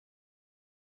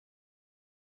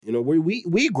You know,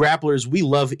 we grapplers, we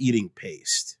love eating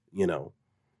paste, you know.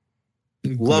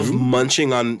 Love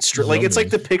munching on like it's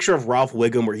like the picture of Ralph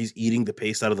Wiggum where he's eating the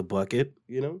paste out of the bucket,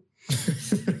 you know.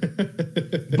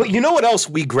 But you know what else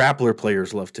we grappler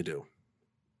players love to do?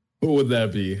 What would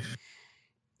that be?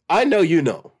 I know you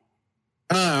know.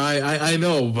 I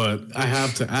know, but I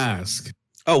have to ask.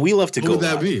 Oh, we love to go. What would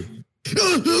that be?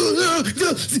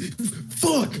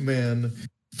 Fuck, man.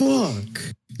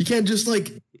 Fuck. You can't just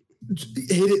like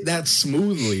hit it that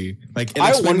smoothly. Like,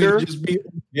 I wonder just be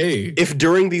okay. if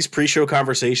during these pre-show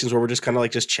conversations where we're just kind of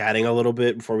like just chatting a little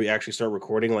bit before we actually start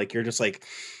recording, like you're just like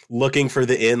looking for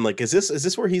the end. Like, is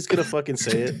this where he's gonna fucking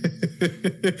say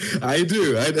it? I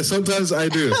do. Sometimes I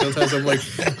do. Sometimes I'm like,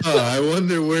 I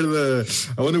wonder where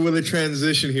the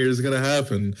transition here is gonna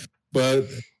happen. But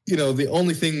you know, the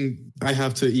only thing I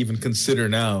have to even consider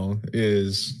now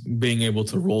is being able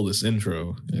to roll this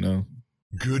intro. You know.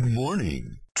 Good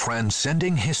morning.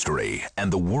 Transcending history and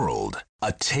the world,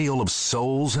 a tale of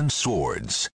souls and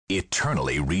swords,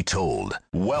 eternally retold.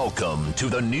 Welcome to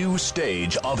the new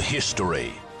stage of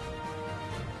history.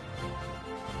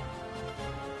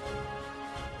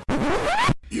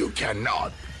 You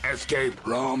cannot escape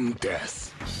from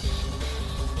death.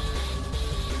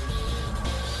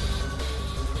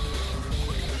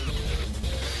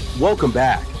 Welcome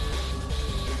back.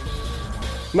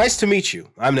 Nice to meet you.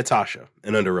 I'm Natasha,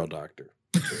 an underrail doctor.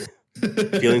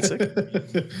 Feeling sick?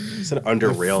 It's an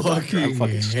underrail doctor. I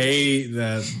hate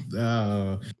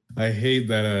that. I hate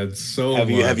that ad so much.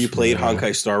 Have you played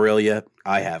Honkai Star Rail yet?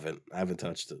 I haven't. I haven't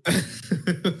touched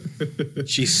it.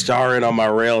 She's starring on my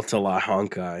rail till I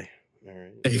Honkai. All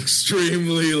right.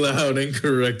 Extremely loud,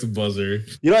 incorrect buzzer.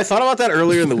 You know, I thought about that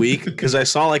earlier in the week because I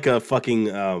saw like a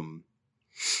fucking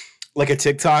like a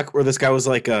TikTok where this guy was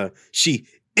like she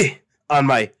on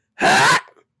my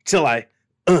till I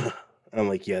I'm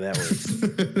like, yeah, that works.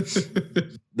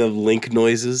 The Link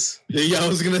noises. Yeah, I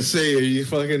was gonna say, are you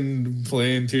fucking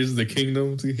playing Tears of the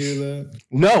Kingdom to hear that?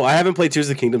 No, I haven't played Tears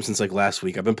of the Kingdom since like last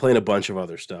week. I've been playing a bunch of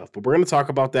other stuff, but we're gonna talk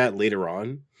about that later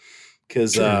on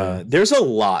because there's a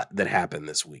lot that happened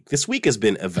this week. This week has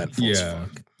been eventful. Yeah,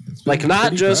 like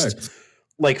not just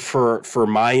like for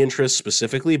my interests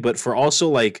specifically, but for also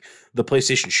like the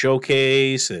PlayStation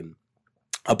Showcase and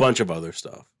a bunch of other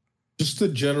stuff. Just the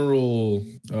general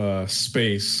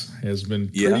space has been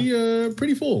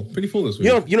pretty full this week.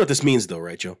 You know what this means, though,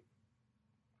 right, Joe?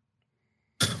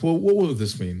 Well, what would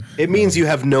this mean? It means you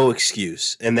have no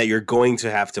excuse, and that you're going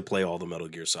to have to play all the Metal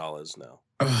Gear Solids now.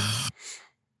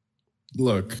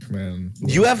 Look, man.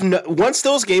 You have no. Once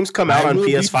those games come out on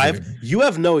PS5, you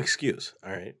have no excuse.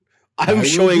 All right, I'm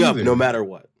showing up no matter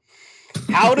what.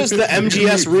 How does the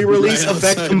MGS re-release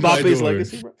affect Mbappe's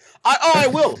legacy, bro? I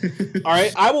will. All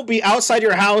right. I will be outside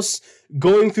your house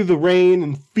going through the rain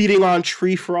and feeding on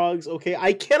tree frogs. Okay.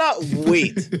 I cannot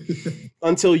wait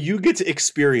until you get to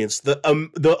experience the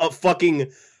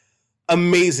fucking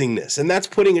amazingness. And that's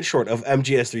putting it short of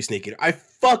MGS3 Snake Eater.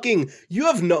 You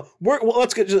have no.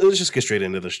 Let's just get straight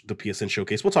into the PSN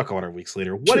showcase. We'll talk about our weeks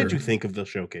later. What did you think of the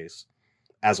showcase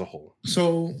as a whole?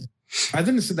 So I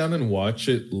didn't sit down and watch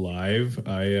it live.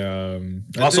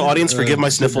 Audience, forgive my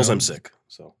sniffles. I'm sick.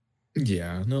 So.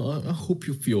 Yeah, no, I hope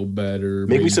you feel better.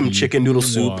 Make me some chicken noodle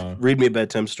soup. Read me a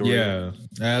bedtime story. Yeah,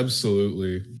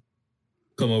 absolutely.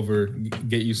 Come over,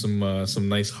 get you some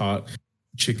nice hot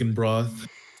chicken broth.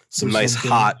 Some nice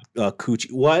hot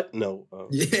coochie. What? No.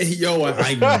 Yeah, yo,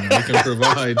 I can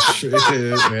provide.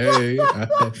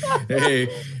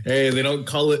 Hey, they don't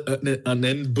call it an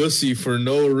end bussy for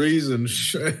no reason.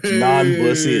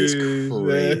 Non-bussy is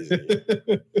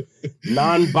crazy.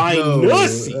 Non-buying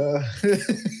nussy.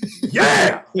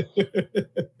 Yeah.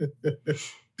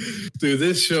 Dude,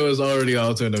 this show is already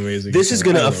out to an amazing. This is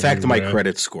going to affect my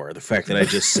credit score. The fact that I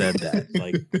just said that,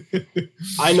 like,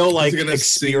 I know, like,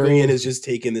 Experian is just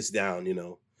taking this down. You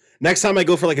know, next time I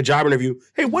go for like a job interview,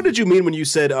 hey, what did you mean when you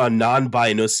said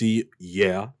non-binary?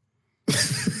 Yeah,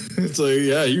 it's like,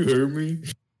 yeah, you heard me.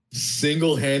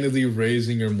 Single-handedly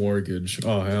raising your mortgage.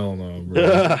 Oh hell no,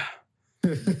 bro.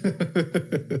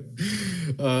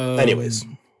 Anyways.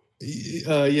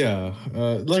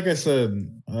 Like I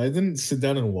said, I didn't sit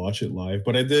down and watch it live,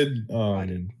 but I did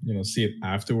see it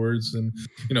afterwards, and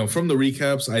from the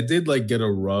recaps I did like get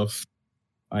a rough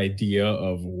idea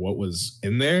of what was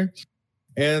in there.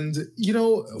 And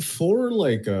for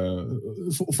like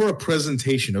for a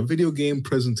presentation, a video game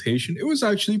presentation, it was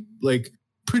actually like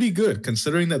pretty good,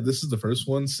 considering that this is the first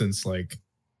one since like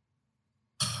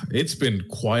it's been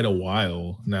quite a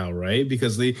while now, right?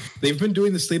 Because they've been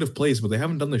doing the state of plays, but they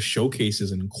haven't done the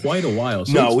showcases in quite a while.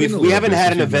 So no, we haven't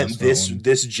had an event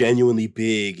this genuinely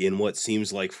big in what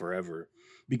seems like forever.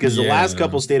 because the last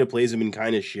couple state of plays have been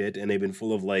kind of shit, and they've been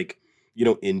full of like, you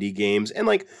know, indie games. And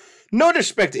like, no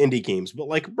disrespect to indie games, but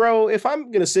like, bro, if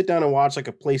I'm gonna sit down and watch like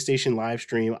a PlayStation live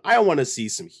stream, I want to see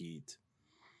some heat.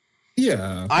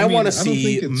 Yeah, I want to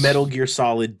see Metal Gear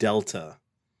Solid Delta,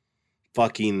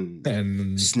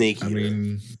 fucking Snake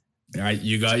Eater. I mean,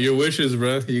 you got your wishes,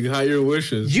 bro. You got your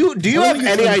wishes. Do you have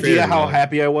any idea how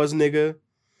happy I was, nigga?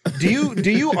 Do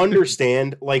you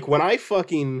understand? Like when I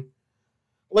fucking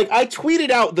I tweeted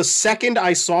out the second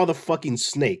I saw the fucking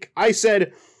snake, I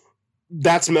said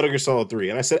that's Metal Gear Solid 3,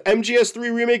 and I said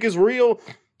MGS3 remake is real.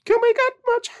 Can we get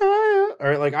much higher? All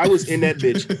right, like I was in that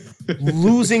bitch,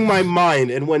 losing my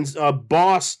mind. And when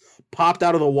Boss popped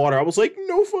out of the water, I was like,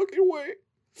 no fucking way.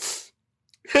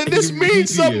 And this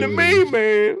means something to me,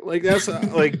 man. Like that's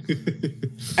like,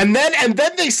 and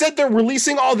then they said they're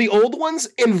releasing all the old ones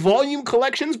in volume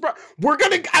collections, bro. I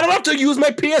don't have to use my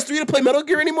PS3 to play Metal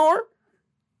Gear anymore.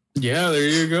 Yeah, there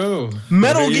you go.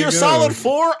 Metal Gear Solid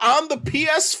 4 on the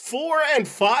PS4 and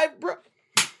 5, bro.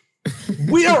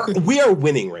 We are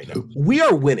winning right now. We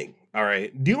are winning. All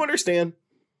right. Do you understand?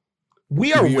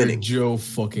 We are winning. Joe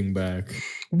fucking back.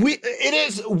 We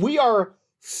are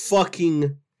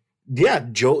fucking. Yeah,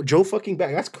 Joe fucking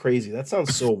back. That's crazy. That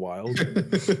sounds so wild.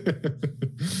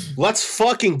 Let's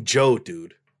fucking Joe,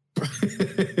 dude.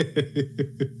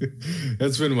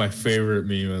 That's been my favorite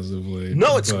meme as of late.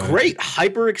 No, it's great.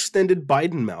 Hyperextended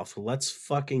Biden mouth. Let's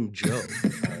fucking Joe.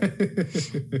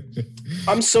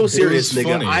 I'm so serious,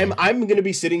 nigga. Funny. I'm gonna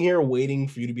be sitting here waiting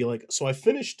for you to be like, so I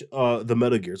finished the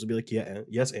Metal Gears. I'll be like, yeah,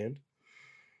 yes, and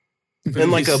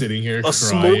like a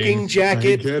smoking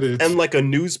jacket and like a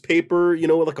newspaper, you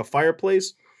know, like a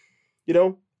fireplace, you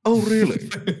know. Oh, really?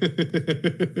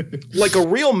 Like a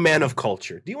real man of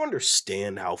culture. Do you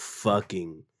understand how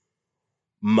fucking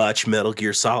much Metal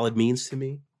Gear Solid means to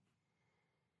me?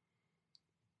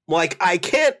 Like, I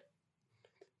can't,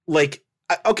 like,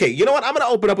 okay, you know what? I'm going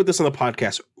to open up with this on the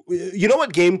podcast. You know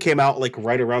what game came out, like,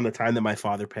 right around the time that my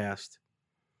father passed?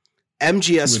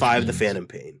 MGS5, The Phantom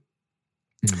Pain.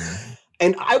 Mm-hmm.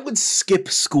 And I would skip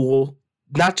school,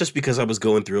 not just because I was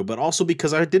going through it, but also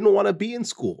because I didn't want to be in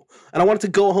school. And I wanted to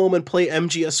go home and play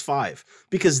MGS5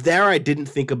 because there I didn't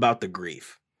think about the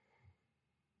grief.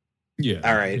 Yeah.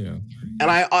 All right. Yeah.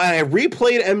 And I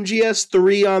replayed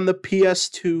MGS3 on the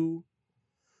PS2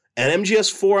 and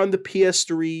MGS4 on the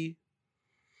PS3.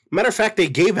 Matter of fact, they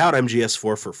gave out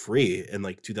MGS4 for free in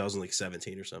like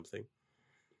 2017 or something.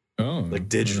 Oh. Like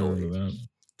digitally.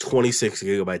 26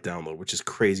 gigabyte download, which is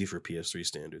crazy for PS3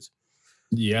 standards.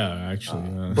 Yeah,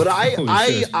 actually. But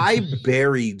I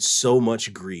buried so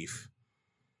much grief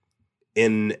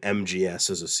in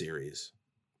MGS as a series.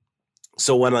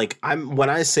 So when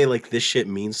I say like this shit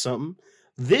means something,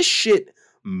 this shit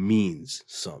means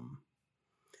something.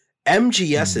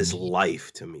 MGS is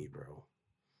life to me, bro.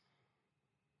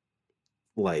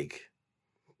 Like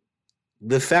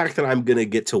the fact that I'm gonna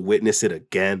get to witness it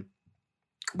again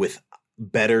with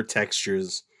better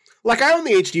textures. Like, I own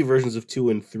the HD versions of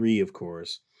 2 and 3, of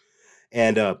course,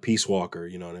 and Peace Walker,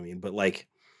 you know what I mean? But, like,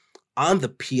 on the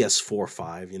PS4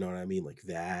 5, you know what I mean? Like,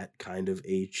 that kind of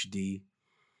HD.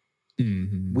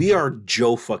 Mm-hmm. We are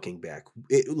Joe fucking back.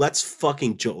 Let's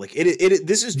fucking Joe. Like,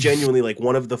 this is genuinely, like,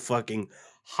 one of the fucking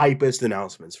hypest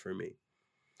announcements for me.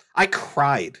 I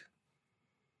cried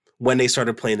when they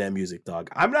started playing that music,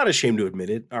 dog. I'm not ashamed to admit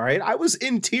it, all right? I was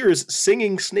in tears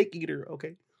singing Snake Eater,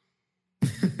 okay?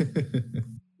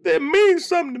 That means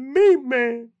something to me,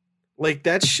 man. Like,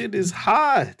 that shit is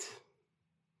hot.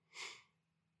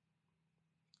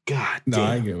 God damn. No,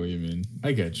 I get what you mean.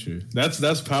 I get you.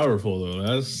 That's powerful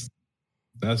though.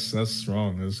 That's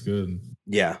strong. That's good.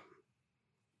 Yeah.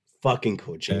 Fucking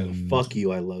Kojima. Fuck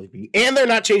you. I love you. And they're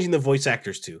not changing the voice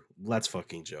actors too. Let's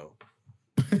fucking Joe.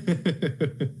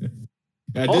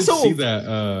 I did see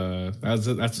that.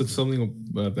 That's something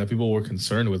that people were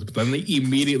concerned with, but then they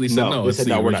immediately said no. It's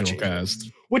the original cast,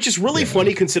 which is really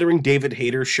funny considering David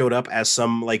Hayter showed up as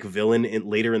some like villain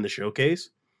later in the showcase.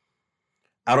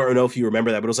 I don't know if you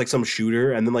remember that, but it was like some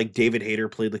shooter, and then like David Hayter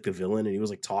played like the villain, and he was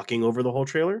like talking over the whole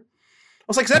trailer. I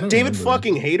was like, is that David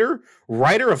fucking Hayter,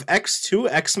 writer of X2,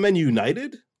 X-Men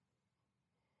United?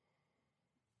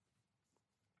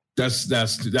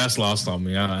 That's lost on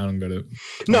me. I don't get it.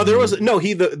 No,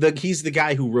 he's the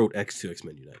guy who wrote X2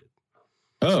 X-Men United.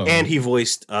 Oh. And he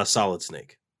voiced Solid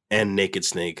Snake and Naked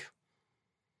Snake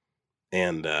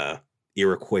and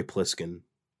Iroquois Pliskin.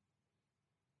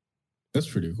 That's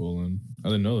pretty cool, then. I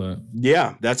didn't know that.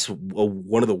 Yeah, that's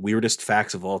one of the weirdest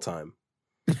facts of all time.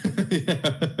 Yeah.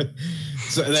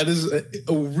 So that is a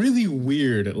really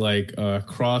weird like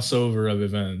crossover of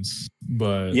events,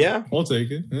 but yeah, I'll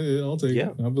take it. I'll take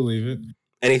it. I believe it.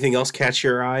 Anything else catch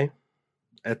your eye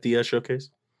at the showcase?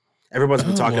 Everyone's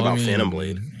been talking about Phantom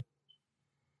Blade.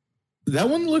 That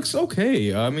one looks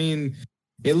okay. I mean,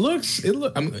 there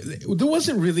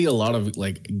wasn't really a lot of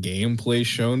like gameplay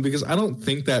shown because I don't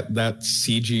think that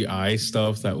CGI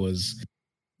stuff that was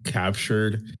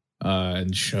captured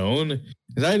and shown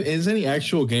is any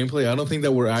actual gameplay. I don't think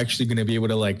that we're actually going to be able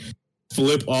to like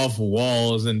flip off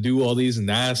walls and do all these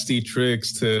nasty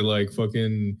tricks to like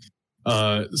fucking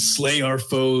slay our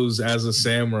foes as a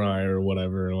samurai or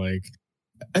whatever. Like,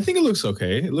 I think it looks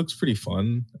okay. It looks pretty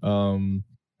fun.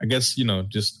 I guess,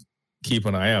 just keep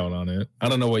an eye out on it. I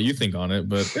don't know what you think on it,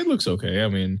 but it looks okay. I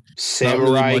mean,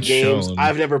 samurai really games. Shown.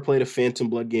 I've never played a Phantom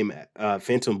Blade,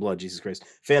 Jesus Christ,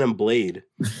 Phantom Blade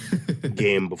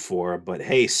game before, but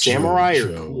hey, samurai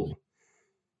are cool.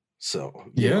 So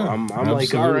I'm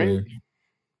like, all right.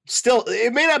 Still,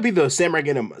 it may not be the samurai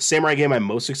game I'm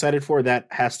most excited for. That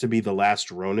has to be The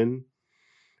Last Ronin,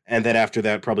 and then after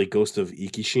that, probably Ghost of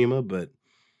Ikishima. But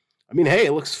I mean, hey,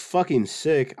 it looks fucking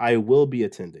sick. I will be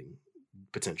attending,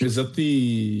 potentially. Is that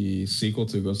the sequel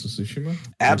to Ghost of Tsushima?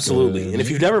 Absolutely. And if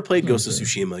you've never played Ghost of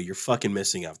Tsushima, you're fucking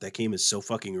missing out. That game is so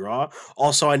fucking raw.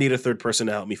 Also, I need a third person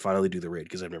to help me finally do the raid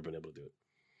because I've never been able to do it.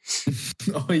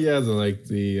 Oh yeah,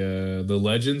 the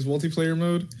Legends multiplayer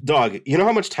mode. Dog, you know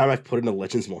how much time I've put into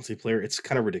Legends multiplayer? It's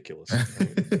kind of ridiculous.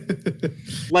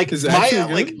 Like, no,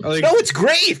 it's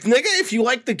great, nigga. If you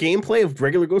like the gameplay of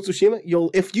regular Ghost of Tsushima,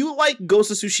 if you like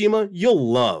Ghost of Tsushima,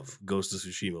 you'll love Ghost of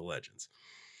Tsushima Legends.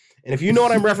 And if you know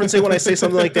what I'm referencing when I say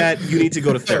something like that, you need to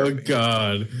go to therapy. Oh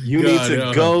God, you need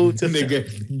to go to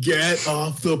nigga, get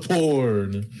off the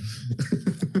porn.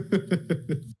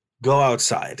 Go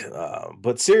outside,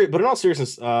 but in all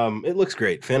seriousness, it looks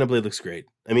great. Phantom Blade looks great.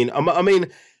 I mean,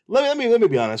 let me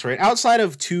be honest, right? Outside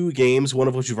of two games, one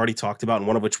of which we've already talked about, and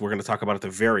one of which we're going to talk about at the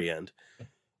very end,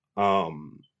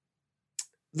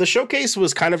 the showcase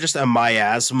was kind of just a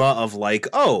miasma of like,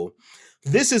 oh,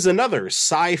 this is another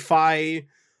sci-fi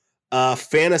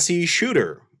fantasy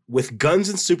shooter with guns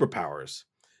and superpowers.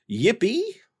 Yippee!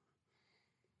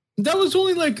 That was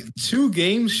only like 2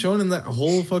 games shown in that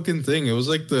whole fucking thing. It was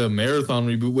like the marathon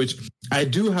reboot, which I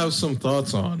do have some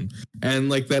thoughts on. And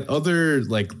like that other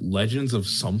like Legends of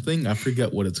something, I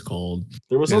forget what it's called.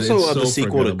 There was also the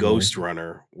sequel to Ghost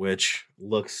Runner, which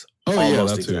looks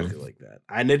almost exactly like that.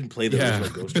 I didn't play the original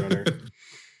Ghost Runner. Dude,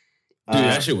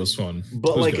 that shit was fun.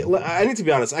 But like, good. I need to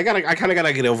be honest. I kind of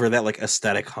gotta get over that like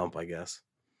aesthetic hump, I guess.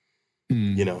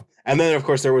 You know. And then of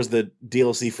course there was the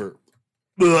DLC for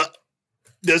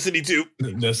Destiny 2.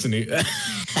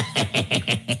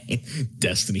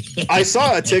 Destiny. I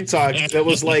saw a TikTok that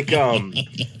was like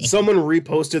someone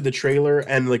reposted the trailer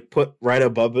and like put right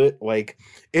above it like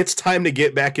it's time to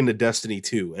get back into Destiny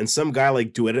 2. And some guy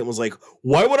like doing it was like,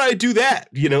 why would I do that?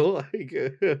 You know? Like,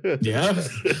 yeah.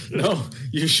 No,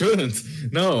 you shouldn't.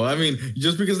 No, I mean,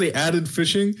 just because they added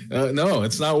fishing, no,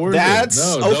 it's not worth it.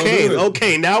 No, okay.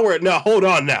 Okay, now hold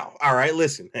on now. All right,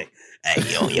 listen. Hey,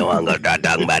 you want to go start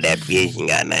talking about that fishing?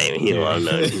 Goddamn, you want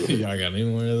to know? Y'all got any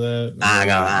more of that? I'm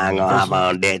gonna hop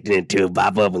on Destiny 2,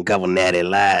 pop up a couple natty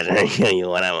lies, and show you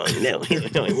what I want to know.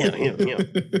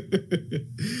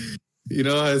 You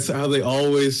know, it's how they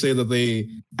always say that they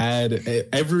add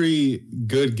every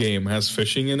good game has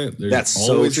fishing in it. There's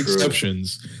always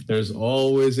exceptions. There's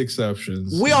always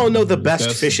exceptions. We all know the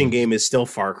best fishing game is still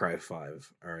Far Cry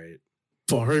 5. All right.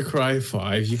 Far Cry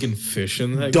 5, you can fish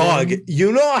in that dog game?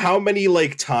 You know how many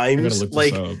like times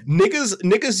like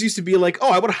niggas used to be like,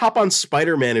 oh, I would hop on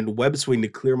Spider-Man and web swing to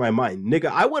clear my mind. Nigga,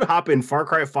 I would hop in Far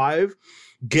Cry 5,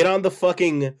 get on the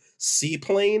fucking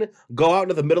seaplane, go out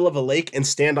into the middle of a lake and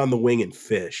stand on the wing and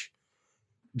fish,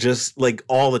 just like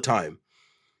all the time.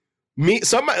 There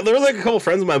were like a couple of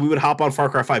friends of mine, we would hop on Far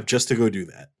Cry 5 just to go do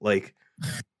that. Like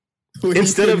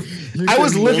instead of I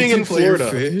was living in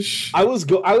Florida. I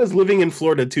was living in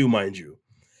Florida too, mind you.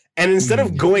 And instead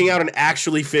of going out and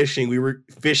actually fishing, we were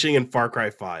fishing in Far Cry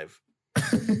 5.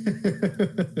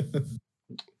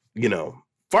 You know,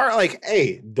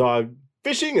 hey, dog,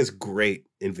 fishing is great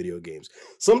in video games.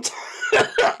 Sometimes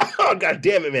oh god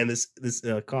damn it, man, this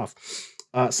cough.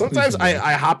 Sometimes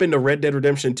I hop into Red Dead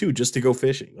Redemption 2 just to go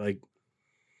fishing. Like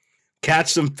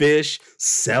catch some fish,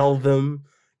 sell them.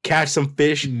 Catch some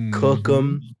fish, cook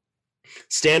them,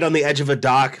 stand on the edge of a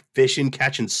dock, fishing,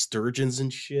 catching sturgeons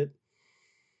and shit.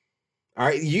 All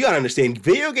right, you gotta understand,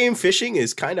 video game fishing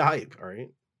is kind of hype. All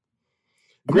right,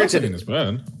 granted, it's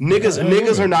bad.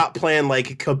 Niggas are not playing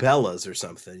like Cabela's or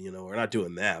something. You know, we're not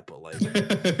doing that. But like,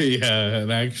 yeah,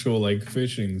 an actual like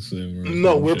fishing sim.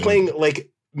 No, we're playing like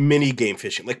mini game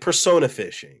fishing, like Persona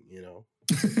fishing. You know.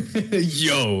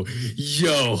 yo,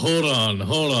 hold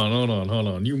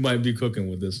on. You might be cooking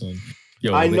with this one.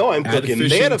 Yo, I know I'm cooking.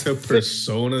 They had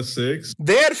Persona 6.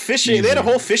 They had fishing. Easy. They had a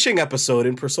whole fishing episode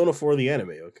in Persona 4 the anime.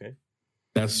 Okay,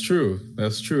 that's true.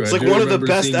 It's like one of the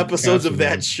best episodes of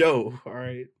that show. All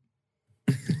right.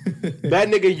 That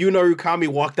nigga Yuno Rukami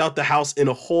walked out the house in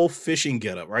a whole fishing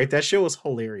getup. Right, that show was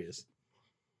hilarious.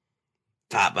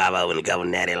 Pop Baba when the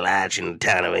governor lodge in the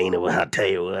town of Ain't. I'll tell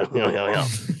you what. I'm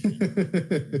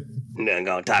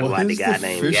gonna talk about the guy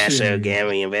named Yasser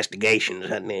Gary Investigations.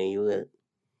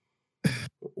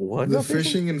 What the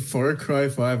fishing in Far Cry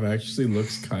 5 actually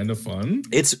looks kind of fun.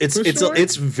 It's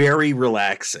very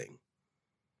relaxing.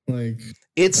 Like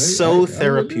it's so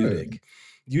therapeutic.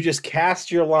 You just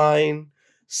cast your line,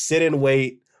 sit and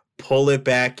wait, pull it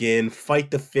back in,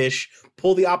 fight the fish,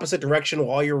 pull the opposite direction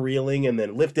while you're reeling, and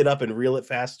then lift it up and reel it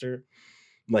faster.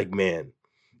 Like, man,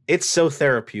 it's so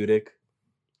therapeutic.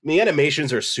 I mean,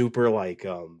 animations are super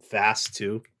fast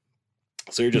too.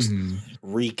 So you're just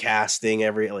recasting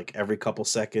every couple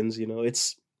seconds, you know.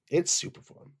 It's super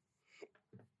fun.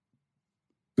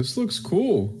 This looks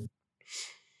cool.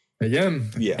 Again,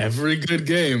 every good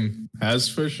game has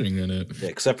fishing in it. Yeah,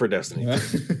 except for Destiny.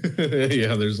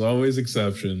 Yeah, there's always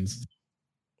exceptions.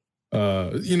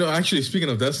 Actually, speaking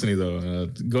of Destiny, though,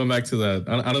 going back to that,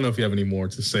 I don't know if you have any more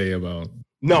to say about.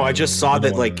 No, I just saw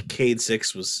that Cade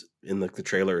 6 was in the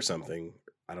trailer or something.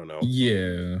 I don't know.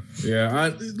 Yeah.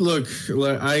 I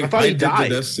thought he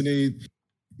died. Destiny.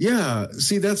 Yeah,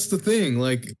 see, that's the thing.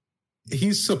 Like,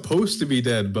 he's supposed to be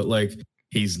dead, but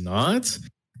he's not.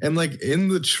 And in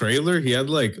the trailer, he had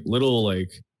little I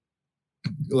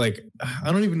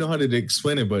don't even know how to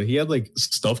explain it, but he had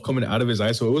stuff coming out of his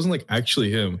eye, so it wasn't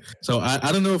actually him. So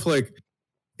I don't know if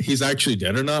he's actually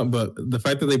dead or not, but the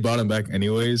fact that they brought him back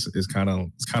anyways is kind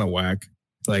of whack.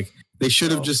 They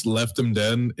should have just left him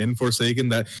dead in Forsaken.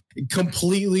 That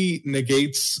completely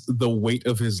negates the weight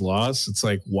of his loss. It's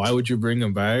why would you bring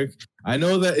him back? I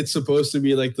know that it's supposed to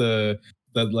be the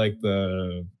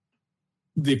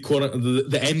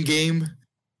end game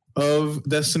of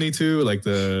Destiny 2,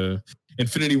 the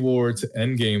Infinity War to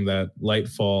end game that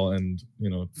Lightfall and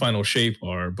Final Shape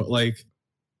are, but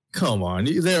come on,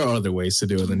 there are other ways to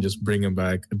do it than just bringing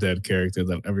back a dead character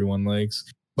that everyone likes.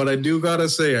 But I do gotta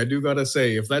say,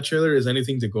 if that trailer is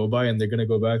anything to go by, and they're gonna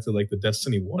go back to the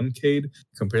Destiny 1 Cade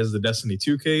compared to the Destiny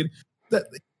 2 Cade,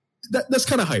 that's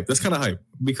kind of hype. That's kind of hype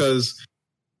because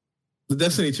the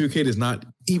Destiny 2 Cade is not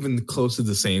even close to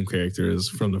the same character as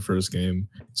from the first game.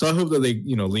 So I hope that they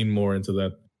lean more into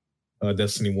that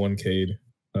Destiny 1 Cade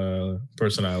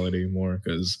personality more,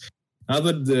 because now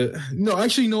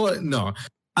that you know what? No.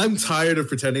 I'm tired of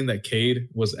pretending that Cade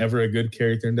was ever a good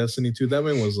character in Destiny 2. That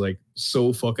man was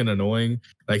so fucking annoying.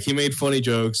 He made funny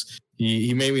jokes.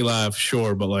 He made me laugh,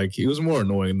 sure, but he was more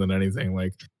annoying than anything.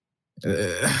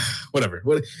 Whatever.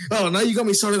 Oh, now you got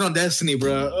me started on Destiny,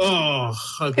 bro. Oh,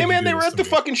 hey man, they were at the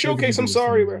fucking showcase. I'm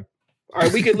sorry, bro. All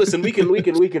right, we can listen. We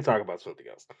can talk about something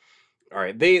else. All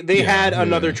right, they had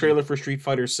another trailer for Street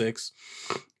Fighter 6,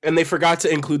 and they forgot to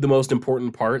include the most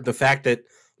important part: the fact that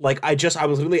I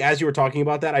was literally, as you were talking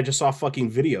about that, I just saw a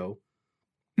fucking video.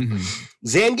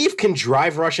 Zangief can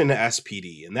drive rush into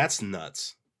SPD, and that's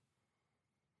nuts.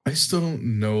 I still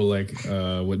don't know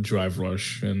what drive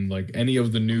rush and any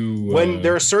of the new when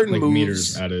there are certain moves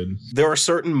meters added. There are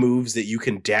certain moves that you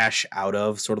can dash out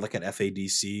of, sort of like an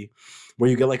FADC, where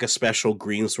you get a special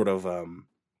green sort of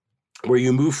where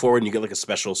you move forward and you get a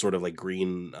special sort of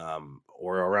green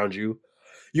aura around you.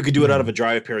 You could do it out of a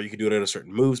drive pair, you could do it out of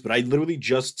certain moves, but I literally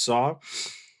just saw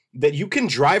that you can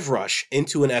drive rush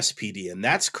into an SPD, and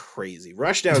that's crazy.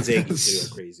 Rushdown Zangief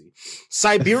is crazy.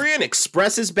 Siberian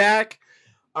Express is back,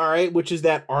 all right, which is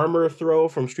that armor throw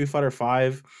from Street Fighter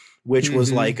 5, which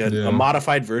was a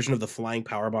modified version of the flying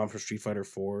power bomb for Street Fighter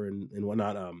 4 and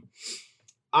whatnot.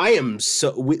 I am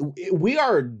we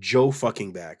are Joe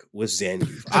fucking back with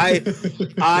Zangief.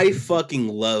 I fucking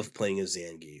love playing as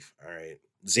Zangief. All right,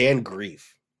 Zangief.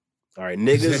 All right,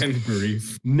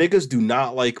 niggas do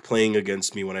not like playing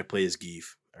against me when I play as Geef.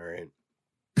 All right,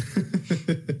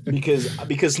 because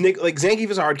Zangief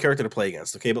is a hard character to play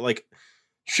against. Okay, but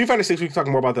Street Fighter 6, we can talk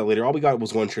more about that later. All we got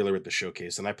was one trailer at the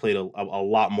showcase, and I played a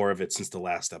lot more of it since the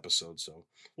last episode. So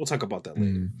we'll talk about that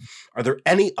later. Are there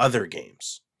any other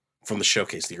games from the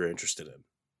showcase that you're interested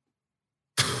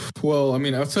in? Well, I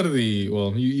mean, outside of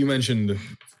you mentioned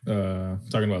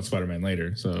talking about Spider-Man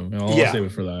later, so I'll save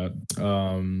it for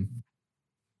that.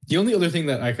 The only other thing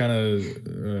that I kind of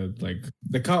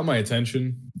that caught my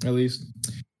attention, at least,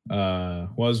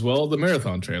 was the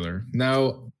Marathon trailer.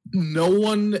 Now, no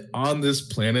one on this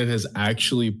planet has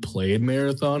actually played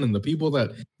Marathon, and the people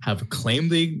that have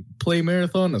claimed they play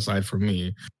Marathon, aside from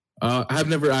me, have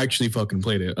never actually fucking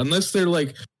played it, unless they're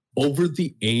like over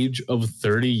the age of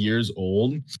 30 years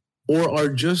old, or are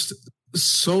just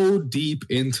so deep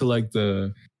into like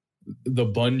the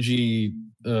Bungie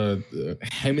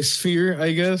hemisphere,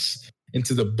 I guess,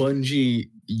 into the Bungie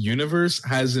universe,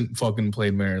 hasn't fucking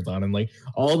played Marathon. And like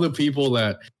all the people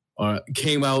that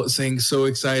came out saying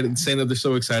that they're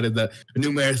so excited that a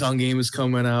new Marathon game is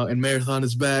coming out and Marathon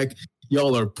is back,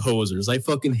 y'all are posers. I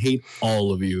fucking hate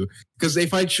all of you, because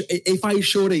if I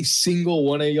showed a single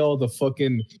one of y'all the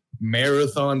fucking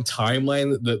Marathon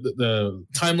timeline, the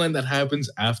timeline that happens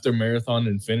after Marathon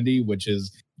Infinity, which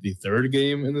is the third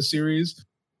game in the series,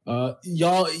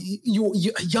 y'all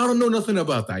don't know nothing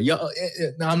about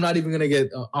that. I'm not even gonna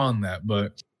get on that,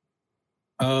 but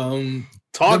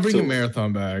they're bringing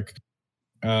Marathon back,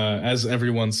 as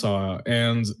everyone saw,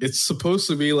 and it's supposed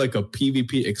to be like a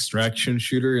PvP extraction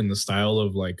shooter in the style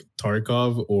of like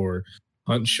Tarkov or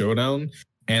Hunt Showdown.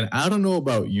 And I don't know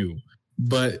about you,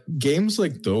 but games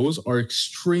like those are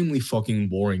extremely fucking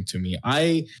boring to me.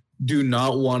 I do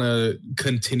not want to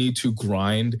continue to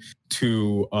grind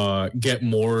to get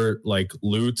more like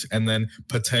loot and then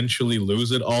potentially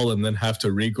lose it all and then have to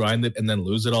regrind it and then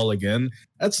lose it all again.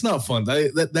 That's not fun.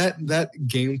 That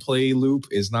gameplay loop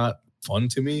is not fun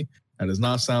to me. That does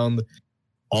not sound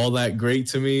all that great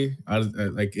to me.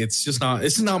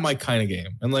 It's not my kind of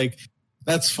game. And like,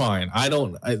 that's fine. I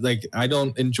don't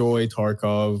enjoy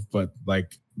Tarkov, but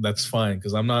like, that's fine,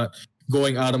 because I'm not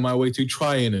going out of my way to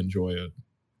try and enjoy it.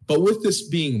 But with this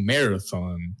being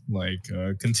Marathon, like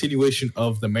a continuation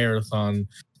of the Marathon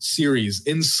series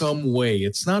in some way,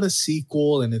 it's not a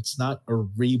sequel and it's not a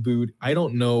reboot. I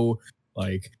don't know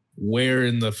like where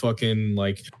in the fucking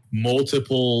like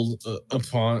multiple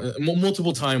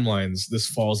timelines this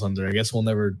falls under. I guess we'll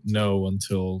never know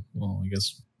until, well, I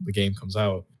guess the game comes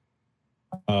out.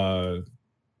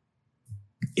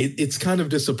 It's kind of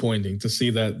disappointing to see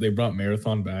that they brought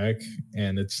Marathon back,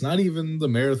 and it's not even the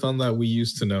Marathon that we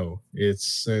used to know.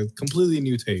 It's a completely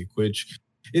new take, which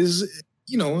is,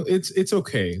 it's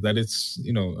okay that it's,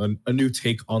 a new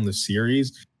take on the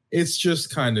series. It's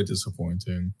just kind of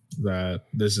disappointing that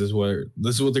this is what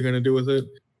they're going to do with it.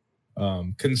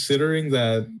 Considering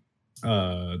that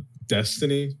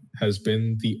Destiny has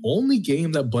been the only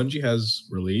game that Bungie has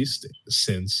released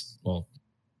since, well,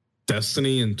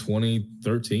 Destiny in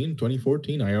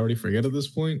 2014, I already forget at this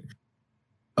point.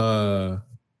 And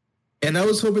I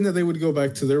was hoping that they would go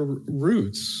back to their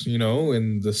roots,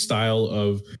 in the style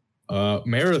of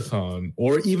Marathon,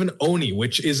 or even Oni,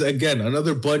 which is, again,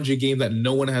 another Bungie game that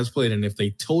no one has played. And if they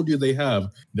told you they have,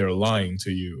 they're lying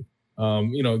to you.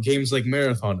 Games like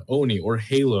Marathon, Oni, or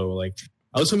Halo, like,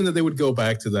 I was hoping that they would go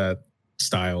back to that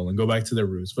style and go back to their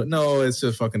roots. But no, it's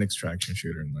a fucking extraction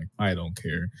shooter, and like, I don't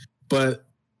care. But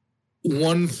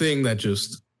one thing that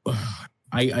just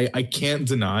I can't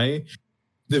deny,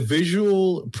 the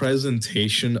visual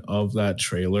presentation of that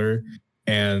trailer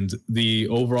and the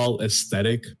overall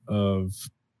aesthetic of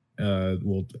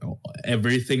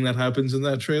everything that happens in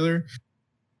that trailer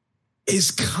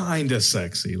is kind of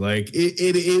sexy. Like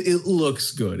it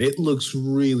looks good. It looks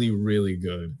really, really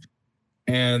good.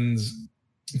 And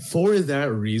for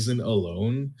that reason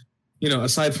alone,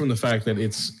 aside from the fact that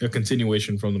it's a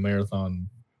continuation from the Marathon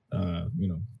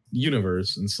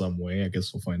universe in some way, I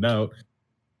guess we'll find out.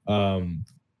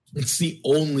 It's the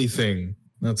only thing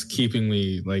that's keeping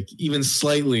me like even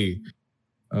slightly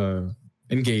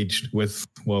engaged with,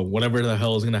 well, whatever the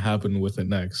hell is going to happen with it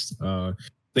next.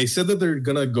 They said that they're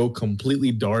going to go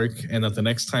completely dark, and that the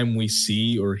next time we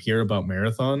see or hear about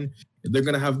Marathon, they're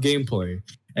going to have gameplay.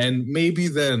 And maybe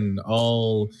then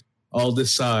I'll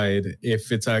decide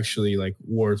if it's actually like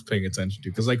worth paying attention to.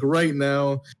 Because like right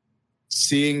now,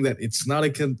 seeing that it's not a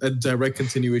direct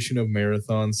continuation of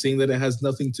Marathon, seeing that it has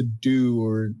nothing to do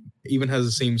or even has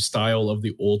the same style of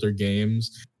the older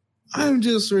games, I'm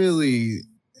just really,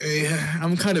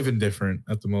 I'm kind of indifferent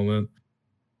at the moment.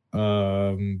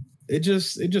 It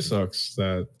just sucks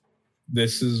that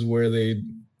this is where they,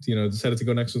 decided to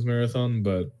go next with Marathon,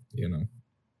 but,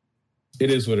 it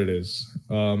is what it is.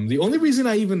 The only reason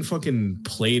I even fucking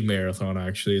played Marathon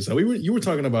actually is that you were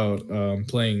talking about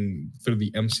playing through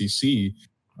the MCC.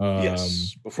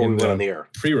 Yes, before we went on the air.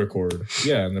 Pre-record.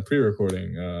 Yeah, in the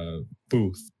pre-recording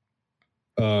booth.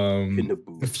 In the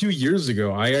booth. A few years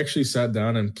ago, I actually sat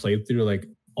down and played through like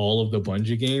all of the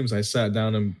Bungie games. I sat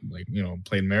down and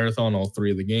played Marathon, all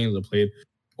three of the games. I played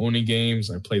Oni games.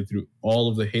 I played through all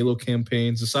of the Halo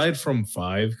campaigns, aside from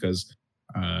 5, because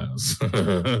I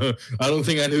don't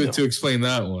think I needed to explain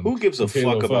that one. Who gives a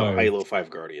fuck about Halo 5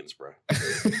 Guardians, bro?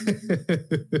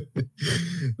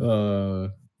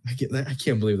 I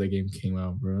can't believe that game came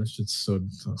out, bro. That shit's so.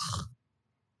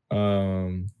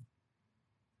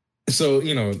 So,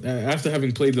 you know, after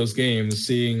having played those games,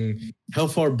 seeing how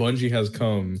far Bungie has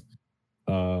come,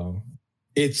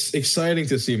 it's exciting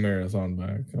to see Marathon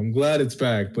back. I'm glad it's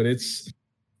back, but it's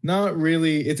not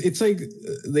really. It's like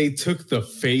they took the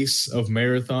face of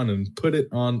Marathon and put it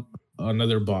on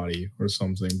another body or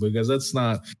something, because that's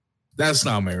not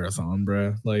Marathon,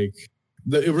 bruh. Like,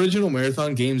 the original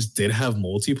Marathon games did have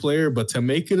multiplayer, but to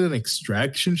make it an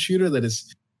extraction shooter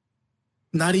that's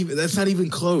not even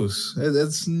close.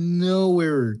 That's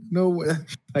nowhere.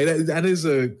 That is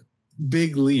a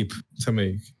big leap to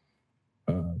make.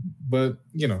 But,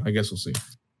 you know, I guess we'll see.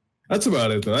 That's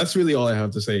about it, though. That's really all I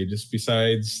have to say. Just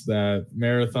besides that,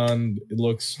 Marathon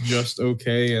looks just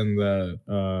okay, and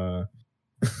that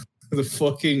the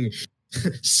fucking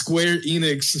Square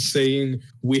Enix saying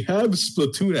we have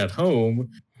Splatoon at home.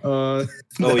 That's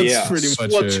pretty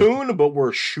much Splatoon, it. But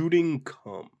we're shooting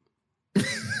cum.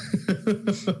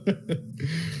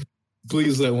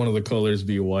 Please let one of the colors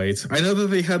be white. I know that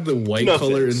they had the white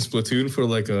color in Splatoon for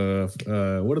like a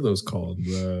what are those called?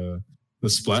 The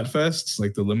Splatfests,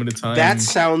 like the limited time. That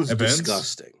sounds events.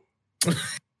 Disgusting.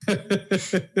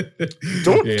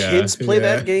 Don't kids play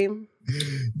that game?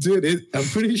 Dude, I'm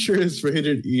pretty sure it's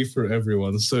rated E for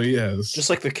everyone. So yes, just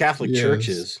like the Catholic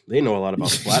churches, they know a lot about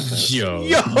Splatfest.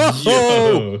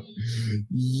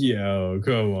 Yo,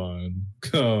 come on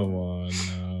now.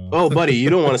 Oh, buddy, you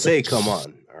don't want to say "come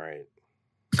on." All right,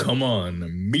 come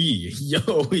on, me,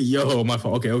 yo, my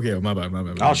fault. Okay, my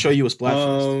bad. I'll show you a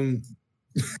Splatfest.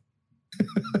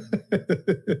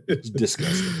 It's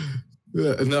disgusting.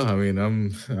 No, I mean,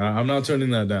 I'm not turning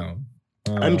that down.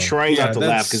 I'm trying not to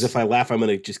laugh, because if I laugh, I'm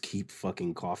gonna just keep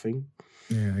fucking coughing.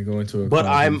 Yeah, I go into a.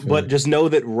 But just know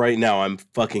that right now I'm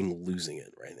fucking losing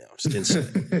it right now. Just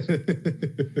instantly.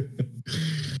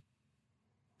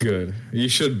 Good, you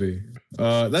should be.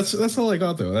 That's all I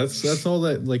got though. That's all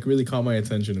that like really caught my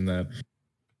attention, and that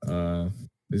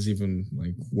is even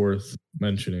like worth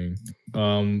mentioning.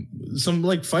 Some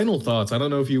like final thoughts. I don't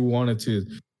know if you wanted to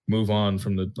move on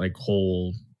from the like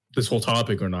this whole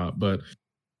topic or not, but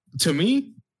to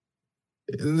me,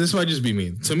 this might just be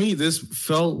me. To me, this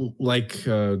felt like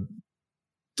a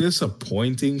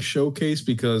disappointing showcase,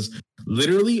 because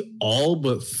literally all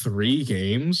but 3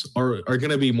 games are going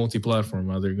to be multi-platform.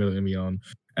 They're going to be on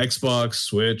Xbox,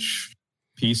 Switch,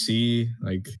 PC.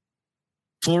 Like,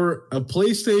 for a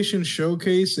PlayStation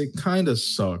showcase, it kind of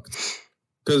sucked,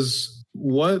 because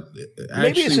what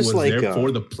actually was like, there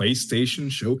for the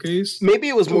PlayStation showcase? Maybe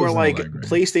it was more like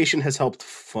PlayStation has helped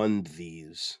fund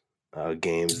these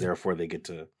games, therefore they get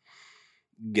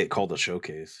called a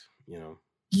showcase, you know.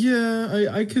 Yeah,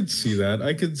 I could see that.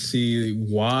 I could see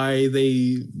why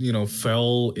they, you know,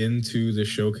 fell into the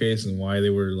showcase and why they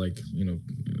were like, you know,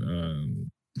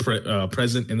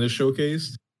 present in the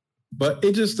showcase. But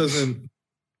it just doesn't.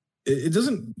 It just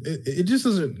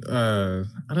doesn't. I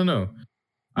don't know.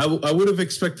 I would have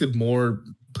expected more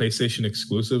PlayStation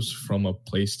exclusives from a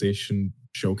PlayStation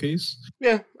showcase.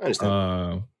 Yeah, I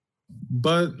understand.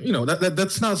 But you know,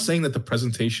 that's not saying that the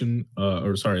presentation,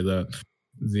 the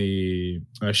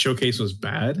showcase was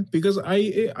bad, because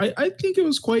I think it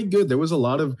was quite good. There was a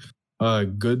lot of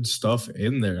good stuff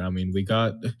in there. I mean, we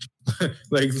got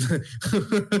like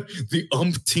the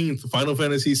umpteenth Final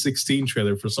Fantasy 16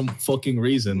 trailer for some fucking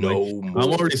reason. I'm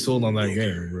already sold on that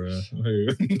game, bro.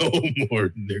 No more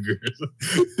niggers.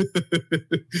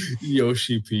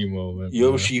 Yoshi P moment.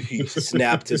 Yoshi P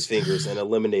snapped his fingers and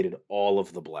eliminated all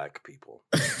of the black people.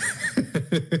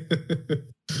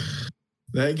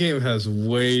 That game has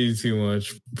way too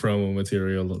much promo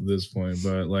material at this point,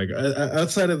 but like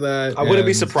outside of that, I wouldn't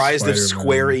be surprised if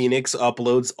Square Enix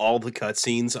uploads all the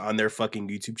cutscenes on their fucking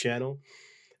YouTube channel,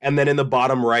 and then in the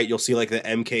bottom right you'll see like the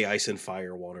MK Ice and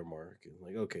Fire watermark.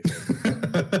 Like, okay,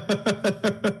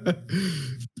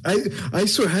 I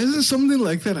swear, hasn't something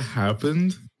like that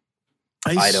happened?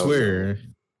 I swear,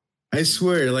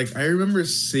 like I remember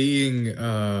seeing.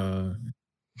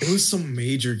 It was some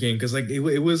major game, because like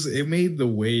it made the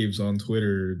waves on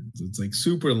Twitter. It's like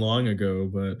super long ago,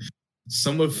 but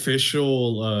some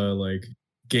official like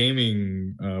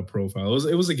gaming profile.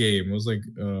 It was a game. It was like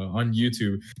on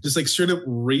YouTube, just like straight up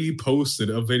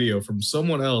reposted a video from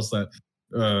someone else that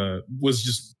was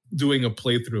just doing a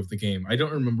playthrough of the game. I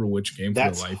don't remember which game for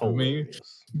the life of me,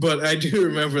 but I do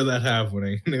remember that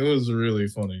happening, and it was really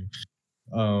funny.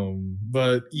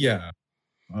 But yeah.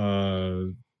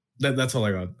 That's all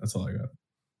I got.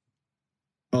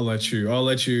 I'll let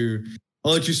you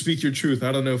speak your truth.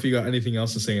 I don't know if you got anything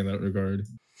else to say in that regard.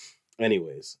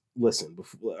 Anyways, listen.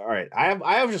 All right,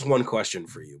 I have just one question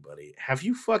for you, buddy. Have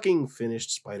you fucking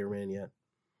finished Spider-Man yet?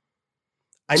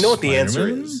 I know what the answer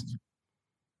is.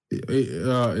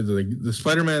 The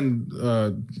Spider-Man,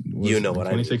 you know what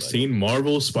 2016 I mean,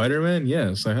 Marvel Spider-Man.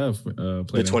 Yes, I have played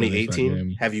the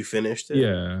 2018. Have you finished it?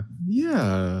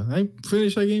 Yeah, I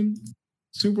finished that game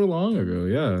super long ago.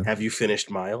 Yeah. Have you finished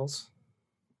Miles?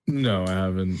 No, I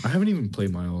haven't. I haven't even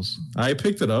played Miles. I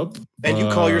picked it up, and you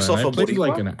call yourself a played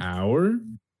like an hour.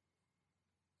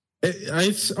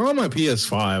 It's on my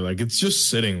PS5. Like it's just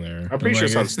sitting there. I'm pretty sure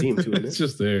it's on Steam too. Isn't it? It's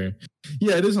just there.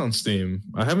 Yeah, it is on Steam.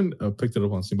 I haven't picked it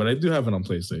up on Steam, but I do have it on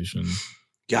PlayStation.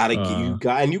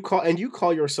 And you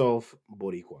call yourself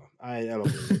Boricua. I don't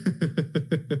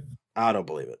believe it. I don't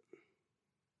believe it.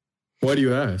 Why do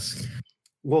you ask?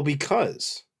 Well,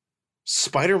 because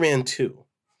Spider-Man 2.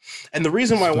 And the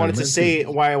reason why I wanted to say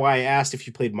why I asked if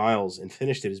you played Miles and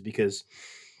finished it is because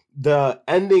the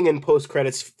ending and post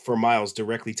credits for Miles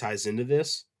directly ties into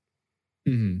this.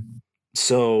 Mm-hmm.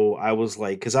 So I was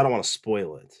like, because I don't want to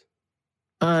spoil it.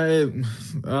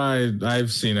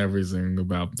 I've seen everything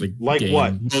about the game,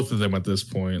 what? Both of them at this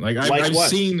point.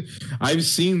 I've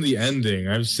seen the ending.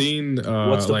 I've seen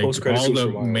what's the post-credit all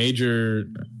the scene major.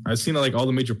 I've seen like all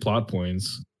the major plot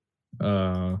points.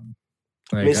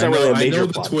 It's not really a major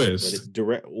plot twist.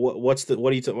 What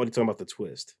are you talking about the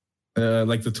twist?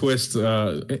 Like the twist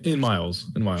in Miles,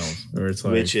 where it's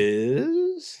like, which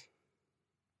is.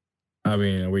 I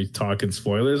mean, are we talking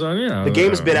spoilers on here? The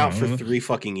game's been out for 3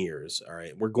 fucking years. All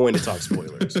right, we're going to talk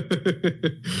spoilers.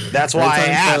 That's why I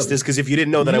asked, is because if you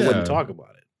didn't know that, I wouldn't talk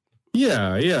about it.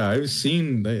 Yeah, I've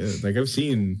seen.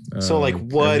 So, like,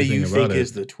 what do you think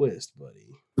is the twist, buddy?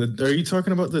 Are you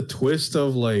talking about the twist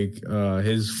of like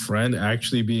his friend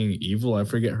actually being evil? I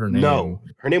forget her name. No,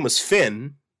 her name was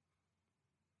Finn.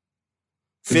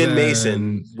 Finn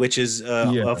Mason, which is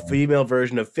a female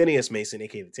version of Phineas Mason,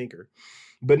 aka the Tinker.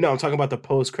 But no, I'm talking about the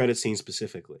post-credit scene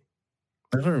specifically.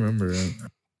 I don't remember it.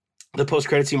 The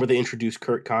post-credit scene where they introduced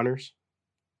Kurt Connors.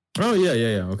 Oh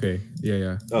yeah. Okay,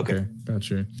 yeah. Okay,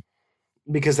 gotcha.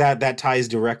 Because that ties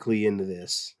directly into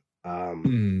this.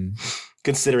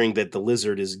 Considering that the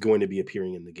Lizard is going to be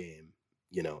appearing in the game,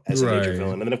 as a major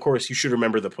villain. And then, of course, you should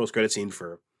remember the post-credit scene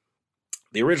for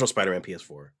the original Spider-Man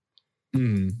PS4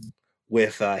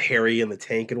 with Harry and the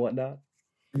tank and whatnot.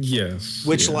 Yes.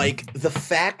 Which, like, the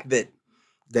fact that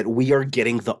we are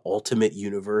getting the Ultimate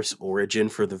Universe origin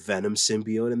for the Venom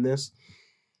symbiote in this,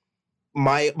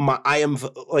 I am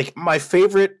like my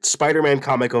favorite Spider-Man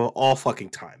comic of all fucking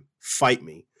time. Fight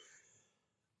me.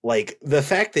 Like, the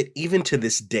fact that even to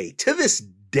this day,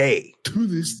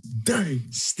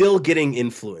 still getting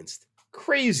influenced.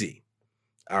 Crazy.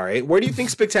 All right. Where do you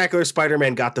think Spectacular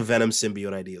Spider-Man got the Venom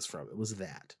symbiote ideas from? It was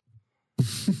that.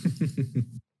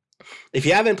 If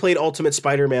you haven't played Ultimate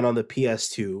Spider-Man on the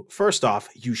PS2, first off,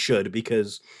 you should,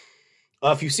 because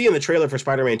if you see in the trailer for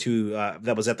Spider-Man 2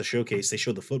 that was at the showcase, they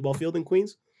showed the football field in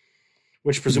Queens,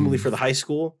 which presumably for the high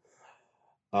school.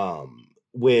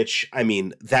 Which, I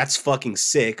mean, that's fucking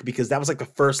sick because that was like the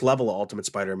first level of Ultimate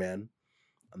Spider-Man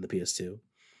on the PS2. It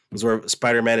was where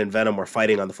Spider-Man and Venom were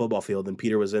fighting on the football field and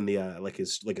Peter was in the like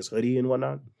his hoodie and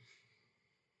whatnot.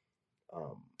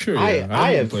 Sure, yeah.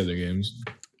 I have played the games.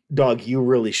 Dog, you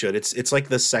really should. It's like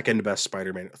the second best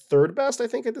Spider-Man. Third best, I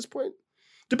think, at this point.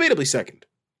 Debatably second.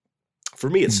 For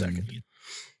me, it's second.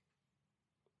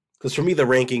 Because for me, the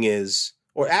ranking is,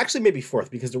 or actually maybe fourth,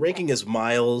 because the ranking is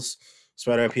Miles,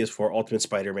 Spider-Man PS4, Ultimate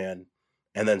Spider-Man,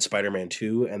 and then Spider-Man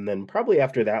 2, and then probably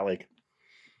after that, like,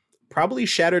 probably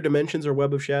Shattered Dimensions or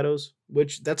Web of Shadows,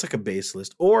 which that's like a base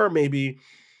list, or maybe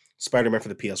Spider-Man for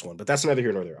the PS1, but that's neither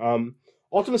here nor there.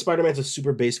 Ultimate Spider-Man's a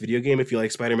super base video game. If you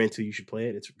like Spider-Man 2, you should play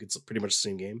it. It's pretty much the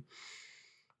same game.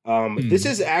 This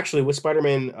is actually with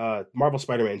Spider-Man, Marvel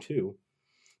Spider-Man 2,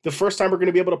 the first time we're going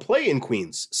to be able to play in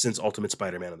Queens since Ultimate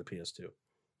Spider-Man on the PS2.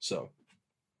 So,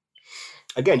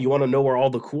 again, you want to know where all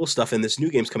the cool stuff in this new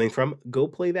game's coming from? Go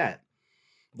play that.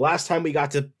 Last time we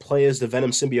got to play as the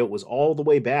Venom symbiote was all the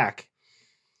way back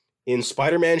in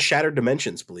Spider-Man Shattered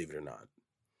Dimensions, believe it or not.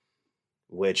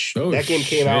 Which that game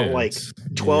came out like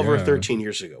 12 or 13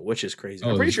 years ago, which is crazy.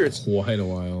 I'm pretty sure it's quite a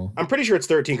while. I'm pretty sure it's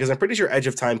 13 because I'm pretty sure Edge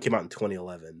of Time came out in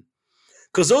 2011.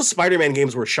 Because those Spider-Man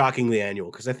games were shockingly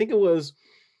annual. Because I think it was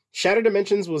Shattered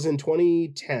Dimensions was in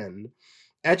 2010,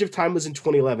 Edge of Time was in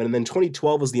 2011, and then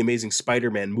 2012 was the Amazing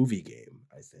Spider-Man movie game,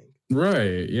 I think.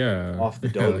 Right, yeah. Off the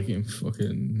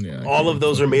dome. All of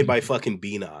those are made by fucking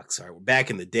Beanox. Back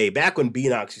in the day, back when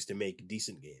Beanox used to make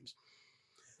decent games.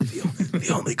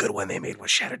 The only good one they made was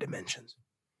Shattered Dimensions.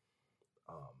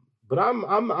 But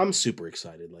I'm super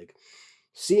excited. Like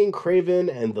seeing Kraven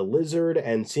and the Lizard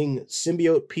and seeing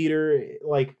Symbiote Peter,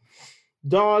 like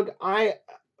dog,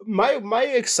 my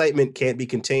excitement can't be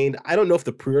contained. I don't know if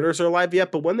the pre-orders are live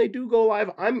yet, but when they do go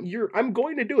live, I'm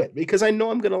going to do it because I know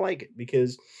I'm gonna like it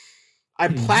because I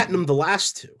platinumed the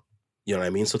last two. You know what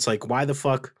I mean? So it's like, why the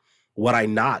fuck would I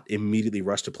not immediately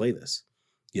rush to play this?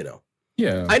 You know?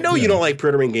 Yeah. I know you don't like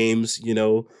pre-ordering games, you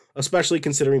know, especially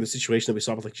considering the situation that we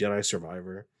saw with like Jedi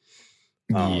Survivor.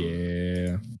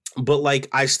 Yeah. But like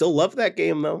I still love that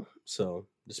game though. So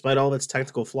despite all of its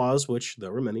technical flaws, which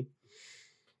there were many.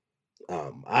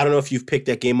 I don't know if you've picked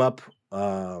that game up,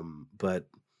 but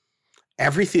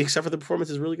everything except for the performance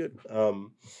is really good.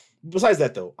 Besides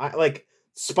that, though, I like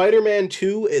Spider-Man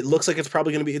 2. It looks like it's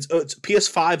probably going to be it's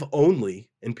PS5 only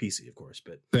and PC, of course.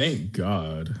 But thank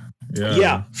God.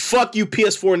 Yeah. Fuck you,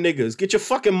 PS4 niggas. Get your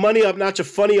fucking money up, not your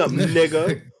funny up,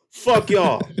 nigga. Fuck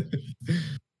y'all.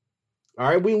 All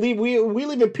right, we leaving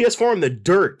PS4 in the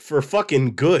dirt for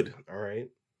fucking good. All right.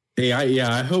 Hey,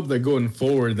 I hope that going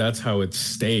forward, that's how it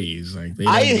stays. Like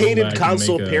I hated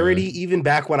console parity even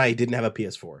back when I didn't have a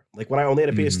PS4. Like when I only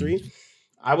had a PS3,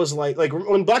 I was like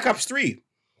when Black Ops 3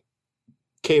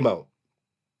 came out.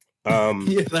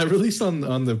 Yeah, that released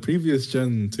on the previous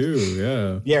gen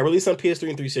too. Yeah, released on PS3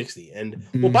 and 360. And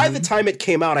well, by the time it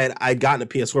came out, I'd gotten a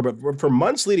PS4, but for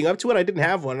months leading up to it, I didn't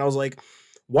have one. And I was like,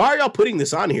 why are y'all putting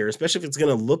this on here? Especially if it's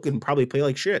gonna look and probably play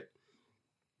like shit.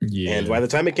 Yeah. And by the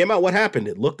time it came out, what happened?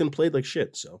 It looked and played like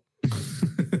shit. So,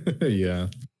 yeah.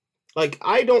 Like,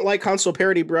 I don't like console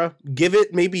parity, bro. Give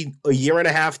it maybe a year and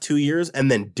a half, 2 years, and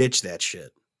then ditch that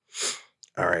shit.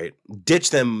 All right.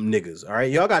 Ditch them niggas. All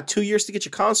right. Y'all got 2 years to get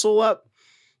your console up.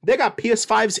 They got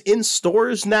PS5s in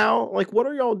stores now. Like, what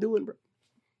are y'all doing, bro?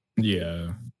 Yeah.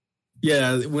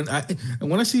 Yeah, when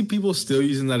I see people still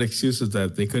using that excuse of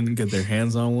that they couldn't get their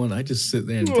hands on one, I just sit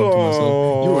there and think to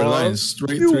myself, you were lying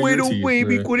straight through your teeth. You wait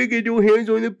away, couldn't get your hands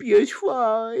on the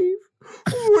PS5.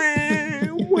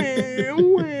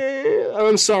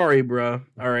 I'm sorry, bro.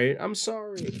 All right, I'm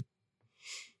sorry.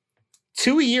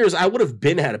 2 years, I would have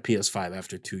been had a PS5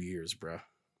 after 2 years, bro.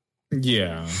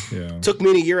 Yeah. Took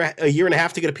me a year and a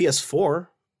half to get a PS4,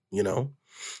 you know.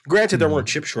 Granted, there weren't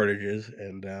chip shortages,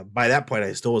 and by that point,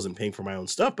 I still wasn't paying for my own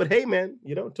stuff. But hey, man,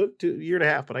 you know, it took a year and a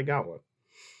half, but I got one.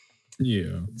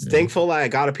 Yeah. Thankful I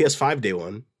got a PS5 day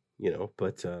one, you know.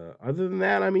 But other than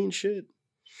that, I mean, shit.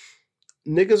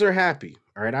 Niggas are happy.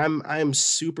 All right, I'm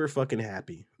super fucking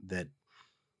happy that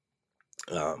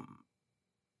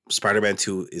Spider-Man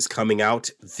 2 is coming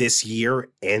out this year,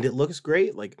 and it looks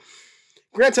great. Like,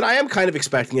 granted, I am kind of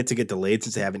expecting it to get delayed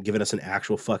since they haven't given us an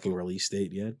actual fucking release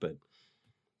date yet, but.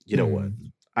 You know what?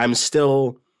 I'm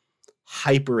still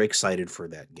hyper excited for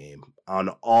that game on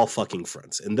all fucking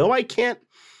fronts. And though I can't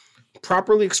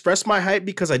properly express my hype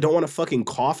because I don't want to fucking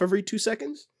cough every 2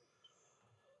 seconds,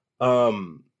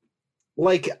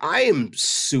 like I am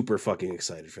super fucking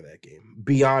excited for that game.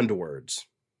 Beyond words.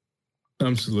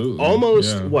 Absolutely.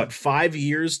 Almost 5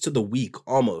 years to the week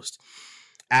almost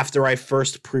after I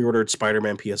first pre-ordered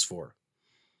Spider-Man PS4.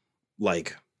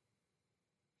 Like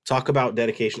talk about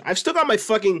dedication. I've still got my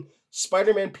fucking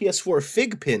Spider-Man PS4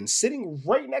 fig pin sitting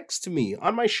right next to me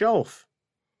on my shelf.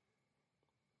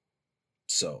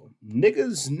 So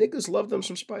niggas love them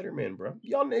some Spider-Man, bro.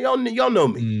 Y'all know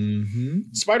me. Mm-hmm.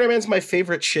 Spider-Man's my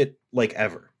favorite shit like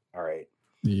ever. All right.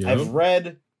 Yep. I've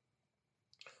read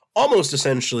almost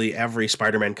essentially every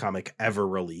Spider-Man comic ever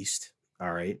released.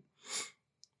 All right.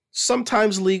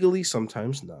 Sometimes legally,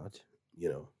 sometimes not. You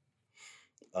know.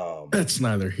 That's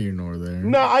neither here nor there.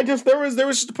 No, there was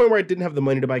just a point where I didn't have the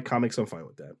money to buy comics. I'm fine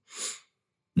with that.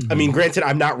 I mean, granted,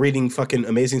 I'm not reading fucking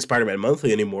Amazing Spider-Man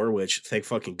Monthly anymore, which thank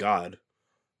fucking God.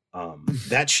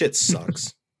 That shit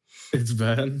sucks. It's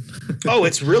bad. Oh,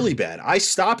 it's really bad. I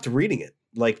stopped reading it,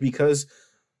 like because,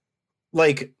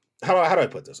 like, how do I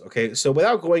put this? Okay, so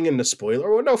without going into spoiler,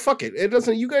 well, no, fuck it. It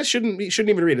doesn't. You guys shouldn't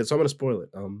even read it, so I'm gonna spoil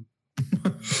it.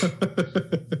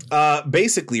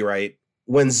 Basically, right.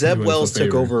 When Zeb Wells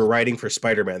took over writing for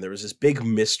Spider-Man, there was this big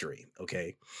mystery,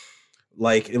 okay?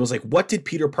 Like, it was like, what did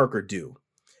Peter Parker do?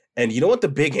 And you know what the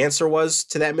big answer was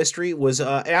to that mystery? Was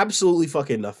absolutely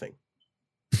fucking nothing.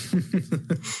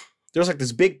 There was like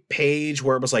this big page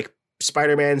where it was like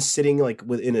Spider-Man sitting like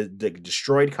within a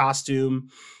destroyed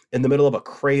costume in the middle of a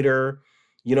crater.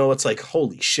 You know, it's like,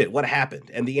 holy shit, what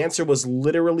happened? And the answer was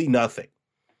literally nothing.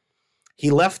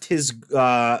 He left his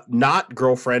not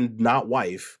girlfriend, not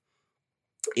wife,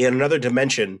 in another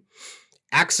dimension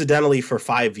accidentally for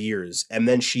 5 years, and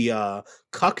then she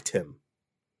cucked him.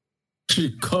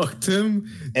 She cucked him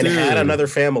and had another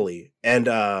family, and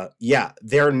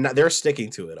they're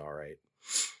sticking to it. All right.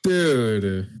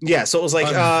 Dude. Yeah, so it was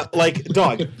like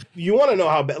dog, you want to know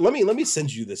how bad? Let me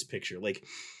send you this picture. Like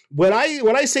when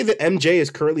I say that MJ is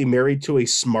currently married to a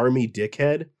smarmy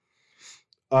dickhead,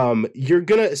 you're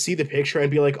gonna see the picture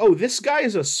and be like, oh, this guy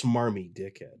is a smarmy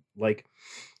dickhead. Like,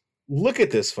 look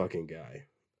at this fucking guy.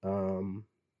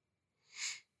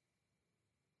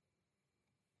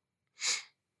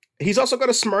 He's also got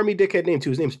a smarmy dickhead name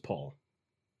too. His name's Paul.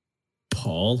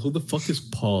 Paul? Who the fuck is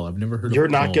Paul? I've never heard You're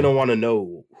of Paul. You're not gonna want to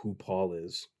know who Paul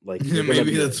is. Like,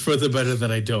 maybe that's for the better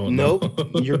that I don't know.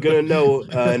 Nope. You're gonna know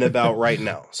in about right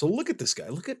now. So look at this guy.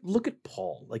 Look at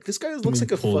Paul. Like, this guy looks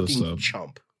like a fucking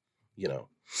chump. You know.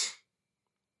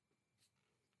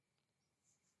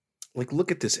 Like,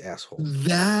 look at this asshole.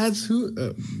 That's who,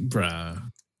 bruh.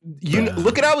 You know,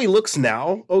 look at how he looks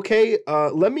now. Okay,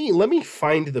 let me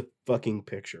find the fucking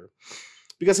picture,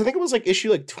 because I think it was like issue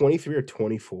like 23 or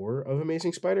 24 of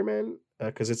Amazing Spider-Man,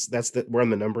 because we're on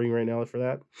the numbering right now for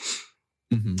that,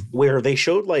 where they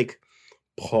showed like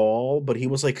Paul, but he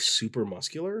was like super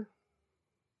muscular.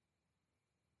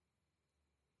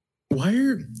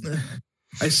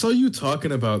 I saw you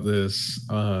talking about this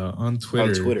on Twitter.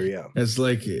 On Twitter, yeah. It's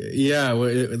like, yeah,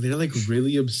 they're like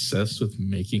really obsessed with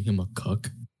making him a cuck.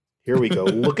 Here we go.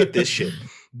 Look at this shit.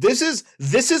 This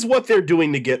is what they're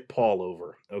doing to get Paul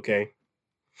over, okay?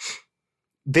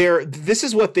 This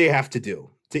is what they have to do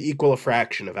to equal a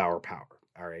fraction of our power,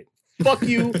 all right? Fuck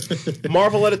you,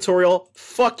 Marvel editorial.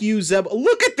 Fuck you, Zeb.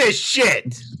 Look at this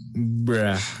shit!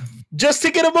 Bruh. Just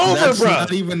to get him over, That's bruh.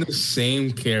 Not even the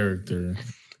same character.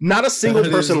 Not a single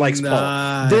person likes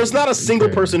Paul. There's not a single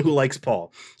person who likes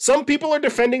Paul. Some people are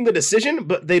defending the decision,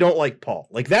 but they don't like Paul.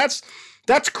 Like, that's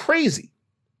crazy.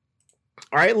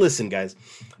 All right, listen, guys.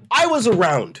 I was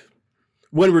around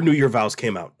when Renew Your Vows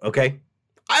came out, okay?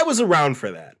 I was around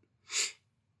for that.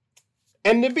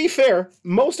 And to be fair,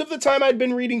 most of the time I'd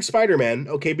been reading Spider-Man,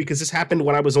 okay, because this happened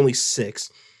when I was only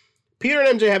 6. Peter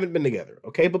and MJ haven't been together,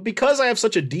 okay? But because I have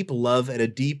such a deep love and a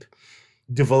deep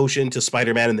devotion to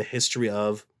Spider-Man and the history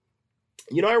of,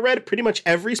 you know, I read pretty much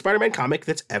every Spider-Man comic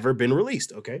that's ever been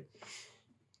released, okay?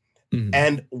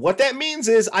 And what that means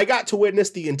is I got to witness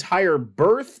the entire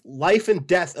birth, life, and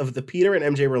death of the Peter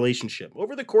and MJ relationship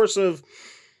over the course of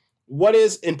what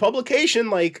is, in publication,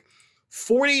 like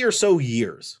 40 or so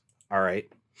years, all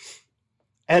right?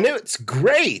 And it's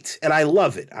great, and I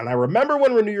love it. And I remember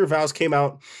when Renew Your Vows came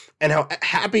out and how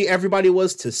happy everybody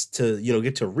was to you know,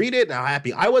 get to read it, and how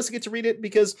happy I was to get to read it,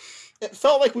 because it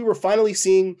felt like we were finally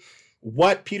seeing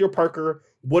what Peter Parker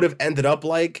would have ended up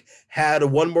like had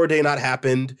One More Day not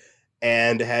happened,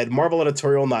 and had Marvel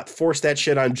editorial not forced that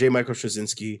shit on J. Michael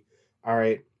Straczynski. All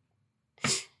right.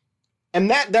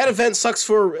 And that event sucks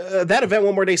for that event.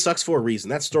 One More Day sucks for a reason.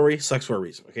 That story sucks for a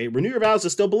reason. Okay. Renew Your Vows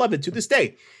is still beloved to this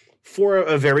day for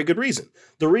a very good reason.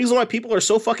 The reason why people are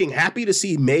so fucking happy to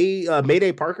see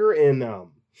Mayday Parker in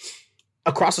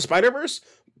Across the Spider-Verse.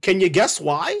 Can you guess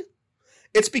why?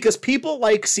 It's because people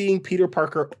like seeing Peter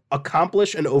Parker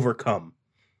accomplish and overcome.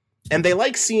 And they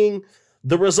like seeing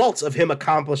the results of him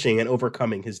accomplishing and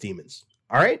overcoming his demons.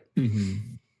 All right?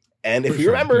 And if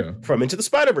you remember from Into the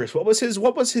Spider-Verse, what was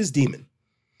his demon?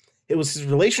 It was his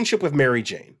relationship with Mary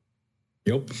Jane.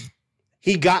 Yep.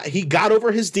 He got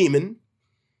over his demon.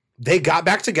 They got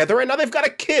back together, and now they've got a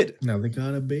kid. Now they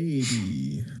got a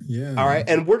baby. Yeah. All right.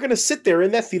 And we're going to sit there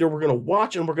in that theater. We're going to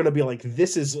watch, and we're going to be like, it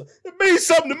means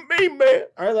something to me, man.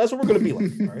 All right. That's what we're going to be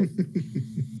like. All right.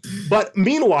 But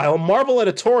meanwhile, Marvel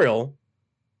editorial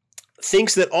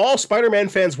thinks that all Spider-Man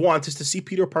fans want is to see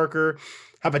Peter Parker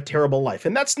have a terrible life.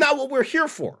 And that's not what we're here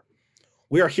for.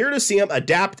 We are here to see him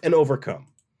adapt and overcome.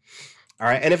 All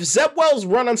right. And if Zeb Wells'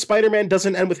 run on Spider-Man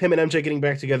doesn't end with him and MJ getting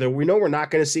back together, we know we're not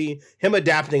going to see him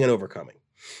adapting and overcoming.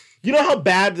 You know how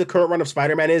bad the current run of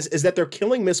Spider-Man is that they're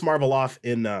killing Miss Marvel off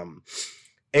in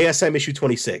ASM issue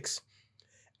 26.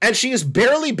 And she has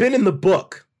barely been in the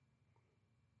book.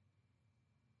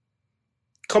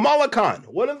 Kamala Khan,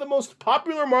 one of the most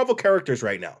popular Marvel characters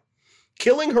right now,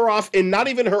 killing her off in not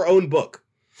even her own book.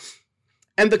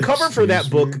 And the cover for that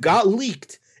book got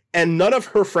leaked, and none of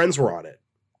her friends were on it.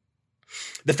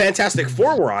 The Fantastic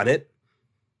Four were on it.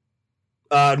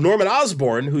 Norman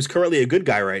Osborn, who's currently a good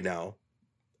guy right now,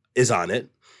 is on it.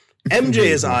 MJ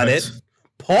is on it.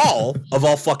 Paul, of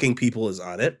all fucking people, is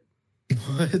on it.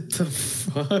 What the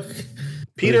fuck?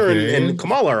 Peter and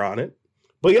Kamala are on it.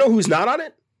 But you know who's not on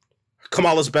it?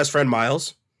 Kamala's best friend,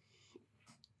 Miles.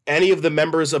 Any of the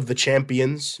members of the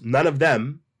Champions, none of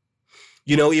them.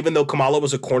 You know, even though Kamala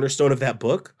was a cornerstone of that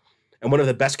book and one of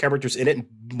the best characters in it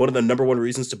and one of the number one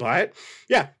reasons to buy it,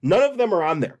 yeah, none of them are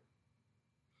on there.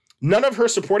 None of her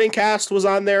supporting cast was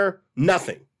on there.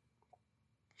 Nothing.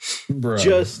 Bro.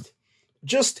 Just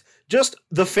Just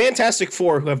the Fantastic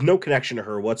Four, who have no connection to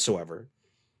her whatsoever.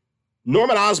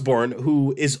 Norman Osborn,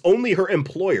 who is only her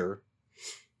employer.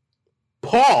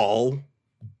 Paul.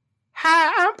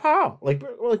 Hi, I'm Paul. Like,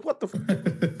 we're like, what the fuck?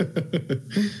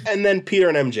 And then Peter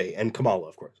and MJ and Kamala,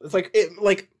 of course. It's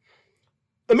like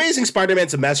Amazing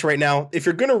Spider-Man's a mess right now. If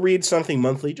you're going to read something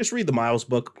monthly, just read the Miles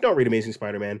book. Don't read Amazing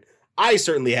Spider-Man. I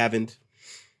certainly haven't.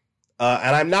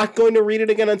 And I'm not going to read it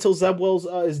again until Zeb Wells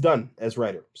is done as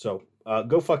writer. So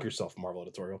go fuck yourself, Marvel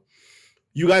Editorial.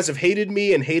 You guys have hated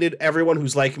me and hated everyone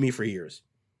who's like me for years.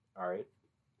 All right.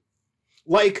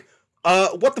 Like,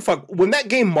 what the fuck? When that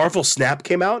game Marvel Snap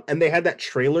came out and they had that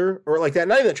trailer, or like that,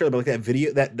 not even that trailer, but like that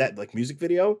video, that like music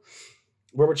video,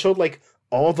 where it showed like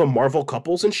all the Marvel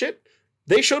couples and shit,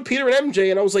 they showed Peter and MJ,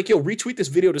 and I was like, yo, retweet this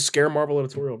video to scare Marvel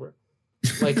Editorial, bro.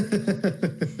 Like,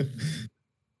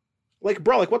 like,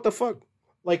 bro, like, what the fuck?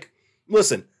 Like,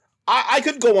 listen, I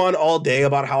could go on all day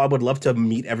about how I would love to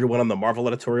meet everyone on the Marvel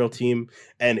Editorial team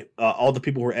and all the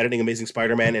people who are editing Amazing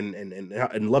Spider-Man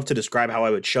and love to describe how I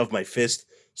would shove my fist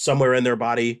somewhere in their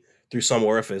body through some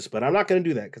orifice, but I'm not going to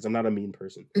do that because I'm not a mean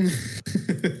person.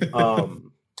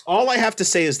 All I have to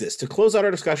say is this, to close out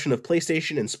our discussion of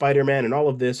PlayStation and Spider-Man and all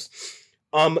of this,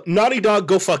 Naughty Dog,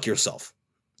 go fuck yourself.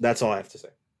 That's all I have to say.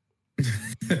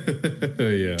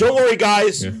 Yeah. Don't worry,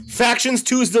 guys. Yeah. Factions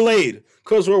 2 is delayed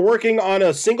because we're working on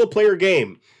a single player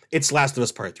game. It's Last of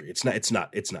Us Part 3. It's not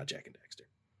Jak and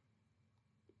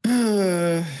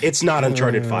Daxter. It's not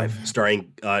Uncharted 5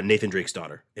 starring Nathan Drake's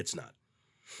daughter. It's not.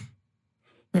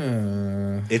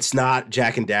 It's not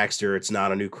Jak and Daxter. It's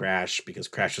not a new Crash because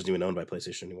Crash wasn't even owned by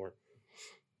PlayStation anymore.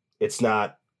 It's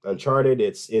not Uncharted.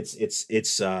 It's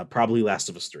probably Last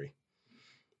of Us 3.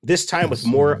 This time with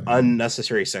more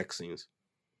unnecessary sex scenes.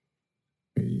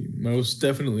 We most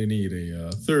definitely need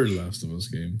a third Last of Us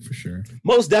game for sure.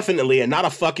 Most definitely, and not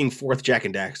a fucking fourth Jak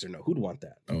and Daxter. No, who'd want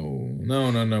that? Oh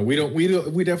no.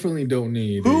 We definitely don't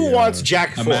need. Who wants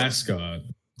Jak 4? A mascot?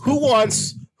 Who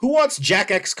wants Jak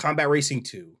X Combat Racing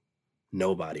 2?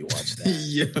 Nobody wants that.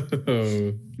 Yo,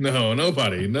 no,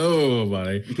 nobody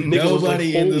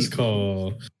nobody in this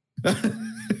call. All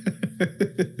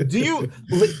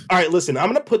right, listen, I'm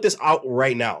going to put this out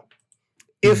right now.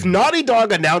 If Naughty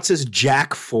Dog announces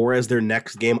Jak 4 as their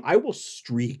next game, I will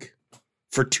streak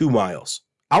for 2 miles.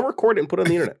 I'll record it and put it on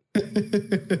the internet.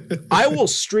 I will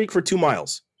streak for 2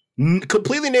 miles.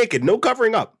 Completely naked, no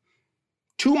covering up.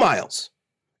 2 miles.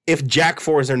 If Jak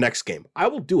 4 is their next game, I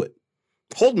will do it.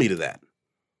 Hold me to that.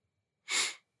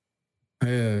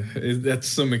 That's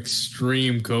some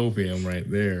extreme copium right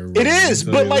there. It is,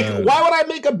 but like, why would I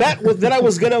make a bet with that I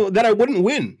wouldn't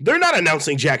win? They're not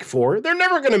announcing Jak 4. They're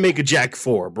never gonna make a Jak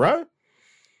 4, bruh.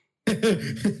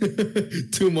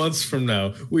 2 months from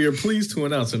now, we are pleased to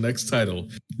announce the next title,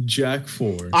 Jak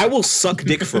 4. I will suck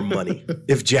dick for money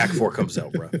if Jak 4 comes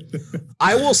out, bruh.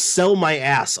 I will sell my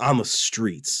ass on the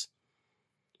streets.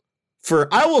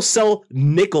 I will sell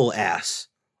nickel ass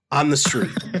on the street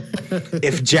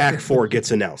if Jak 4 gets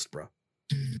announced, bro.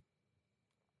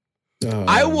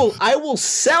 I will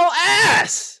sell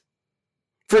ass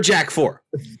for Jak 4.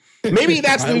 Maybe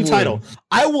that's the new title.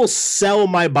 I will sell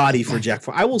my body for Jak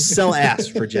 4. I will sell ass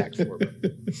for Jak 4. Bro.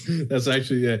 That's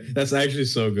actually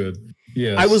so good.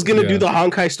 Yeah. I was gonna do the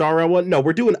Honkai Star Rail one. No,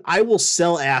 we're doing I will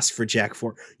sell ass for Jak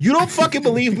 4. You don't fucking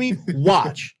believe me?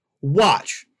 Watch.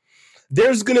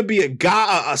 There's going to be a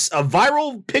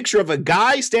viral picture of a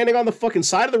guy standing on the fucking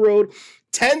side of the road,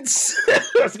 5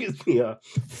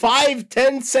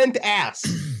 10-cent ass.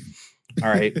 All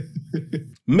right.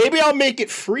 Maybe I'll make it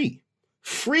free.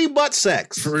 Free butt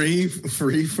sex. Free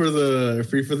for the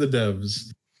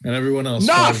devs and everyone else.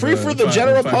 Nah, free for the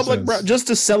general public, bro, just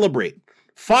to celebrate.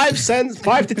 5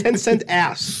 to 10 cent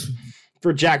ass.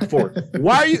 For Jak 4.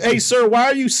 Hey sir, why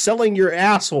are you selling your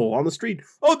asshole on the street?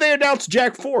 Oh, they announced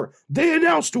Jak 4. They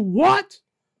announced what?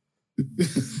 You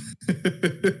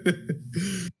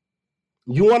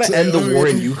want to end the war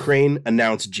in Ukraine?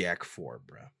 Announce Jak 4,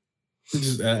 bro.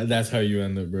 That's how you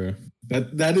end it, bro.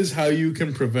 That is how you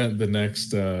can prevent the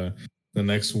next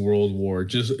world war.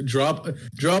 Just drop a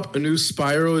new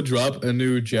Spyro, drop a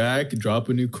new Jak, drop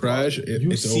a new Crash.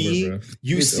 It's over, bro.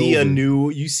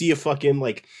 You see a fucking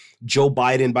like Joe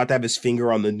Biden about to have his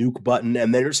finger on the nuke button,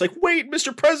 and then it's like, wait,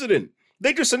 Mr. President,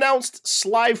 they just announced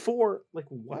Sly 4. Like,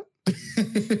 what?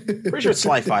 Pretty sure it's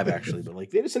Sly 5, actually, but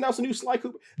like, they just announced a new Sly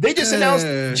Cooper. They just announced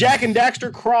Jak and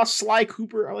Daxter cross Sly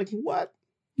Cooper. I'm like, what?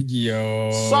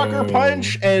 Yo. Sucker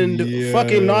Punch and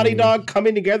fucking Naughty Dog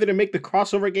coming together to make the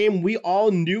crossover game we all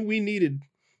knew we needed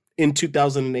in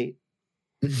 2008.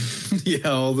 Yeah,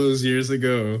 all those years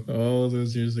ago.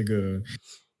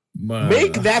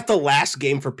 Make that the last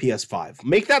game for PS5.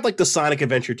 Make that like the Sonic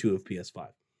Adventure 2 of PS5.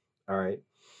 All right.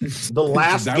 The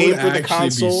last game for the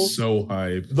console. So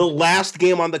hype. The last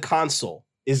game on the console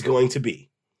is going to be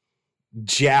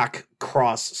Jack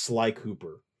Cross Sly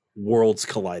Cooper Worlds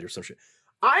Collide or some shit.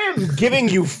 I am giving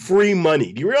you free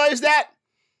money. Do you realize that?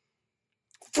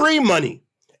 Free money.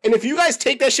 And if you guys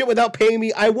take that shit without paying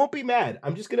me, I won't be mad.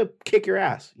 I'm just gonna kick your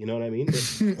ass. You know what I mean?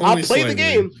 I'll play the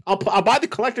game. I'll buy the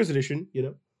collector's edition. You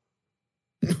know.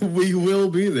 We will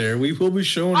be there. We will be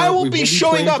showing up. I will be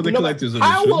showing up.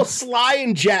 How will Sly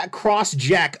and Jack Cross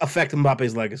Jack affect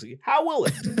Mbappe's legacy? How will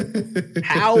it?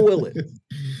 How will it?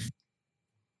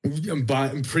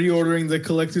 I'm pre-ordering the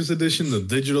collector's edition, the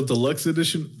digital deluxe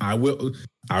edition. I will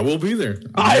be there.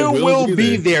 I will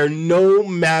be there no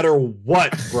matter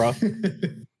what, bro.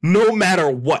 No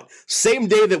matter what. Same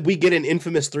day that we get an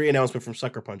Infamous 3 announcement from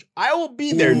Sucker Punch, I will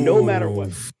be there no matter what.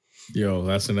 Yo,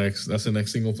 that's the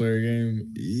next single player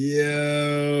game.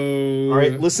 Yo. All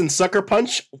right, listen, Sucker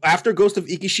Punch, after Ghost of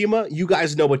Ikishima, you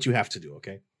guys know what you have to do,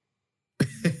 okay?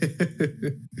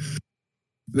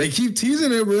 They keep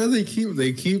teasing it, bro. They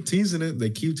keep teasing it. They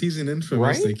keep teasing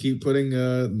Infamous. Right? They keep putting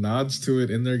nods to it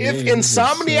in their game. If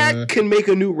Insomniac can make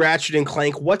a new Ratchet and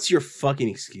Clank, what's your fucking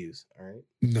excuse? All right.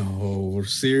 No,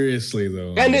 seriously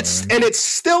though. And it's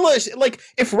still like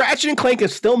if Ratchet and Clank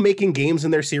is still making games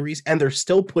in their series and they're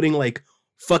still putting like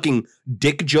fucking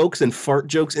dick jokes and fart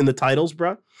jokes in the titles,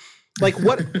 bro. Like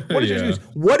what is your excuse?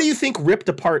 What do you think ripped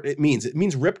apart it means? It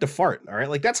means ripped apart. All right.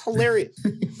 Like that's hilarious.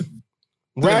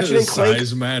 Ratchet and Clank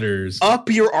size matters. Up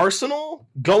your arsenal,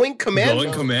 going commando.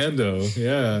 Going commando,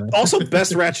 yeah. Also,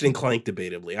 best Ratchet and Clank,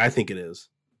 debatably, I think it is.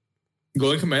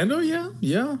 Going commando,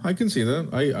 yeah, I can see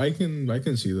that. I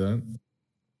can see that.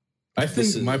 I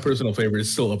think my personal favorite is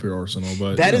still Up Your Arsenal,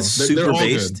 but that is super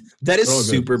based. That is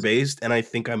super based, and I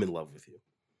think I'm in love with you.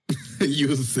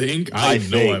 You think? I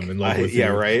know I'm in love with you.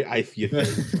 Yeah, right. You think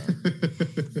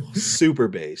super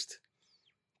based.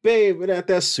 Babe,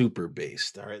 that's super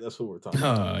based. All right, that's what we're talking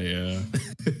about. Oh, yeah.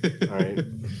 All right.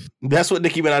 That's what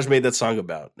Nicki Minaj made that song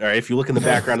about. All right, if you look in the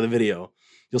background of the video,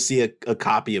 you'll see a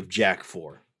copy of Jack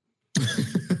 4.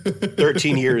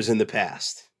 13 years in the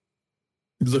past.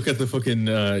 Look at the fucking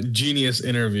Genius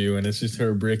interview, and it's just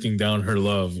her breaking down her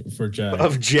love for Jack.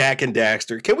 Of Jack and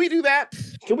Daxter. Can we do that?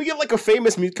 Can we get like a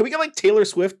famous music? Can we get like Taylor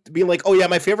Swift being like, oh yeah,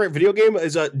 my favorite video game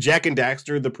is Jack and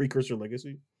Daxter, the precursor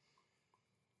legacy?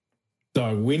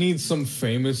 Dog, we need some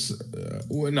famous.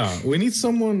 We need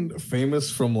someone famous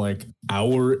from like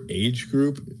our age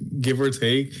group, give or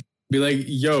take. Be like,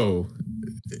 yo,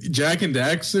 Jack and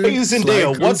Daxter. Hey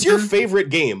Zendaya, what's your favorite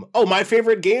game? Oh, my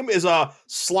favorite game is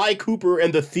Sly Cooper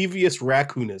and the Thievius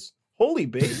Raccoonus. Holy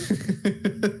baby! And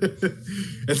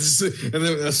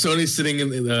then Sony's sitting in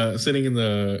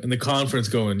the conference,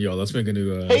 going, yo, let's make a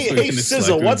new. Hey,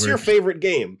 Sizzle, what's your favorite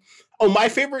game? Oh, my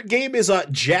favorite game is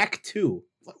Jack 2.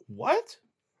 What?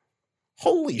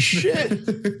 Holy shit.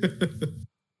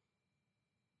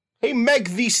 Hey, Meg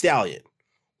the Stallion,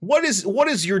 what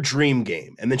is your dream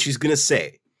game? And then she's going to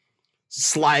say,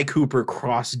 Sly Cooper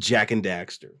cross Jack and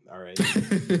Daxter. All right.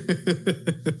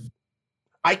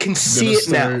 I can see it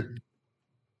now.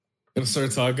 Gonna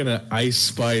start talking to Ice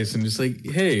Spice and just like,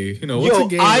 hey, what's a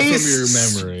game Ice from your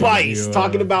memory? Spice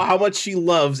talking about how much she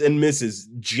loves and misses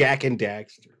Jack and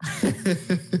Daxter.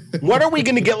 What are we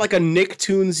gonna get like a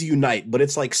Nicktoons Unite, but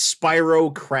it's like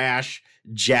Spyro, Crash,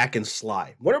 Jack, and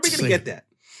Sly? When are we gonna get that?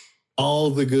 All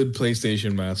the good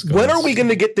PlayStation mascots. When are we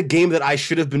gonna get the game that I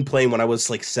should have been playing when I was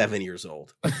like 7 years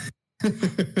old?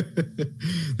 The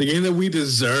game that we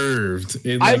deserved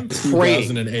in like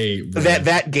 2008.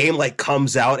 That game like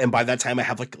comes out, and by that time I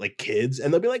have like kids,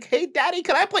 and they'll be like, "Hey, Daddy,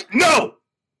 can I play?" No,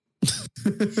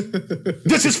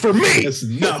 this is for me. It's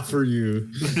not for you.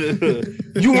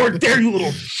 You weren't there, you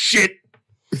little shit.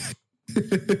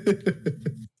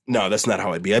 No, that's not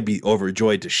how I'd be. I'd be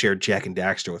overjoyed to share Jack and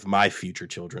Daxter with my future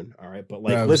children. All right, but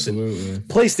like, listen,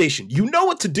 PlayStation, you know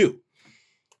what to do.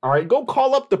 All right, go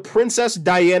call up the Princess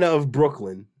Diana of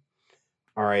Brooklyn,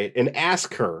 all right, and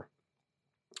ask her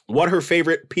what her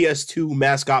favorite PS2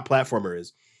 mascot platformer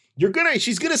is.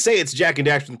 She's gonna say it's Jack and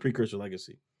Daxter: The Precursor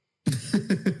Legacy.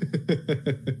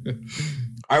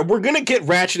 All right, we're gonna get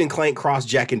Ratchet and Clank cross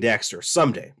Jack and Daxter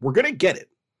someday. We're gonna get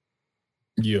it.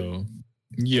 Yo.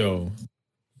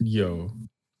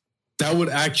 That would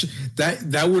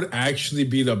actually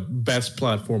be the best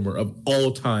platformer of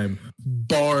all time,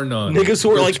 bar none. Niggas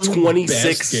who are like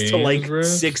 26 to like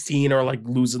 16 are like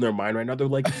losing their mind right now. They're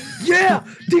like, yeah,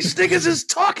 these niggas is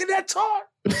talking that talk.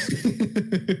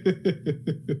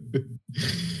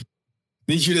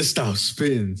 Need you to stop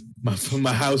spitting.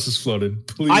 My house is flooded.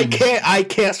 Please. I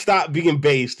can't stop being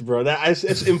based, bro.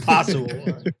 It's impossible.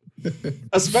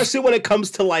 Especially when it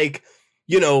comes to like,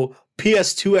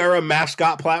 PS2 era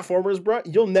mascot platformers, bro.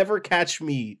 You'll never catch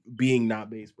me being not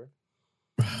based, bro.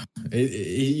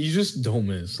 You just don't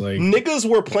miss. Like niggas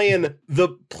were playing the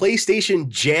PlayStation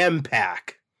Jam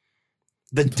Pack.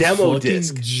 The demo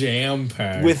disc jam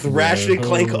pack with Ratchet and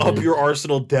Clank Up Your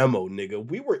Arsenal demo, nigga.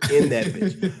 We were in that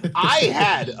bitch. I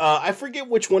had I forget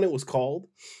which one it was called,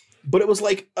 but it was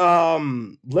like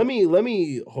let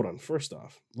me hold on. First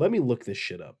off, let me look this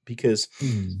shit up because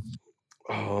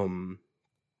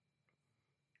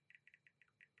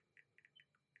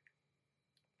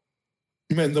man,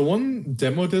 the one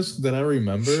demo disc that I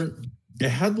remember, it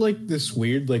had like this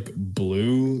weird like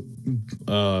blue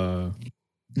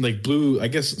I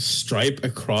guess, stripe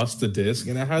across the disc,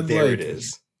 and it had it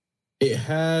is. It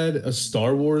had a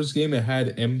Star Wars game. It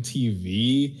had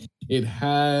MTV. It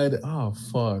had it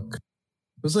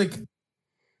was like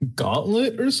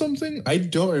Gauntlet or something. I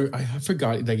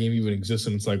forgot that game even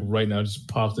existed. It's like right now just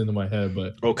popped into my head.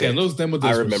 But okay, and those demo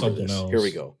discs I remember were something else. Here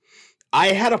we go. I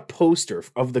had a poster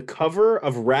of the cover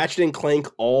of Ratchet and Clank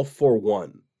All for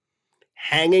One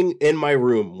hanging in my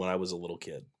room when I was a little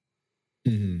kid.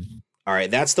 Mm-hmm. All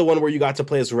right, that's the one where you got to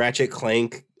play as Ratchet,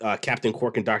 Clank, Captain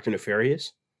Quark, and Dr.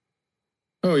 Nefarious.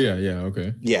 Oh yeah,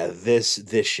 okay. Yeah, this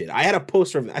shit. I had a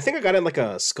poster of it. I think I got it in like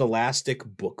a Scholastic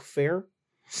book fair.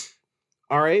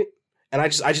 All right, and I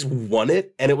just won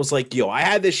it, and it was like, yo, I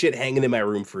had this shit hanging in my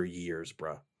room for years,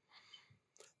 bro.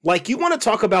 Like, you want to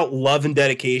talk about love and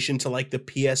dedication to like the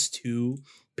PS2,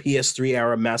 PS3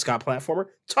 era mascot platformer?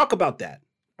 Talk about that.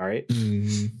 All right.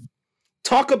 Mm-hmm.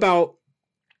 Talk about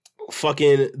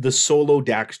fucking the solo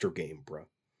Daxter game, bro.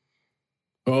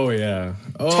 Oh yeah.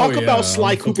 Talk about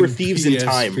Sly Cooper Thieves in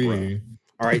Time, bro.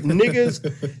 All right,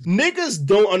 niggas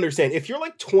don't understand. If you're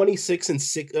like 26 and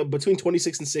between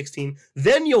 26 and 16,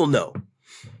 then you'll know.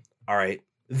 All right,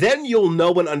 then you'll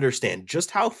know and understand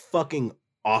just how fucking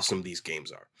awesome these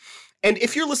games are. And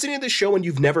if you're listening to this show and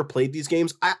you've never played these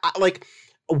games, I like.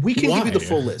 We can give you the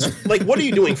full list. Like, what are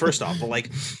you doing first off? But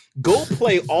like, go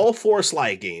play all 4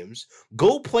 Sly games.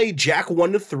 Go play Jack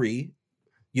 1 to 3.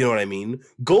 You know what I mean?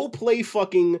 Go play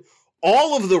fucking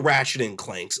all of the Ratchet and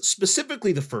Clanks,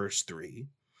 specifically the first 3.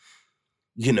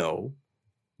 Go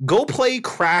play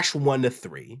Crash 1 to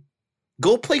 3.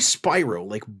 Go play Spyro.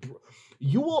 Like,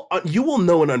 you will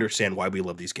know and understand why we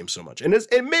love these games so much. And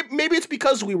maybe it's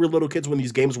because we were little kids when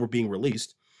these games were being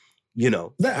released.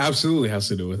 That absolutely has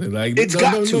to do with it. Like, it's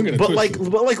got to, but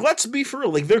let's be for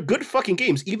real. Like, they're good fucking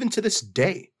games, even to this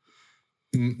day.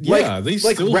 Yeah, they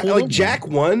still like Jack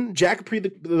 1,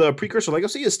 the Precursor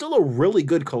Legacy is still a really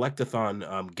good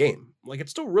collectathon game. Like,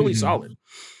 it's still really solid.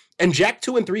 And Jack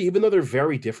 2 and 3, even though they're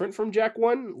very different from Jack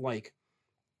 1, like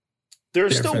they're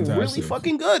still fantastic. Really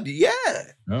fucking good. Yeah.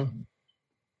 Oh.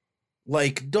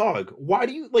 Like, dog, why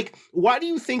do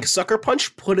you think Sucker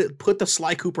Punch put the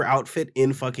Sly Cooper outfit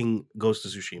in fucking Ghost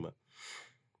of Tsushima?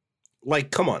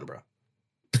 Like, come on, bro.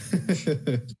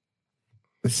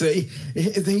 It's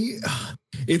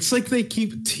like they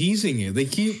keep teasing it. They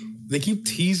keep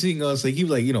teasing us. They keep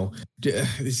like,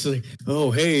 it's like, oh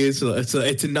hey, it's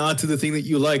a nod to the thing that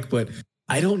you like, but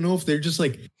I don't know if they're just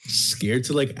like scared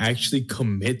to like actually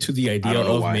commit to the idea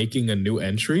of making a new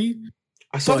entry.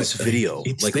 I saw this video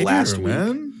like last week.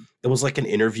 Man. It was like an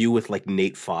interview with like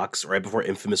Nate Fox right before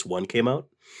Infamous 1 came out.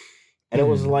 And it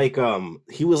was like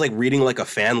he was like reading like a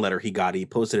fan letter he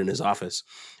posted in his office.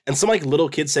 And some like little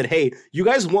kid said, "Hey, you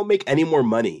guys won't make any more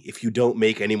money if you don't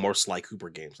make any more Sly Cooper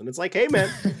games." And it's like, "Hey man,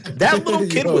 that little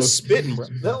kid was spitting, bro."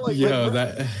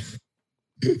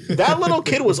 That little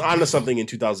kid was onto something in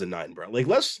 2009, bro. Like,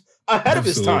 ahead of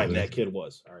his time, that kid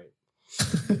was. All right.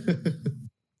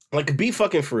 Like, be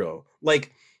fucking for real.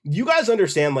 Like, you guys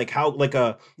understand like how like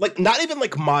not even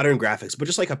like modern graphics, but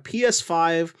just like a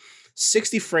PS5,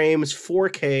 60 frames,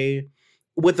 4K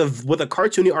with a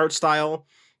cartoony art style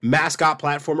mascot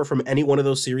platformer from any one of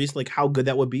those series, like how good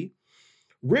that would be.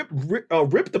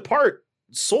 Ripped Apart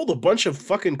sold a bunch of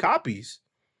fucking copies.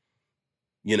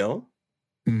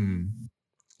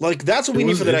 Like, that's what we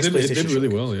need for the next PlayStation. It did really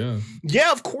well, yeah.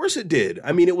 Yeah, of course it did.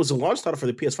 I mean, it was a launch title for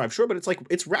the PS5, sure, but it's like,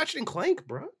 it's Ratchet and Clank,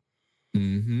 bro.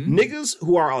 Mm-hmm. Niggas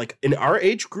who are like in our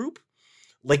age group,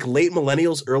 like late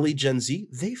millennials, early Gen Z,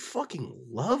 they fucking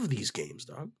love these games,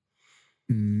 dog.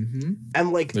 Mm-hmm.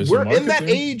 And like, we're in that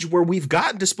age where we've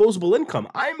got disposable income.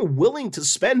 I'm willing to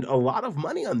spend a lot of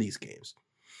money on these games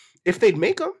if they'd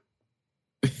make them.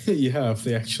 Yeah, if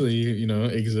they actually,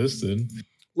 existed.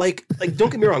 Like,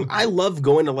 don't get me wrong. I love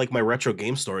going to like my retro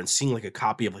game store and seeing like a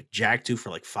copy of like Jak 2 for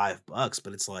like $5,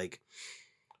 but it's like,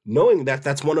 knowing that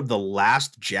that's one of the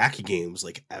last Jack games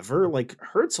like ever, like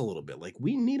hurts a little bit. Like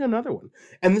we need another one.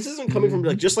 And this isn't coming from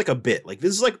like just like a bit. Like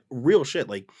this is like real shit.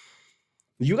 Like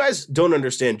you guys don't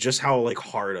understand just how like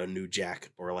hard a new Jack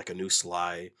or like a new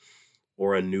Sly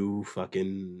or a new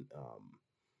fucking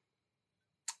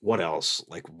what else?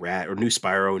 Like Rat or new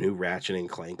Spyro, new Ratchet and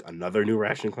Clank, another new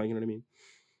Ratchet and Clank, you know what I mean?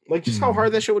 Like just how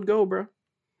hard that shit would go, bro.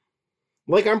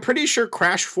 Like I'm pretty sure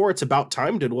Crash 4 It's About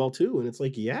Time did well too, and it's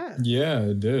like, yeah. Yeah,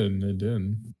 it did. It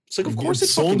did. It's like of course it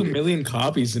sold a million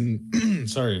copies in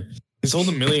sorry. It sold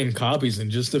 1 million copies in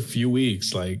just a few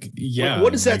weeks. Like, yeah.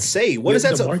 What does that say? What does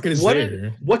that say?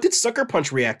 There. What did Sucker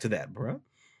Punch react to that, bro?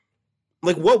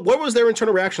 Like, what was their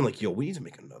internal reaction? Like, yo, we need to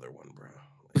make another one, bro.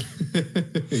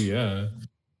 Like, yeah.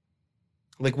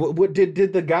 Like, what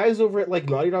did the guys over at like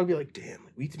Naughty Dog be like? Damn,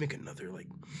 like, we need to make another. Like,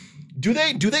 do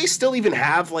they still even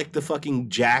have like the fucking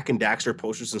Jack and Daxter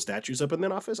posters and statues up in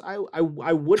that office? I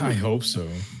wouldn't. I hope so.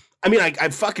 I mean,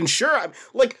 I'm fucking sure. I'm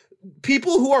like.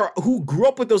 People who grew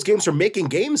up with those games are making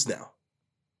games now.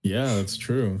 Yeah, that's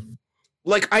true.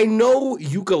 Like I know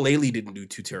Ukulele didn't do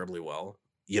too terribly well,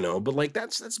 you know, but like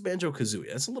that's Banjo-Kazooie.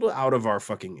 That's a little out of our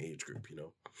fucking age group, you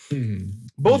know.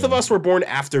 Both of us were born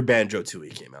after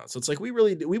Banjo-Tooie came out, so it's like we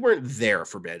weren't there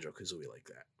for Banjo-Kazooie like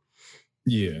that.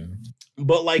 Yeah,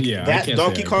 but like that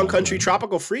Donkey Kong Country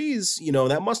Tropical Freeze, you know,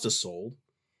 that must have sold.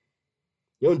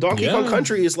 You know, Donkey Kong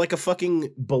Country is like a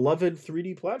fucking beloved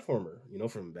 3D platformer, you know,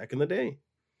 from back in the day.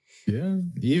 Yeah,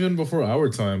 even before our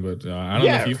time, but I don't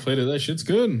know if you played it. That shit's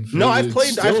good. No, I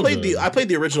played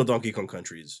the original Donkey Kong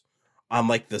Countries on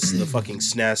like the fucking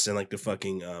SNES and like the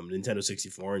fucking Nintendo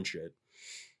 64 and shit.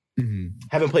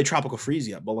 Haven't played Tropical Freeze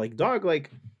yet, but like dog,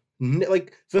 like the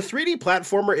 3D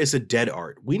platformer is a dead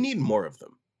art. We need more of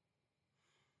them.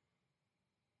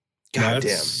 God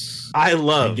damn. I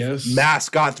love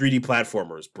mascot 3D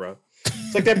platformers, bro.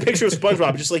 It's like that picture of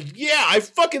SpongeBob, just like, yeah, I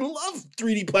fucking love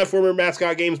 3D platformer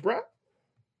mascot games, bro.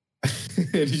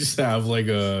 You just have like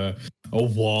a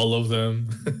wall of them.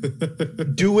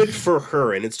 Do it for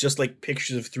her, and it's just like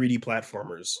pictures of 3D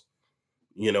platformers,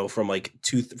 you know, from like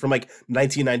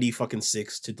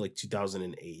 1996 to like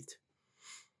 2008.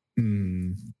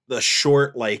 The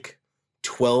short like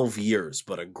 12 years,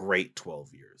 but a great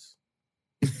 12 years.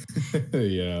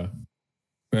 Yeah,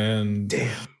 and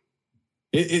damn,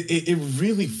 it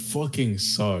really fucking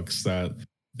sucks that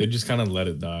they just kind of let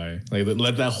it die. Like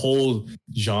let that whole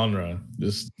genre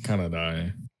just kind of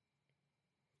die.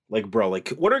 Like, bro, like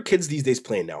what are kids these days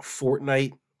playing now?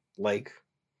 Fortnite, like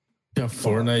yeah,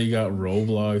 Fortnite. You got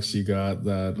Roblox. You got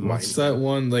that. What's that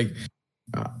one? Like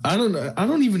I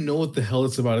don't even know what the hell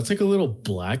it's about. It's like a little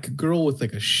black girl with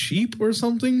like a sheep or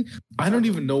something. I don't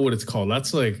even know what it's called.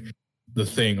 That's like the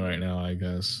thing right now, I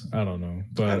guess. I don't know.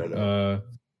 But I don't know.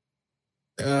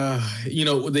 You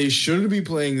know, they should be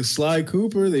playing Sly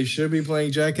Cooper. They should be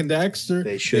playing Jack and Daxter.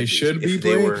 They should be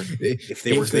playing if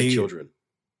they were good children.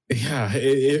 Yeah,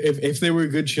 if they were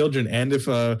good children, and if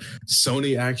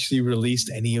Sony actually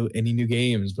released any new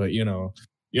games, but you know,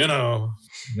 whatever.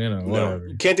 No,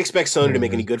 you can't expect Sony to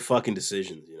make any good fucking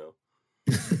decisions, you know.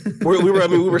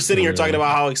 we were sitting here talking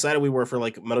about how excited we were for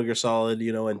like Metal Gear Solid,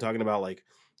 you know, and talking about like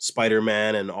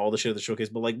Spider-Man and all the shit at the showcase,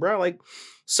 but like, bro, like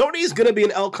Sony's gonna be an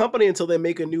L company until they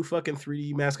make a new fucking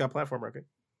 3D mascot platform, okay?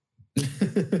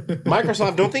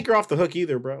 Microsoft, don't think you're off the hook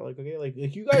either, bro. Like, okay, like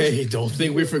you guys. Hey, don't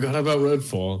think we forgot about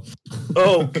Redfall.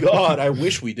 Oh God, I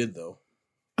wish we did though.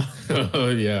 Oh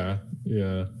yeah.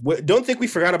 Don't think we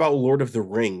forgot about Lord of the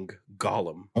Ring,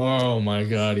 Gollum. Oh my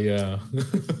God, yeah.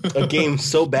 A game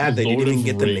so bad they didn't even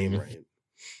get the name right.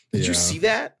 Did you see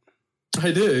that?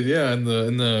 I did, yeah. In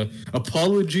the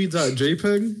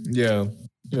apology.jpg. Yeah,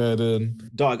 I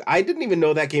did. Dog, I didn't even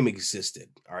know that game existed.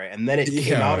 All right, and then it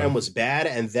came out and was bad,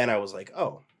 and then I was like,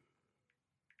 oh.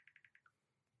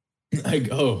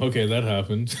 Okay, that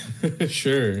happened.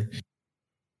 Sure.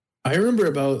 I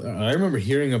remember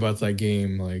hearing about that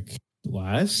game like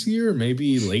last year,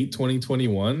 maybe late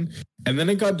 2021, and then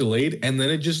it got delayed, and then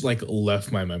it just like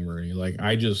left my memory. Like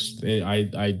I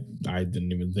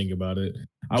didn't even think about it.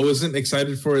 I wasn't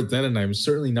excited for it then, and I'm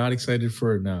certainly not excited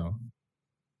for it now.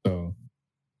 So,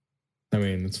 I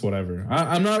mean, it's whatever.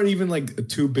 I'm not even like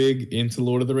too big into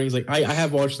Lord of the Rings. Like I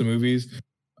have watched the movies,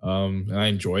 and I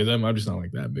enjoy them. I'm just not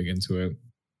like that big into it.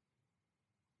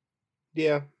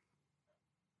 Yeah,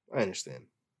 I understand.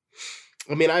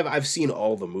 I mean, I've seen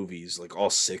all the movies, like all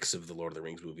 6 of the Lord of the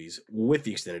Rings movies with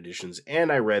the extended editions,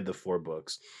 and I read the 4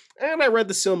 books, and I read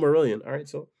the Silmarillion. All right,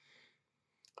 so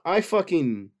I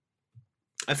fucking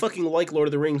like Lord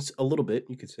of the Rings a little bit,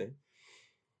 you could say.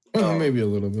 Maybe a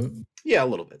little bit. Yeah, a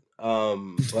little bit.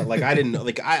 But like I didn't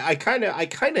like I kind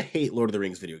of hate Lord of the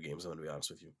Rings video games. I'm gonna be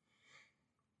honest with you.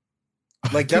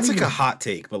 Like that's like a hot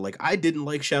take, but like I didn't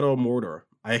like Shadow of Mordor.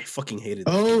 I fucking hated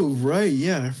that. Oh, right.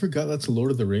 Yeah, I forgot that's Lord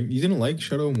of the Rings. You didn't like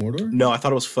Shadow of Mordor? No, I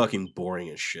thought it was fucking boring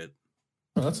as shit.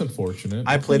 Oh, that's unfortunate.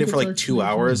 I played it for like 2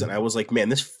 hours and I was like, man,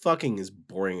 this fucking is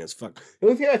boring as fuck. The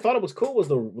only thing I thought it was cool was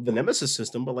the Nemesis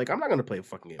system, but like I'm not gonna play a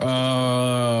fucking game.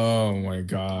 Oh my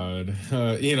god.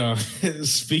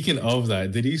 Speaking of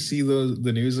that, did you see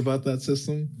the news about that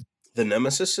system? The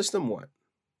Nemesis system? What?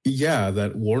 Yeah,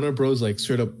 that Warner Bros. Like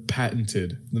straight up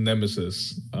patented the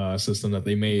Nemesis system that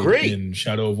they made in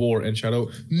Shadow of War and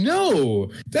No,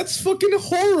 that's fucking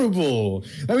horrible.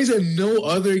 That means that no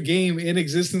other game in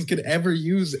existence could ever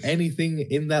use anything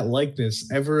in that likeness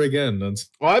ever again.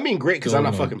 Well, I mean, great because I'm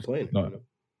not fucking playing. No.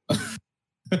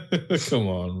 Come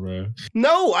on, bro.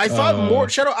 No, I thought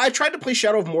I tried to play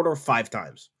Shadow of Mordor 5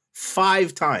 times.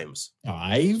 5 times.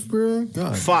 5, bro?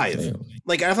 God, 5. Damn.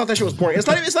 Like I thought that shit was boring. It's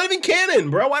not even canon,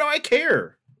 bro. Why do I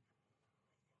care?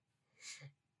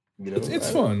 You know,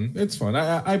 it's fun. It's fun.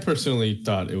 I personally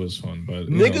thought it was fun, but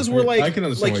niggas were like, I can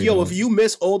understand like, yo, if you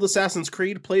miss old Assassin's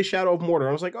Creed, play Shadow of Mordor.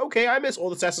 I was like, okay, I miss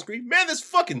old Assassin's Creed. Man, this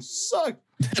fucking sucked.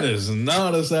 That is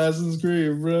not Assassin's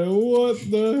Creed, bro. What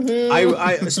the hell?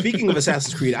 I speaking of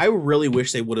Assassin's Creed, I really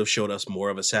wish they would have showed us more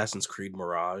of Assassin's Creed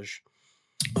Mirage.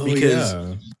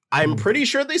 Because I'm pretty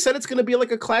sure they said it's going to be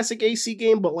like a classic AC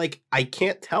game, but like I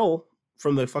can't tell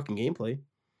from the fucking gameplay.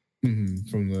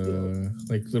 From the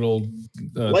like little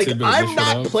like I'm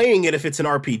not playing it if it's an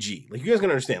RPG. Like you guys can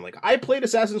understand. Like I played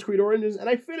Assassin's Creed Origins and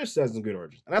I finished Assassin's Creed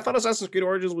Origins, and I thought Assassin's Creed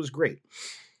Origins was great.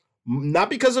 Not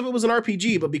because of it was an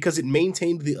RPG, but because it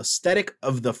maintained the aesthetic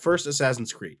of the first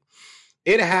Assassin's Creed.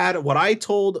 It had what I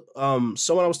told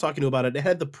someone I was talking to about it. It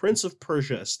had the Prince of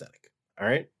Persia aesthetic. All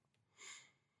right.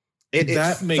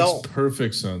 That makes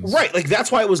perfect sense. Right. Like,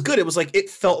 that's why it was good. It was like, it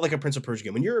felt like a Prince of Persia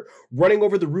game. When you're running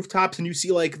over the rooftops and you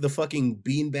see like the fucking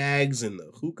bean bags and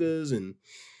the hookahs and,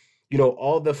 you know,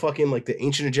 all the fucking like the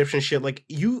ancient Egyptian shit, like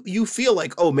you feel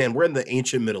like, oh man, we're in the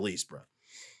ancient Middle East, bro.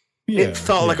 Yeah, it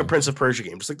felt like a Prince of Persia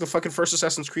game, just like the fucking first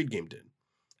Assassin's Creed game did.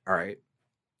 All right.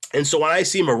 And so when I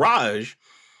see Mirage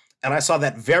and I saw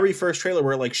that very first trailer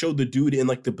where it like showed the dude in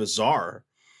like the bazaar,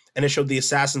 and it showed the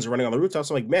assassins running on the rooftops.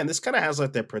 I'm like, man, this kind of has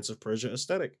like that Prince of Persia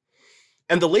aesthetic.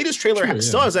 And the latest trailer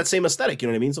still has that same aesthetic. You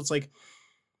know what I mean? So it's like,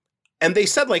 and they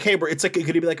said like, hey, bro, it's like, it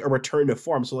could be like a return to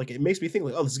form. So like, it makes me think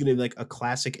like, oh, this is going to be like a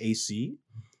classic AC,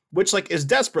 which like is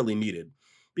desperately needed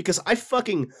because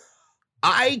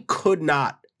I could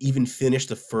not even finish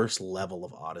the first level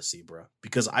of Odyssey, bro,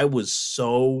 because I was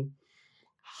so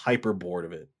hyper bored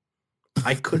of it.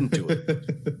 I couldn't do it.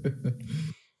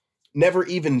 Never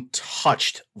even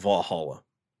touched Valhalla.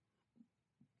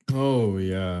 Oh,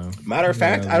 yeah. Matter of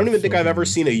fact, I don't even think I've ever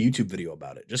seen a YouTube video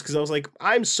about it, just because I was like,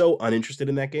 I'm so uninterested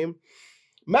in that game.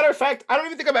 Matter of fact, I don't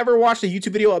even think I've ever watched a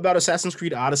YouTube video about Assassin's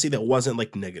Creed Odyssey that wasn't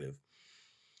like negative.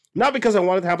 Not because I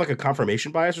wanted to have like a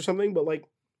confirmation bias or something, but like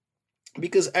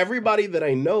because everybody that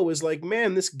I know is like,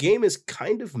 man, this game is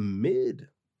kind of mid.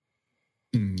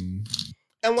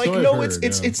 And like, so no,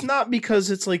 it's not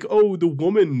because it's like, oh, the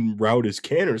woman route is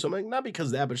canon or something. Not because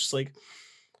of that, but just like,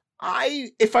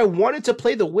 if I wanted to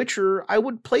play The Witcher, I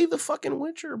would play the fucking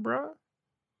Witcher, bro.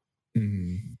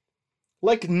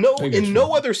 Like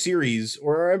no other series,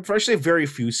 or I should say very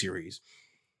few series,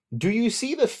 do you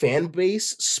see the fan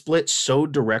base split so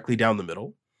directly down the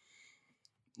middle?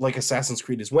 Like Assassin's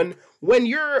Creed is when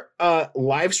your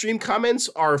live stream comments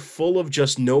are full of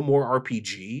just no more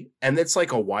RPG and it's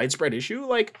like a widespread issue,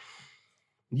 like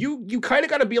you kind of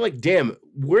got to be like, damn,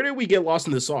 where did we get lost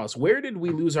in the sauce? Where did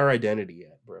we lose our identity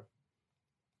at, bro?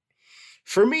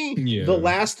 For me, the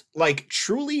last like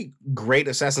truly great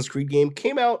Assassin's Creed game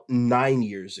came out 9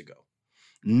 years ago.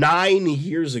 9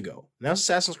 years ago. Now it's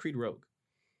Assassin's Creed Rogue.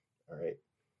 All right.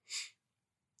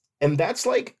 And that's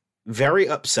like very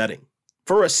upsetting.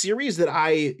 For a series that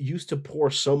I used to pour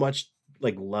so much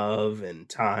like love and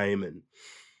time and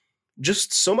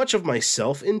just so much of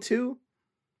myself into,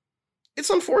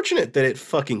 it's unfortunate that it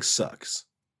fucking sucks.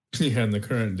 Yeah, in the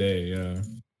current day, yeah.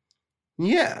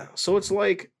 Yeah, so it's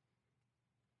like,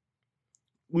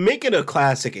 make it a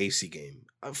classic AC game.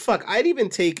 Fuck, I'd even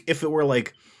take, if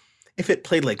it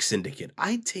played like Syndicate,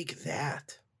 I'd take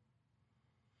that.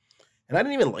 And I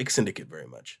didn't even like Syndicate very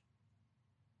much.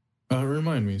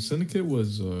 Remind me, Syndicate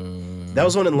was... that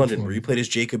was one in London where you played as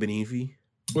Jacob and Evie.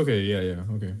 Okay, yeah,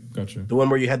 okay, gotcha. The one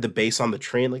where you had the base on the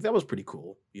train, like that was pretty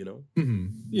cool, you know?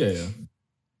 Yeah.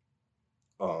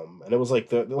 And it was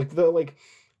like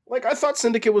I thought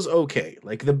Syndicate was okay.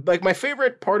 Like my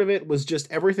favorite part of it was just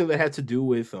everything that had to do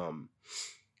with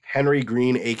Henry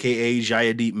Green, aka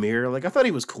Jayadeep Mir. Like I thought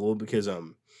he was cool because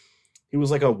he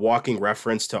was like a walking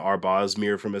reference to Arbaz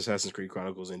Mir from Assassin's Creed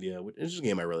Chronicles India, which is a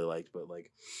game I really liked. But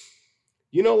like,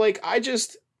 you know, like I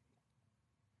just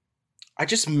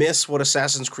miss what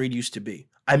Assassin's Creed used to be.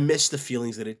 I miss the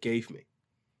feelings that it gave me.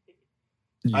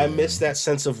 Yeah. I miss that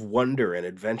sense of wonder and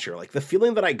adventure. Like the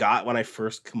feeling that I got when I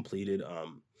first completed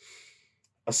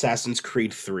Assassin's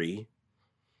Creed 3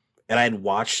 and I had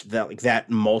watched that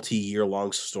multi-year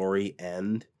long story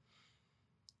end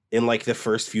in like the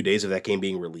first few days of that game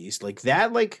being released. Like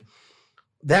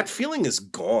that feeling is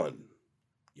gone,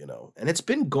 you know, and it's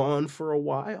been gone for a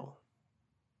while.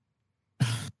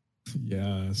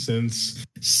 Yeah, since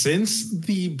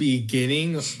the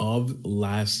beginning of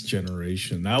last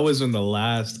generation. That was when the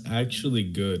last actually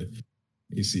good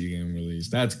AC game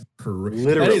released. That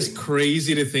is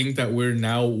crazy to think that we're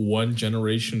now one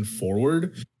generation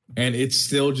forward and it's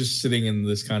still just sitting in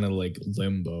this kind of like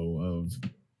limbo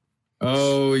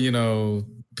of, you know,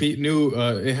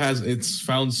 it's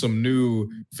found some new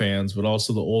fans, but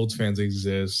also the old fans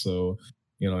exist. So,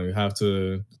 you know, you have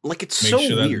to like it's make so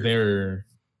sure weird. That they're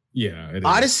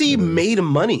Odyssey made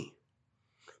money,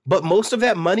 but most of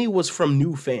that money was from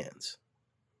new fans.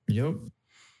 Yep.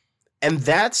 And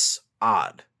that's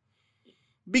odd.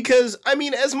 Because, I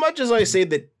mean, as much as I say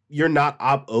that you're not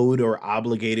owed or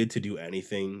obligated to do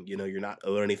anything, you know, you're not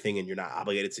owed anything and you're not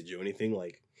obligated to do anything,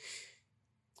 like,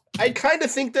 I kind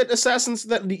of think that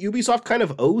Ubisoft kind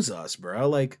of owes us, bro.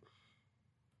 Like,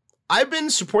 I've been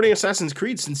supporting Assassin's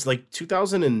Creed since, like,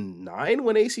 2009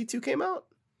 when AC2 came out.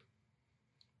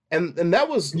 And that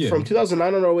was from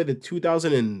 2009 on our way to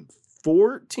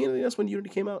 2014. I think that's when Unity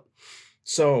came out.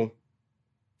 So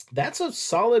that's a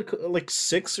solid like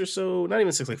 6 or so, not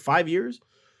even 6, like 5 years,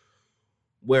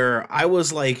 where I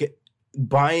was like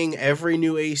buying every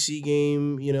new AC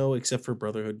game, you know, except for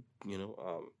Brotherhood, you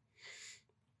know,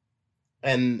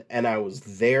 and I was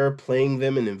there playing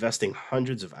them and investing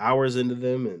hundreds of hours into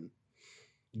them and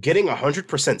getting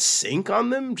 100% sync on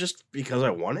them just because I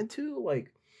wanted to,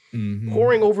 like. Mm-hmm.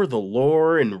 Poring over the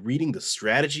lore and reading the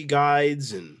strategy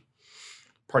guides and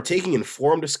partaking in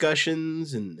forum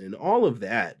discussions and all of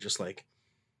that. Just like,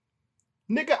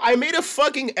 nigga, I made a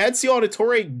fucking Ezio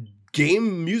Auditore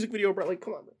game music video, bro. Like,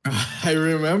 come on, bro. I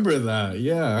remember that,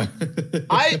 yeah.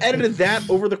 I edited that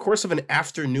over the course of an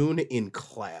afternoon in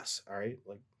class, all right?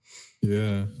 Like,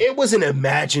 yeah. It was an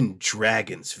Imagine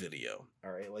Dragons video,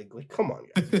 all right? Like come on,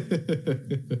 guys.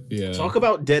 Yeah. Talk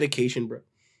about dedication, bro.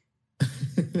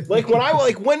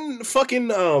 when fucking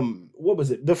what was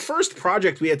it? The first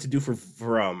project we had to do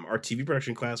for our TV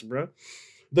production class, bro.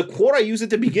 The quote I used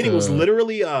at the beginning was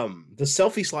literally the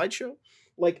selfie slideshow.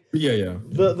 Like yeah.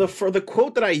 The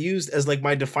quote that I used as like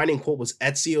my defining quote was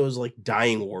Ezio's like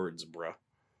dying words, bro.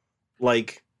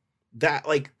 Like that.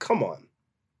 Like come on.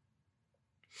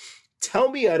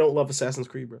 Tell me I don't love Assassin's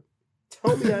Creed, bro.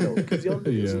 Tell me I don't, because y'all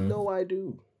know I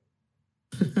do.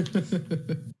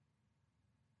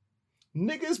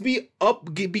 Niggas be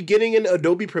getting in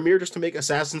Adobe Premiere just to make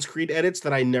Assassin's Creed edits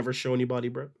that I never show anybody,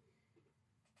 bro.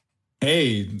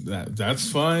 Hey, that's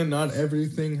fine. Not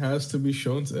everything has to be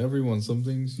shown to everyone. Some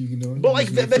things you can know. But like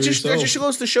that just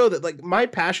goes to show that like my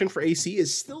passion for AC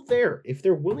is still there. If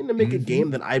they're willing to make a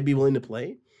game that I'd be willing to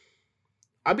play,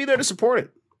 I'd be there to support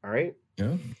it. All right.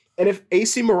 Yeah. And if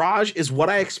AC Mirage is what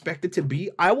I expect it to be,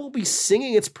 I will be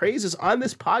singing its praises on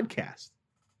this podcast.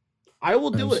 I will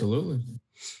do it. Absolutely.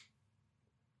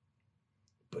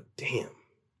 But damn,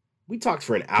 we talked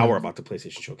for an hour about the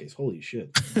PlayStation Showcase. Holy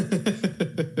shit!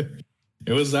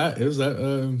 It was that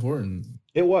important.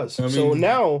 It was. I mean, so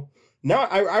now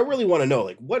I really want to know,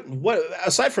 like, what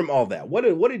aside from all that, what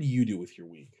did you do with your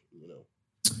week? You know.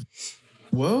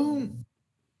 Well,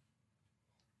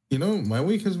 you know, my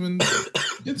week has been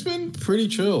it's been pretty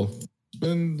chill. It's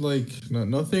been like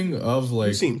nothing of like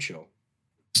you seem chill.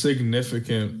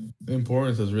 Significant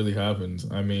importance has really happened.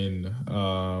 I mean,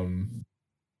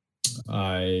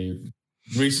 I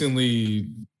recently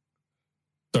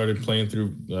started playing through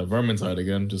Vermintide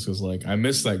again, just because like I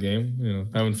missed that game. You know,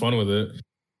 having fun with it.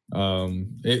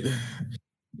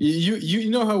 You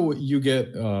know how you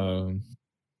get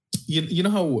you know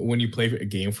how when you play a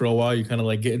game for a while, you kind of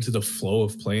like get into the flow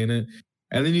of playing it,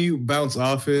 and then you bounce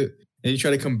off it, and you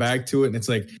try to come back to it, and it's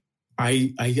like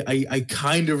I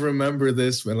kind of remember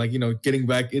this, but like, you know, getting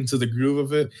back into the groove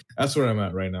of it. That's where I'm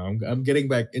at right now. I'm getting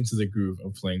back into the groove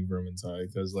of playing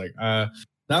Vermintide because like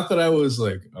not that I was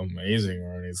like amazing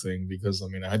or anything, because I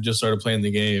mean I had just started playing the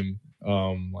game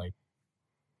like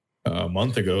a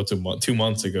month ago to 2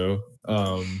 months ago.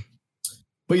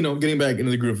 But you know, getting back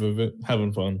into the groove of it,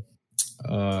 having fun.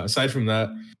 Aside from that,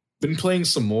 been playing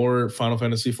some more Final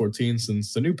Fantasy 14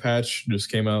 since the new patch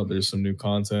just came out. There's some new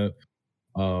content,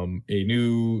 a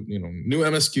new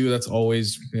MSQ. That's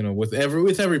always, with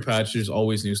every patch, there's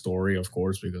always new story, of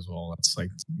course, because that's like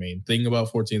the main thing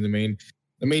about 14. The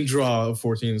main draw of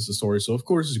 14 is the story. So of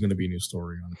course there's going to be a new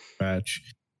story on the patch.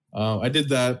 I did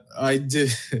that. I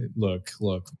did look.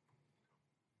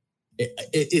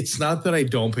 It's not that I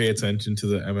don't pay attention to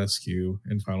the MSQ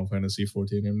in Final Fantasy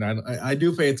 14, and I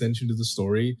do pay attention to the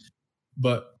story,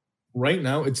 but right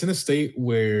now it's in a state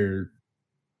where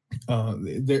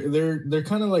they're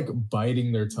kind of like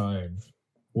biding their time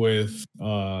with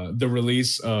the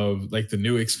release of like the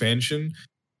new expansion,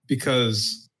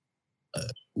 because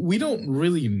we don't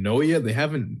really know yet. They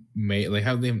haven't made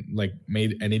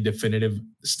any definitive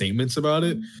statements about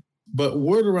it. But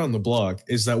word around the block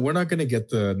is that we're not going to get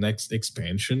the next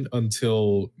expansion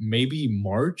until maybe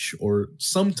March or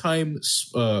sometime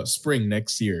spring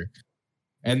next year.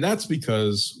 And that's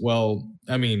because, we're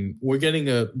getting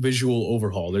a visual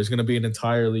overhaul. There's going to be an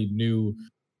entirely new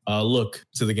look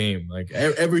to the game. Like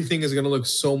everything is going to look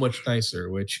so much nicer,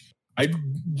 which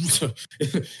it's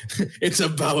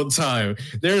about time.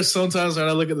 There are sometimes when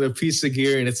I look at the piece of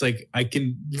gear and it's like I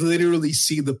can literally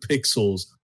see the pixels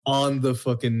on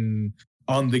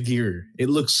the gear. It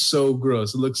looks so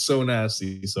gross. It looks so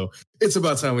nasty. So it's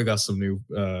about time we got some new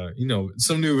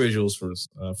visuals for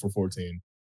 14.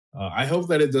 I hope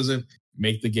that it doesn't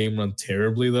make the game run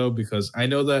terribly though, because I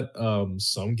know that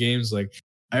some games, like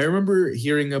I remember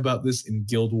hearing about this in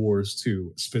Guild Wars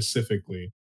 2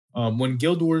 specifically. When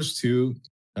Guild Wars 2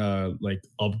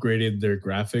 upgraded their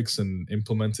graphics and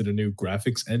implemented a new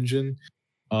graphics engine,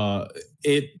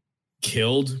 it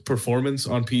killed performance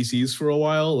on PCs for a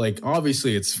while. Like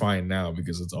obviously it's fine now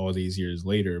because it's all these years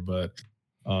later, but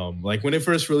when it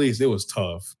first released, it was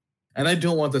tough. And I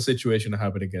don't want the situation to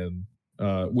happen again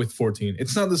with 14.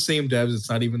 It's not the same devs, it's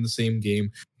not even the same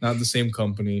game, not the same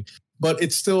company, but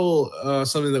it's still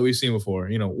something that we've seen before.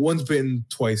 Once bitten,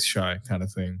 twice shy kind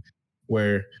of thing,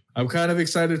 where I'm kind of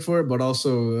excited for it, but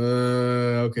also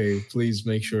okay, please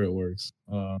make sure it works.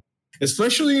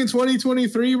 Especially in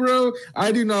 2023, bro.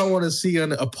 I do not want to see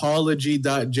an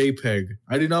apology.jpg.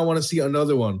 I do not want to see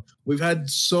another one. We've had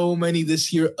so many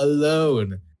this year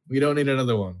alone. We don't need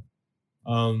another one.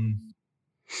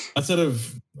 Outside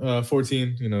of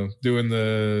 14, doing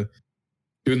the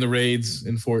raids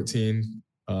in 14,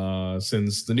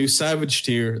 since the new Savage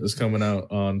tier is coming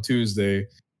out on Tuesday,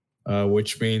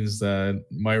 which means that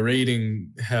my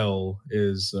raiding hell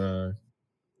is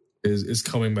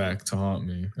coming back to haunt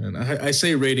me. And I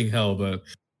say raiding hell, but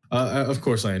of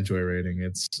course I enjoy raiding.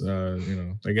 It's I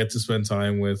get to spend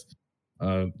time with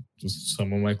just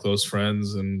some of my close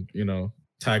friends, and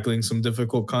tackling some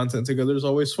difficult content together is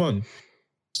always fun.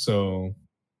 So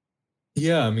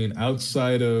yeah,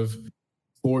 outside of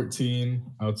 14,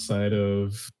 outside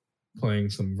of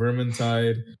playing some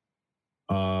Vermintide,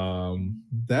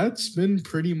 that's been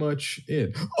pretty much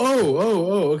it.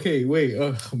 Okay, wait.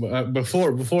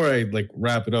 Before I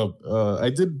wrap it up,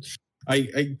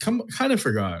 I kind of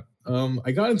forgot.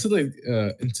 I got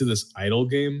into this idol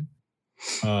game.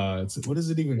 What is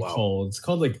it even called? It's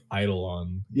called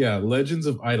Eidolon. Yeah, Legends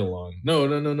of Eidolon.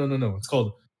 No. It's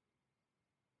called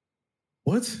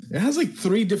what? It has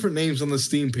 3 different names on the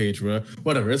Steam page, bro.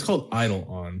 Whatever. It's called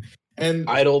Eidolon. And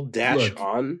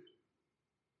Idol-on?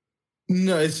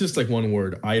 No, it's just one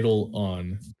word.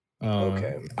 Eidolon.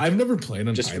 Okay. I've never played an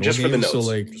idol just game, for the notes.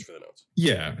 Just for the notes.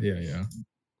 Yeah.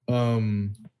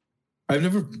 I've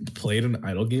never played an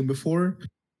idol game before.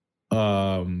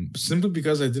 Simply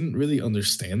because I didn't really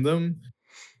understand them.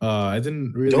 I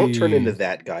didn't really. Don't turn into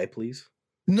that guy, please.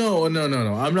 No. I'm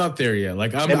not there yet.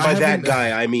 And by that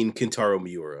guy, I mean Kentaro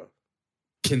Miura.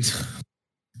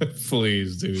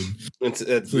 Please, dude. It's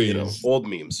old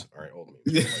memes. All right, old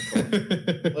memes.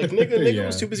 Nigga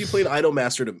was too busy playing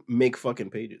Idolmaster to make fucking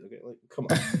pages. Okay, come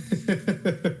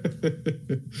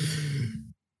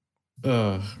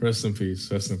on. Rest in peace.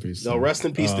 No, rest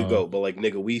in peace to go. But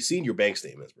nigga, we seen your bank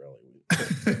statements, bro.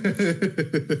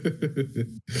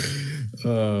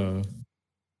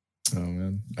 Oh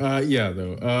man. Yeah,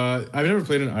 though. I've never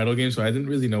played an idol game, so I didn't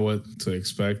really know what to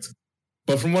expect.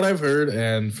 But from what I've heard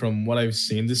and from what I've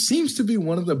seen, this seems to be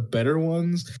one of the better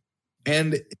ones.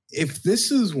 And if this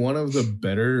is one of the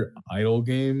better idol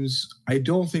games, I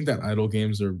don't think that idol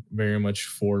games are very much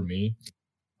for me.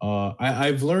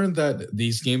 I've learned that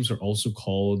these games are also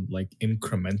called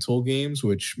incremental games,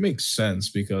 which makes sense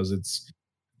because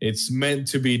it's meant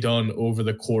to be done over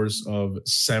the course of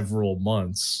several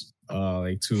months.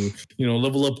 To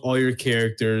level up all your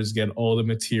characters, get all the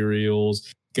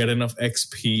materials, get enough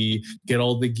XP, get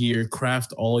all the gear,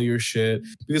 craft all your shit.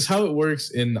 Because how it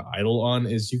works in Eidolon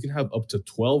is you can have up to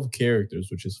 12 characters,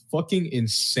 which is fucking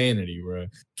insanity, bro.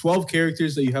 12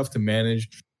 characters that you have to manage,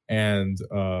 and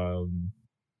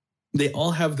they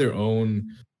all have their own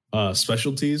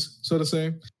specialties, so to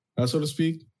speak.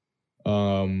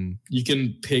 You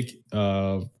can pick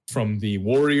from the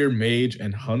warrior, mage,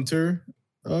 and hunter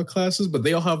classes, but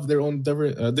they all have their own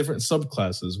different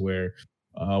subclasses where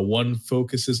one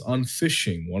focuses on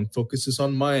fishing, one focuses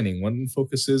on mining, one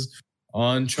focuses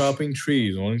on chopping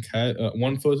trees, one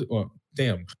focuses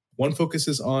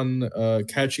on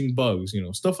catching bugs,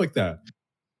 stuff like that.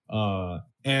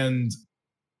 And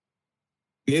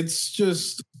it's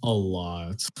just a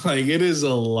lot. Like, it is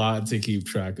a lot to keep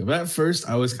track of. At first,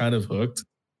 I was kind of hooked.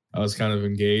 I was kind of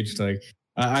engaged. Like,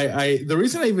 I the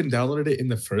reason I even downloaded it in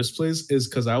the first place is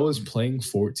because I was playing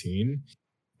 14,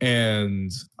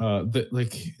 and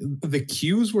the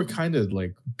queues were kind of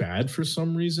like bad for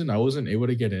some reason. I wasn't able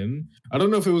to get in. I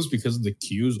don't know if it was because of the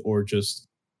queues or just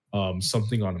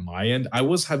something on my end. I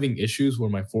was having issues where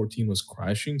my 14 was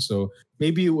crashing, so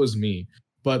maybe it was me.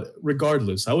 But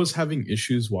regardless, I was having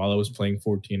issues while I was playing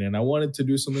 14, and I wanted to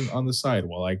do something on the side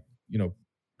while I,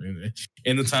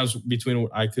 in the times between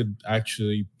I could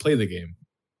actually play the game.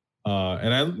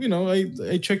 And I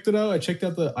checked it out. I checked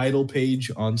out the idle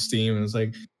page on Steam, and it's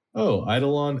like, oh,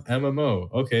 Eidolon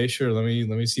MMO. Okay, sure. Let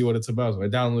me see what it's about. So I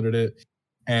downloaded it,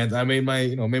 and I made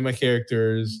my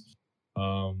characters,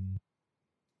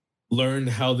 learned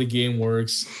how the game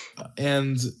works,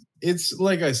 and it's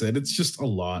like I said, it's just a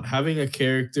lot. Having a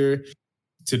character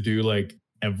to do like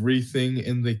everything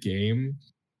in the game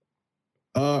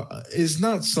is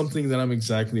not something that I'm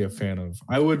exactly a fan of.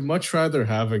 I would much rather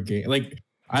have a game like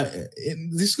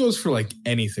this goes for like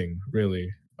anything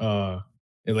really.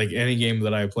 Like any game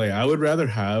that I play, I would rather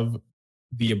have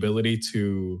the ability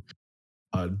to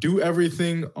do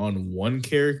everything on one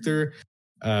character.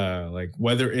 Like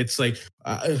whether it's like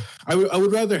I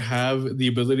would rather have the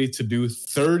ability to do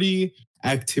 30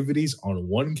 activities on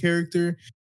one character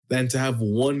than to have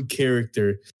one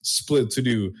character split to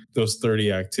do those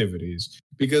 30 activities,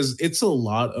 because it's a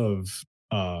lot of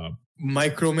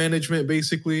micromanagement,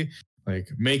 basically, like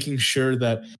making sure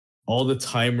that all the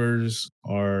timers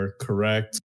are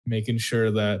correct, making sure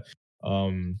that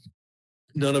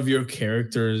none of your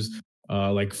characters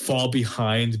like fall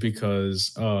behind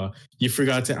because you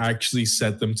forgot to actually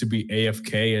set them to be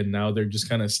AFK, and now they're just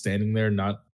kind of standing there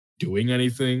not doing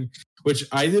anything, which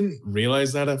I didn't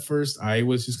realize that at first. I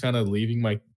was just kind of leaving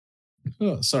my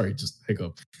I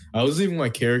was leaving my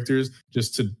characters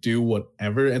just to do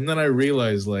whatever, and then I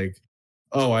realized like,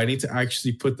 oh, I need to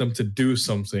actually put them to do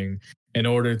something in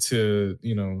order to,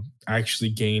 actually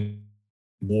gain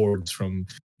rewards from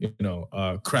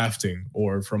crafting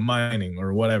or from mining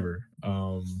or whatever.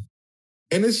 And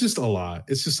it's just a lot.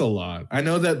 It's just a lot. I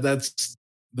know that that's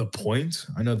the point.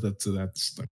 I know that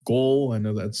that's the goal. I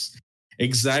know that's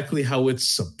exactly how it's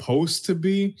supposed to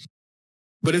be,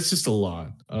 but it's just a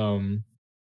lot.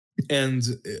 And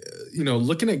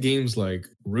looking at games like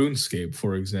RuneScape,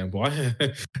 for example, I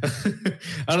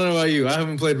don't know about you. I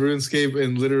haven't played RuneScape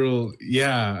in literal.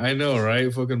 Yeah, I know,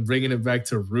 right? Fucking bringing it back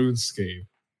to RuneScape.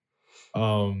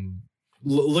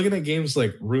 Looking at games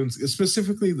like RuneScape,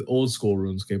 specifically the old school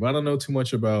RuneScape. I don't know too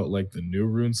much about like the new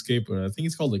RuneScape, but I think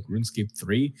it's called like RuneScape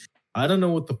 3. I don't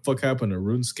know what the fuck happened to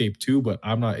RuneScape 2, but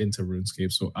I'm not into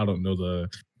RuneScape, so I don't know the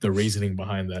reasoning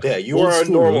behind that. Yeah, you are a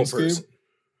normal person.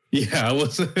 Yeah,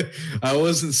 I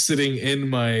wasn't sitting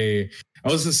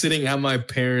at my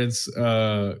parents'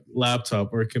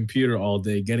 laptop or computer all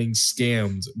day getting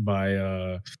scammed by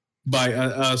a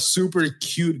super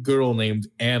cute girl named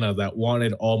Anna that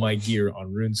wanted all my gear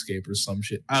on RuneScape or some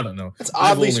shit. I don't know. It's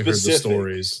oddly I've only specific.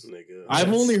 Heard the stories.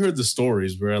 I've only heard the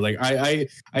stories, bro. Like I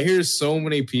hear so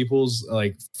many people's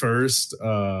like first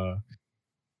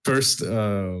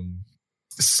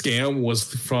scam was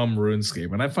from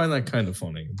RuneScape, and I find that kind of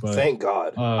funny. But thank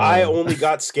God, I only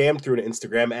got scammed through an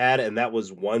Instagram ad, and that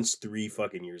was once 3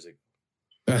 fucking years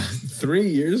ago. 3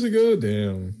 years ago,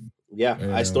 damn. Yeah,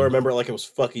 I still remember it like it was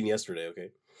fucking yesterday.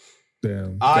 Okay,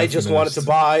 damn. I just wanted to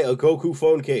buy a Goku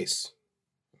phone case.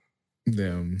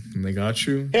 Damn, and they got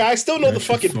you. Hey, I still know the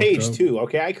fucking page too.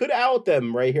 Okay, I could out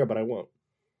them right here, but I won't.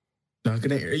 Not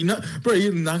gonna air,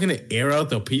 you're not gonna air out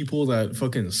the people that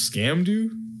fucking scammed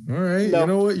you. All right, no. You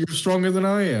know what? You're stronger than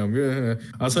I am. Yeah,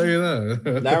 I'll tell you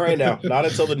that. Not right now. Not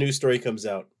until the news story comes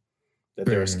out that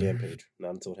they're a scam page.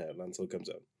 Not until it comes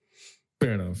out.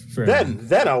 Fair enough.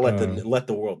 Then I'll let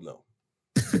the world know.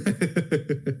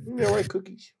 All right,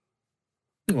 cookies.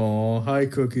 Oh, hi,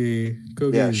 Cookie.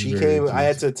 Cookie. Yeah, she came. Cute. I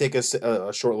had to take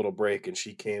a short little break, and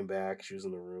she came back. She was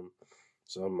in the room,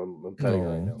 so I'm petting her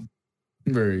right now.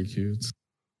 Very cute.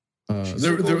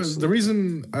 The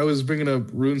reason I was bringing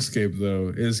up RuneScape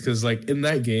though is because like in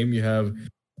that game you have,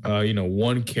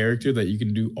 one character that you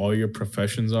can do all your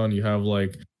professions on. You have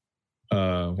like,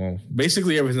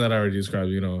 basically everything that I already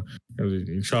described.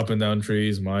 Chopping down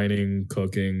trees, mining,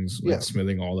 cooking,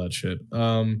 smithing, all that shit.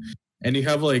 And you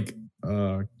have like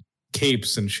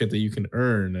capes and shit that you can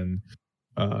earn, and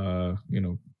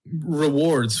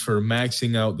rewards for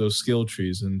maxing out those skill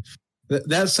trees. And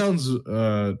that sounds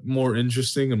more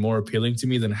interesting and more appealing to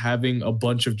me than having a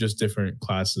bunch of just different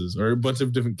classes or a bunch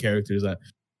of different characters that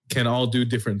can all do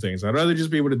different things. I'd rather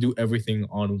just be able to do everything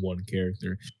on one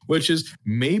character, which is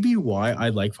maybe why I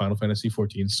like Final Fantasy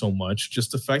XIV so much.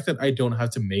 Just the fact that I don't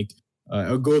have to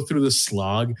go through the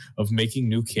slog of making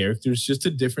new characters, just a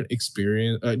different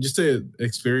experience, just to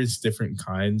experience different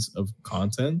kinds of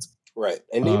content. Right,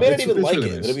 and you may not even like it.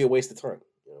 Nice. It'll be a waste of time.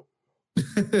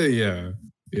 Yeah.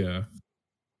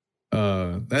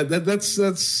 That's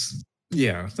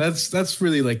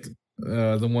really like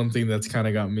the one thing that's kind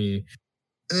of got me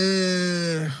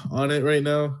on it right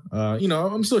now.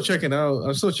 I'm still checking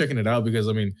it out because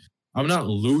I'm not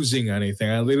losing anything.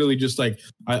 I literally just I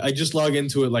just log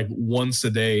into it like once a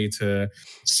day to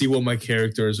see what my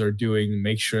characters are doing,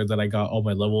 make sure that I got all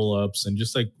my level ups, and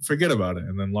just like forget about it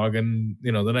and then log in,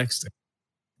 the next day.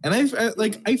 And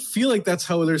I feel like that's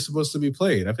how they're supposed to be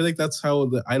played. I feel like that's how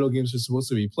the idle games are supposed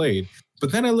to be played.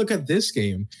 But then I look at this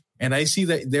game and I see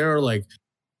that there are like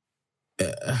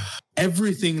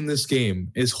everything in this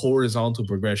game is horizontal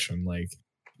progression. Like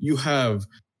you have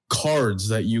cards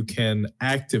that you can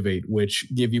activate, which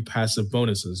give you passive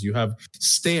bonuses. You have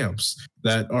stamps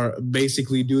that are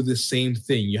basically do the same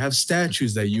thing. You have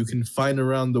statues that you can find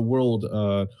around the world,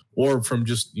 or from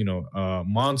just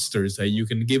monsters that you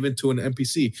can give into an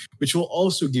NPC, which will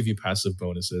also give you passive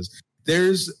bonuses.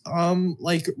 There's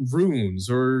like runes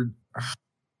or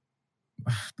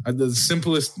the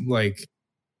simplest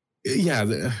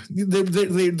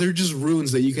they're just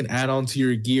runes that you can add onto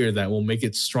your gear that will make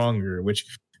it stronger, which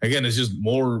again is just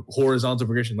more horizontal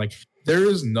progression. Like there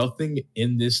is nothing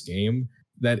in this game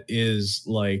that is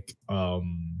like a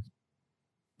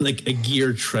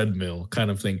gear treadmill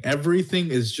kind of thing. Everything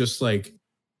is just like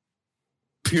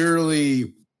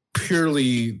purely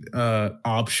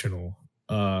optional.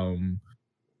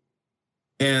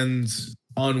 And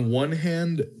on one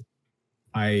hand,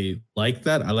 I like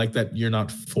that. I like that you're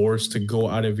not forced to go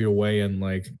out of your way and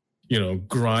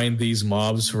grind these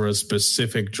mobs for a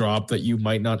specific drop that you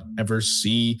might not ever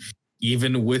see,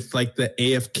 even with like the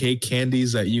AFK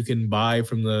candies that you can buy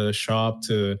from the shop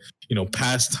to,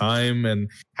 pass time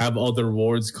and have all the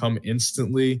rewards come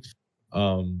instantly.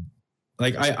 I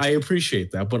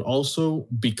appreciate that, but also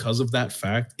because of that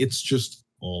fact, it's just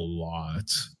a lot.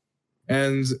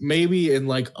 And maybe in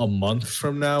like a month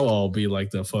from now, I'll be like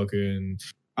the fucking,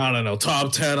 I don't know,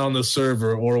 top 10 on the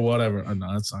server or whatever.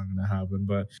 No, that's not going to happen,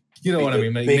 but you know what I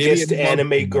mean? Biggest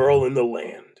anime girl in the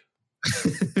land.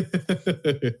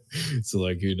 So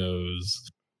like, who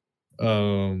knows?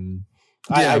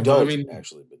 I don't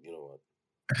actually, but you know what?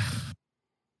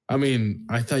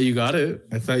 I thought you got it.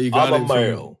 I'm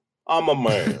a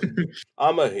man.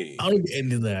 I'm a he. I'll get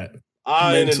into that.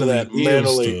 I'm into that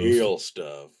mentally ill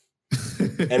stuff.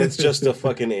 And it's just a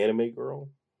fucking anime girl.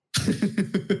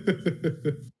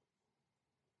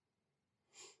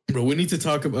 Bro, we need to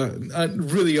talk about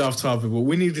really off topic, but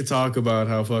we need to talk about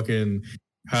how the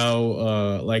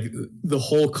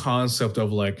whole concept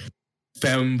of like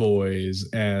femboys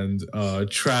and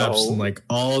traps and like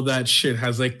all that shit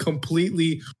has like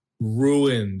completely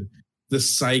ruined the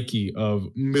psyche of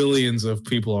millions of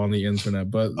people on the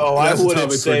internet. But I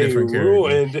wouldn't say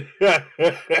ruined.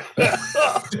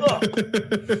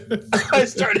 I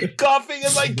started coughing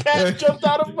and my cat jumped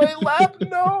out of my lap.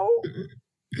 No.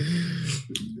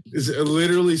 Is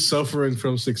literally suffering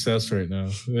from success right now.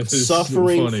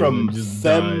 Suffering from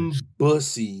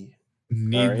fembussy.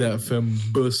 Need that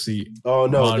fembussy. Oh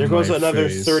no, there goes another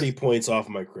 30 points off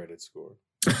my credit score.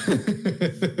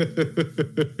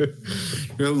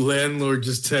 Your landlord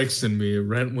just texted me.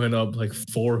 Rent went up like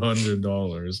 $400.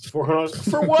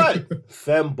 $400 for what?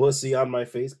 Fembussy on my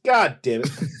face. God damn it.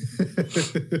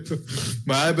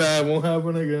 My bad. Won't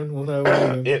happen again.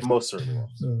 It most certainly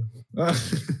won't.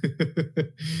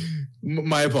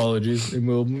 My apologies. It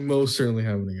will most certainly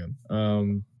happen again.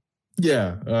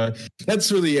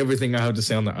 That's really everything I have to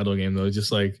say on the idle game, though.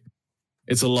 Just like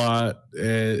it's a lot.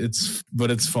 But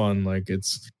it's fun. Like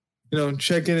it's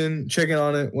checking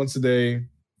on it once a day,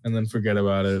 and then forget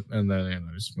about it, and then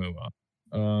just move on.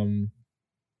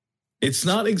 It's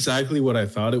not exactly what I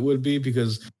thought it would be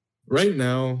because right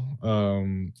now,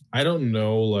 I don't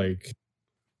know, like,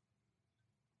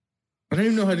 I don't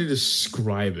even know how to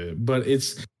describe it, but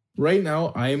it's right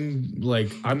now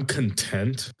I'm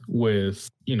content with,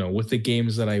 with the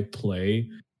games that I play.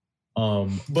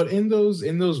 But in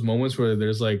those moments where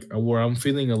there's like where I'm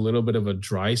feeling a little bit of a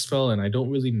dry spell and I don't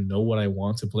really know what I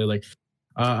want to play, like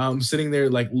I'm sitting there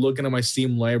like looking at my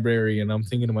Steam library and I'm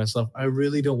thinking to myself, I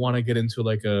really don't want to get into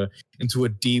a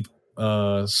deep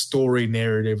story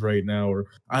narrative right now, or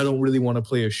I don't really want to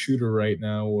play a shooter right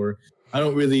now, or I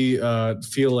don't really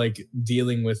feel like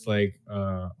dealing with like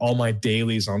all my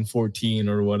dailies on 14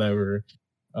 or whatever.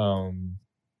 I'm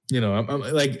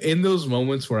like in those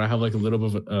moments where I have like a little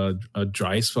bit of a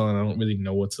dry spell and I don't really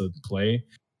know what to play.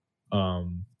 I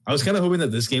was kind of hoping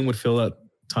that this game would fill that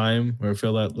time or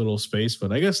fill that little space,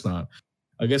 but I guess not.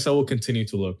 I guess I will continue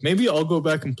to look. Maybe I'll go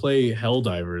back and play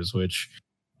Helldivers, which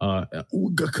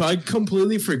I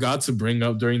completely forgot to bring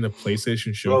up during the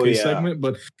PlayStation Showcase segment,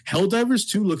 but Helldivers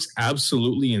 2 looks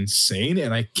absolutely insane,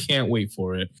 and I can't wait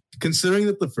for it. Considering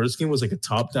that the first game was like a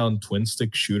top-down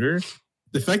twin-stick shooter,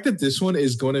 the fact that this one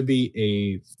is going to be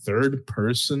a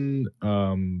third-person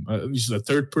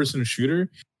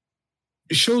shooter,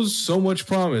 it shows so much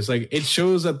promise. Like, it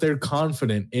shows that they're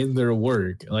confident in their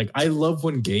work. Like, I love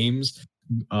when games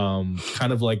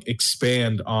kind of like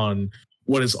expand on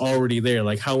what is already there,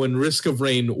 like how in Risk of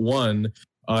Rain 1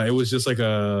 it was just like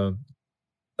a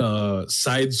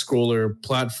side scroller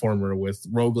platformer with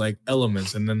roguelike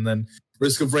elements, and then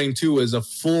Risk of Rain 2 is a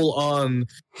full-on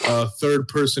third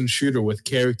person shooter with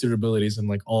character abilities and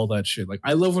like all that shit. Like,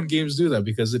 I love when games do that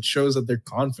because it shows that they're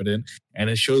confident and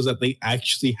it shows that they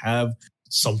actually have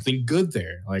something good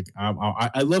there. Like,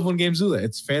 I love when games do that.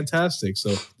 It's fantastic.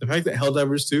 So the fact that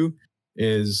Helldivers 2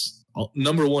 is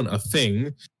number one a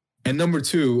thing, and number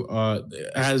two,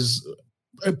 has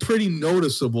a pretty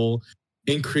noticeable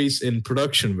increase in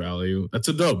production value. That's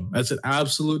a dub. That's an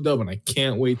absolute dub, and I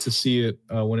can't wait to see it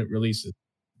when it releases.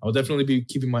 I'll definitely be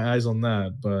keeping my eyes on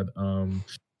that. But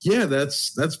yeah,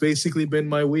 that's basically been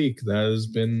my week. That has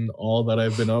been all that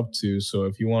I've been up to. So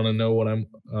if you want to know what I'm,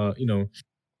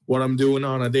 what I'm doing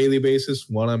on a daily basis,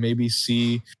 want to maybe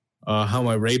see how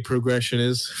my raid progression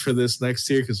is for this next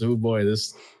year, because oh boy,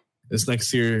 this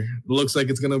next year looks like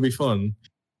it's going to be fun.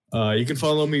 You can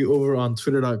follow me over on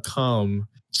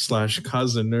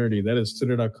twitter.com/KazaNerdy. That is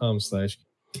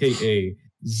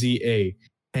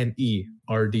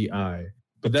twitter.com/KAZANERDI.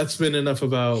 But that's been enough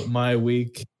about my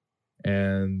week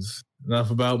and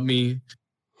enough about me.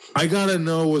 I got to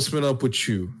know what's been up with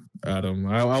you, Adam.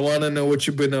 I want to know what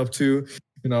you've been up to.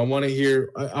 I want to hear.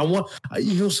 I want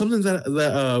something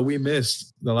that we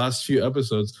missed the last few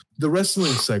episodes. The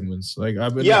wrestling segments. Like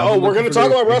I've been. Yeah. We're going to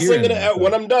talk about wrestling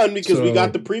when I'm done because we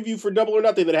got the preview for Double or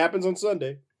Nothing that happens on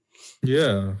Sunday.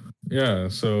 Yeah.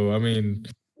 So I mean,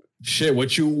 shit.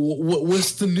 What's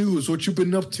the news? What you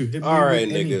been up to? All right,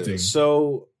 nigga.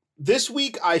 So this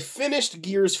week I finished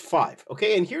Gears 5.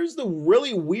 Okay, and here's the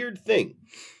really weird thing.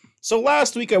 So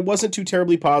last week I wasn't too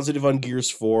terribly positive on Gears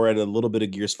 4 and a little bit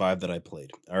of Gears 5 that I played.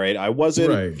 All right. I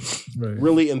wasn't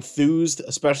really enthused,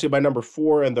 especially by number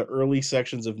 4 and the early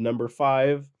sections of number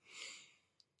 5.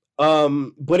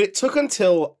 But it took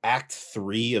until Act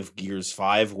 3 of Gears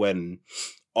 5 when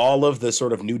all of the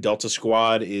sort of new Delta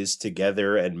Squad is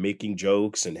together and making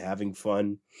jokes and having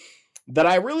fun that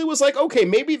I really was like, okay,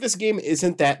 maybe this game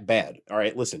isn't that bad. All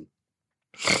right, listen.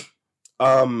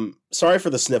 Sorry for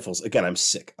the sniffles. Again, I'm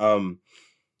sick. I'm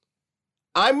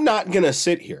not gonna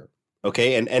sit here,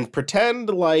 okay, and pretend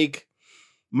like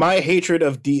my hatred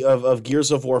of Gears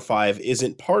of War 5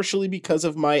 isn't partially because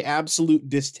of my absolute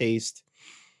distaste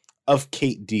of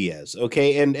Kate Diaz,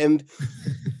 okay? And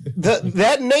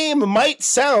that name might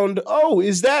sound,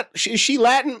 is she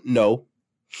Latin? No.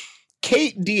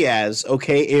 Kate Diaz,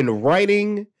 okay, in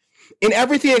writing, in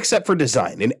everything except for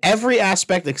design, in every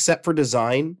aspect except for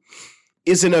design,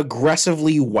 is an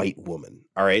aggressively white woman,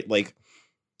 all right? Like,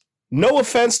 no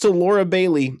offense to Laura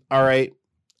Bailey, all right?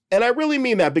 And I really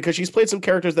mean that because she's played some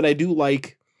characters that I do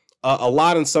like a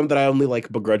lot and some that I only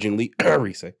like begrudgingly. But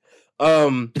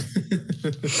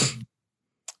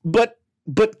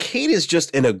Kate is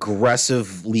just an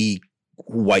aggressively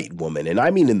white woman, and I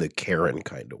mean in the Karen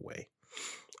kind of way.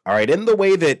 All right, in the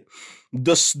way that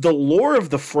the lore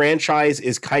of the franchise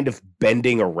is kind of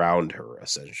bending around her,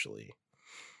 essentially.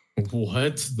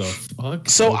 What the fuck?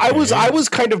 So okay. I was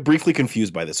kind of briefly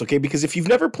confused by this, okay? Because if you've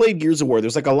never played Gears of War,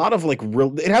 there's like a lot of like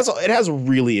it has a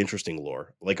really interesting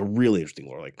lore, like a really interesting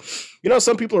lore. Like,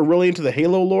 some people are really into the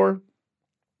Halo lore.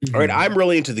 All right, I'm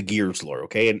really into the Gears lore,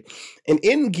 okay? And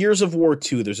in Gears of War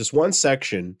 2, there's this one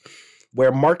section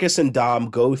where Marcus and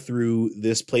Dom go through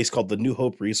this place called the New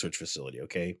Hope Research Facility,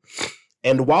 okay?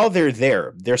 And while they're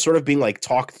there, they're sort of being like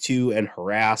talked to and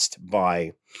harassed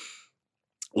by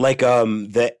like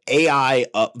the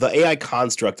AI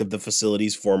construct of the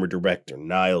facility's former director,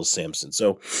 Niles Sampson.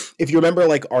 So if you remember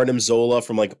like Arnim Zola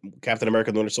from like Captain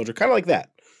America: The Winter Soldier, kind of like that.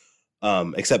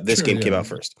 Except this game came out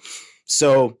first.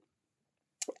 So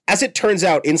as it turns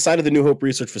out, inside of the New Hope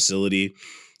Research Facility,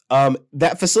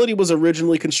 that facility was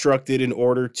originally constructed in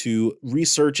order to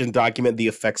research and document the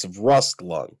effects of rust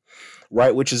lung,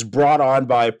 right? Which is brought on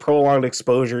by prolonged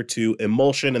exposure to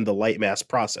emulsion and the light mass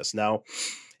process. Now,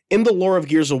 in the lore of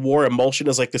Gears of War, emulsion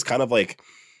is like this kind of like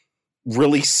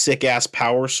really sick ass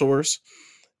power source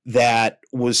that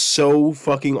was so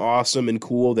fucking awesome and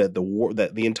cool that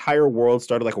the entire world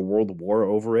started like a world war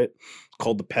over it,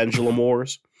 called the Pendulum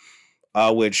Wars.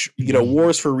 Which, you know,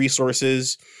 wars for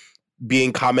resources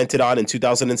being commented on in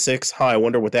 2006. I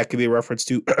wonder what that could be a reference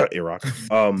to. Iraq.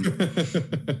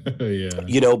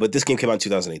 You know, but this game came out in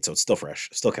 2008, so it's still fresh,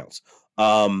 still counts.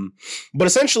 But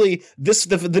essentially,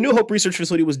 the New Hope Research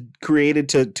Facility was created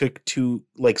to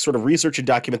like sort of research and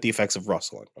document the effects of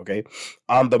rust lung. Okay,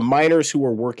 the miners who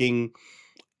were working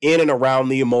in and around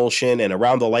the emulsion and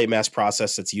around the light mass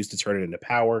process that's used to turn it into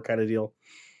power, kind of deal.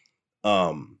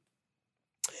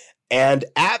 And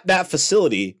at that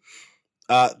facility,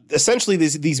 essentially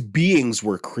these beings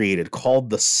were created called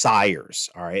the Sires.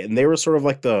 All right. And they were sort of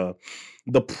like the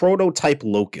prototype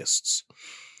locusts.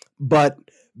 But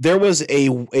there was a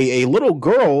little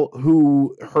girl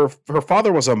who her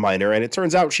father was a miner, and it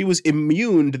turns out she was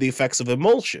immune to the effects of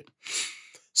emulsion.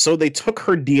 So they took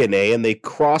her DNA and they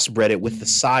crossbred it with the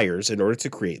Sires in order to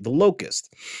create the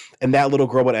Locust. And that little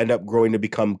girl would end up growing to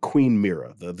become Queen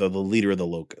Mira, the leader of the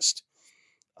Locust.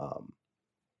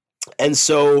 And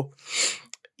so,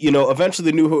 you know, eventually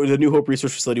the New Hope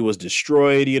Research Facility was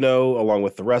destroyed, you know, along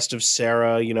with the rest of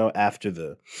Sarah, you know, after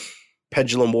the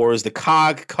Pendulum Wars. The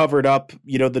COG covered up,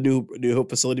 you know, the New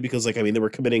Hope Facility because, like, I mean, they were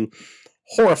committing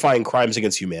horrifying crimes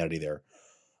against humanity there,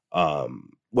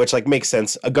 which, like, makes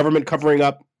sense. A government covering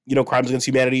up, you know, crimes against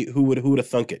humanity, who would have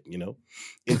thunk it, you know?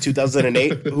 In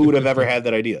 2008, who would have ever had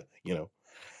that idea, you know?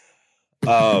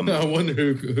 I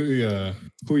wonder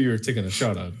who you were taking a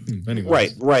shot at.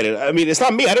 Anyways. Right. I mean, it's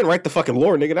not me. I didn't write the fucking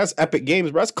lore, nigga. That's Epic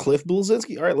Games, bro. That's Cliff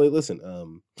Bleszinski. All right,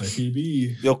 listen. Cliffy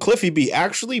B. Yo, Cliffy B.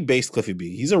 Actually, based Cliffy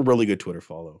B. He's a really good Twitter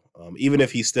follow. Even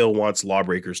if he still wants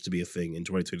Lawbreakers to be a thing in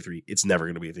 2023, it's never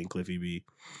going to be a thing, Cliffy B.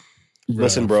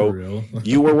 Listen, bro,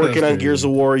 you were working on Gears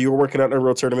of War. You were working on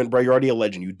Unreal Tournament, bro. You're already a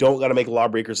legend. You don't got to make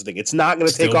Lawbreakers a thing. It's not going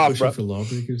to take off, bro. For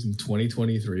Lawbreakers in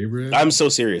 2023, bro. I'm so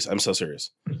serious.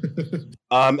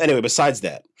 Anyway, besides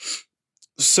that,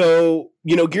 so,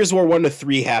 you know, Gears of War 1 to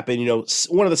 3 happened. You know,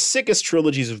 one of the sickest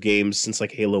trilogies of games since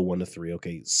like Halo 1 to 3.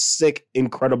 Okay, sick,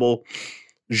 incredible,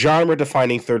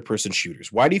 genre-defining third-person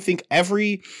shooters. Why do you think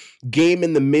every game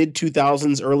in the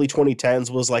mid-2000s, early 2010s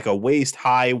was like a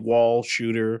waist-high wall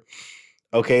shooter?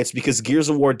 Okay, it's because Gears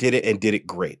of War did it and did it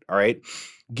great, all right?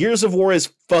 Gears of War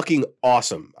is fucking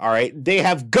awesome, all right? They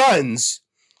have guns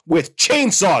with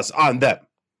chainsaws on them.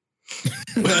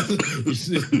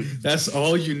 That's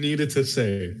all you needed to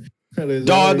say.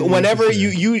 Dog, whenever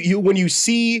when you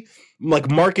see like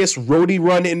Marcus roadie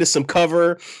run into some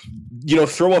cover, you know,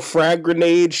 throw a frag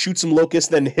grenade, shoot some locusts,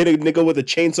 then hit a nigga with a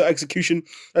chainsaw execution.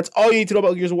 That's all you need to know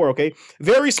about Gears of War, okay?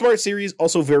 Very smart series,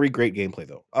 also very great gameplay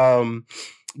though.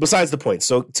 Besides the point.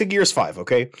 So to Gears 5,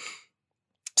 okay?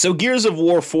 So Gears of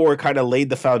War 4 kind of laid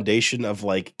the foundation of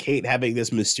like Kate having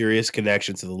this mysterious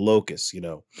connection to the locusts, you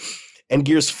know. And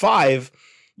Gears 5,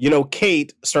 you know,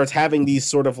 Kate starts having these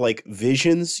sort of like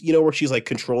visions, you know, where she's like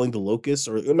controlling the locusts,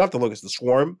 or not the locusts, the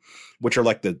swarm, which are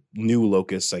like the new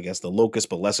locusts, I guess, the locusts,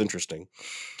 but less interesting.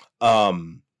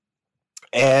 And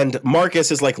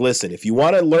Marcus is like, listen, if you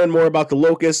want to learn more about the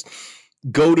locusts,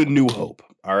 go to New Hope.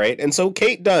 All right. And so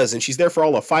Kate does, and she's there for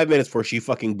all of 5 minutes before she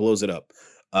fucking blows it up.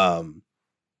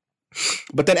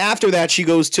 But then after that, she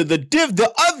goes to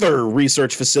the other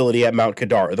research facility at Mount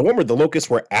Kadar, the one where the locusts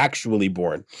were actually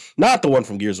born, not the one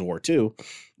from Gears of War 2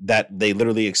 that they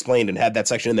literally explained and had that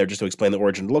section in there just to explain the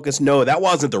origin of the locusts. No, that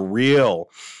wasn't the real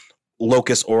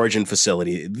locust origin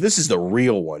facility. This is the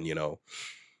real one, you know.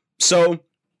 So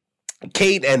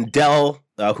Kate and Del,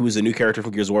 who's a new character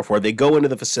from Gears of War 4, they go into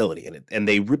the facility and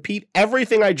they repeat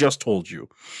everything I just told you.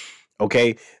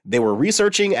 Okay, they were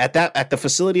researching at the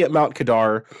facility at Mount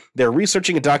Kadar. They're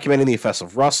researching and documenting the effects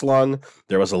of rust lung.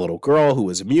 There was a little girl who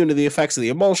was immune to the effects of the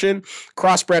emulsion.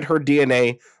 Crossbred her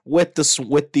DNA with the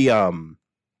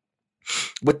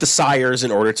Sires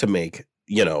in order to make,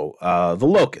 the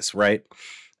Locust, right?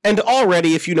 And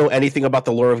already, if you know anything about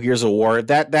the lore of Gears of War,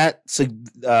 that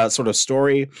sort of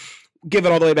story,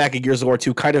 given all the way back in Gears of War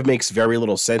 2, kind of makes very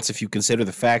little sense if you consider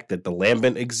the fact that the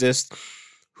Lambent exist,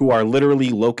 who are literally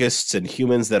locusts and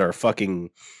humans that are fucking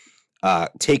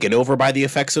taken over by the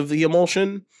effects of the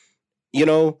emulsion,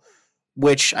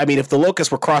 which, I mean, if the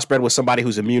locusts were crossbred with somebody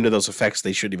who's immune to those effects,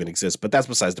 they shouldn't even exist. But that's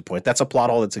besides the point. That's a plot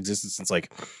hole that's existed since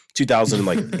like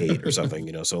 2008 or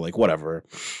something, so like whatever.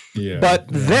 Yeah. But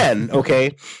then,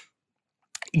 okay,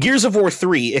 Gears of War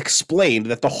 3 explained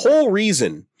that the whole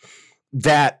reason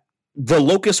that the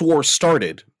Locust War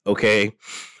started, okay,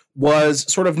 was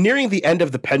sort of nearing the end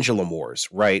of the Pendulum Wars,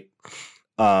 right?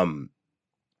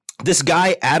 This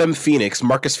guy, Adam Phoenix,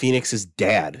 Marcus Phoenix's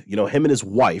dad, him and his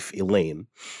wife, Elaine.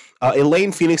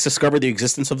 Elaine Phoenix discovered the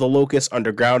existence of the Locust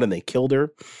underground and they killed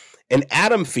her. And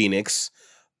Adam Phoenix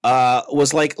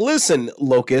was like, listen,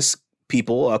 Locust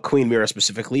people, Queen Mira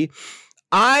specifically,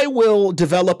 I will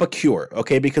develop a cure,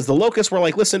 okay? Because the Locusts were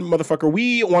like, listen, motherfucker,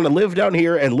 we want to live down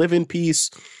here and live in peace,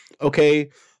 okay?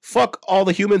 Fuck all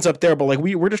the humans up there, but like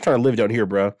we're just trying to live down here,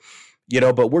 bro.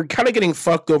 But we're kind of getting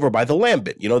fucked over by the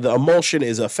Lambent. The emulsion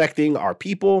is affecting our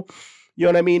people. You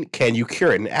know what I mean? Can you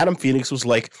cure it? And Adam Phoenix was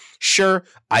like, sure,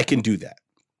 I can do that.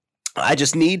 I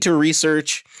just need to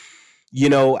research,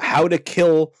 how to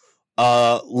kill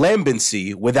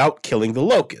Lambency without killing the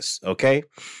Locust, okay?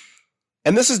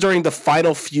 And this is during the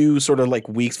final few sort of like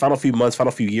weeks, final few months,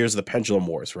 final few years of the Pendulum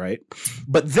Wars, right?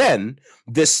 But then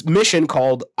this mission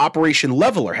called Operation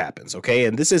Leveler happens, okay?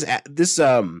 And this is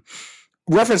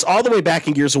reference all the way back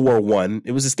in Gears of War 1.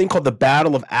 It was this thing called the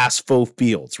Battle of Aspho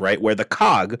Fields, right? Where the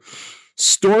COG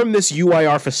stormed this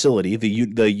UIR facility, the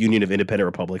Union of Independent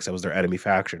Republics, that was their enemy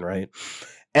faction, right?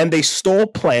 And they stole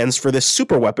plans for this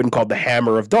super weapon called the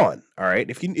Hammer of Dawn, all right?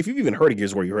 If you've even heard of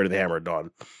Gears of War, you heard of the Hammer of Dawn,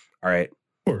 all right?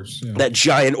 Of course, yeah. That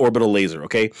giant orbital laser,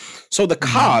 okay? So the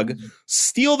COG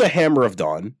steal the Hammer of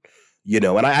Dawn,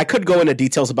 and I could go into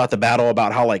details about the battle,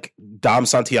 about how like Dom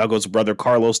Santiago's brother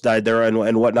Carlos died there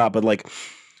and whatnot, but like,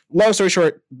 long story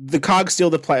short, the COG steal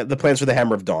the plans for the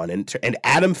Hammer of Dawn, and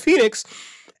Adam Phoenix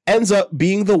ends up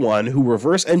being the one who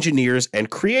reverse engineers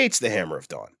and creates the Hammer of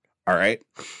Dawn. All right.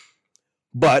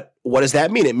 But what does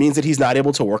that mean? It means that he's not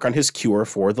able to work on his cure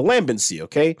for the Lambency,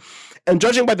 okay? And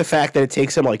judging by the fact that it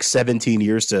takes him like 17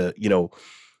 years to,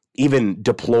 even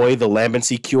deploy the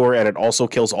Lambency cure, and it also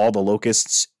kills all the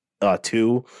locusts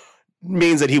too,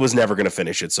 means that he was never going to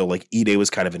finish it. So like E-Day was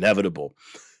kind of inevitable.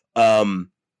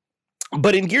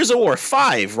 But in Gears of War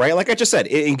 5, right, like I just said,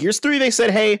 in Gears 3, they said,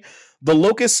 hey, the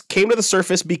Locusts came to the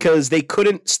surface because they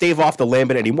couldn't stave off the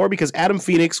Lambent anymore because Adam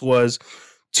Phoenix was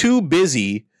too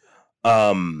busy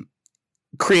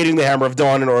creating the Hammer of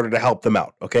Dawn in order to help them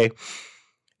out, okay?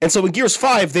 And so in Gears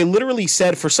 5, they literally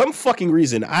said, for some fucking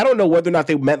reason, I don't know whether or not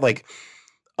they meant like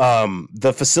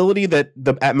the facility that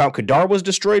at Mount Kadar was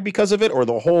destroyed because of it, or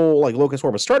the whole like Locust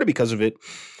War was started because of it.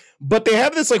 But they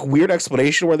have this like weird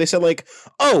explanation where they said like,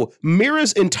 oh,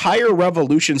 Mira's entire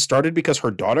revolution started because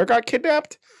her daughter got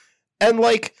kidnapped. And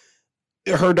like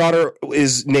her daughter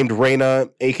is named Reyna,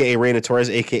 aka Reyna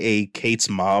Torres, aka Kate's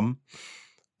mom.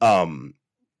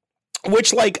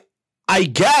 Which like, I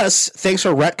guess, thanks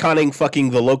for retconning fucking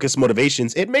the Locust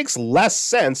motivations, it makes less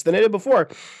sense than it did before.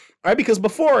 All right, because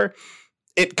before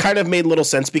it kind of made little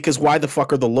sense because why the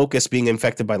fuck are the Locusts being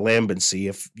infected by Lambency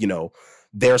if,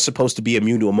 they're supposed to be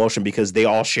immune to emotion because they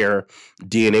all share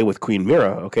DNA with Queen Mira,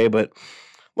 okay? But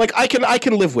like I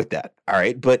can live with that, all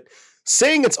right? But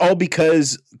saying it's all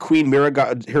because Queen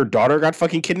Mira her daughter got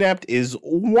fucking kidnapped is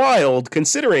wild,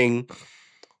 considering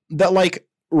that like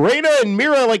Reyna and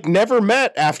Mira like never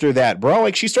met after that, bro.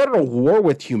 Like she started a war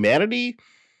with humanity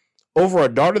over a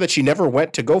daughter that she never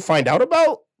went to go find out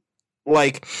about.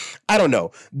 Like, I don't know.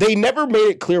 They never made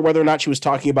it clear whether or not she was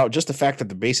talking about just the fact that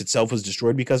the base itself was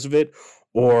destroyed because of it,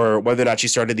 or whether or not she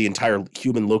started the entire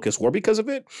human locust war because of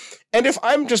it. And if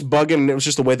I'm just bugging and it was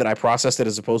just the way that I processed it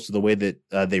as opposed to the way that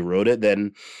they wrote it,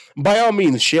 then by all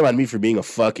means, shame on me for being a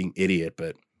fucking idiot.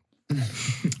 But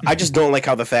I just don't like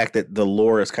how the fact that the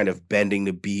lore is kind of bending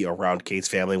to be around Kate's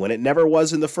family when it never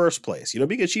was in the first place,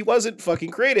 because she wasn't fucking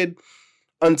created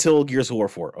until Gears of War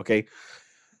 4, okay?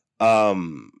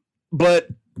 But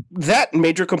that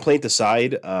major complaint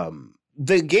aside,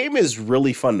 the game is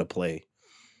really fun to play.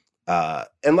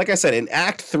 And like I said, in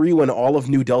Act 3, when all of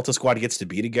New Delta Squad gets to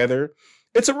be together,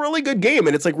 it's a really good game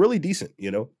and it's like really decent,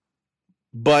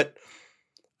 But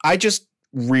I just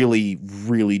really,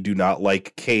 really do not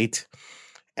like Kate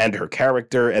and her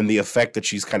character and the effect that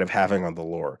she's kind of having on the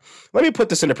lore. Let me put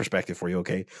this into perspective for you,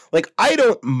 okay? Like, I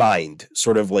don't mind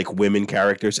sort of like women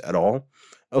characters at all.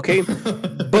 Okay.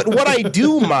 But what I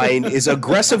do mind is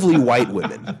aggressively white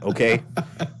women. Okay.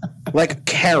 Like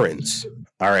Karens.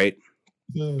 All right.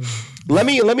 Let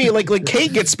me like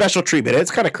Kate gets special treatment.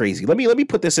 It's kind of crazy. Let me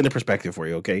put this into perspective for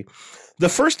you, okay? The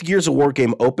first Gears of War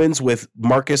game opens with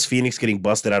Marcus Phoenix getting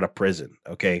busted out of prison,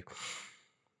 okay?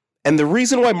 And the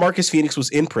reason why Marcus Phoenix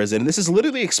was in prison, this is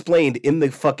literally explained in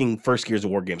the fucking first Gears of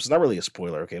War game. So it's not really a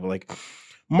spoiler, okay? But like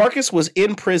Marcus was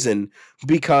in prison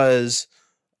because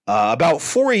about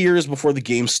 4 years before the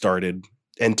game started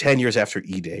and 10 years after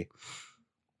E-Day,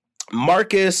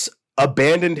 Marcus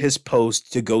abandoned his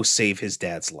post to go save his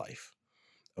dad's life.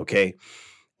 Okay.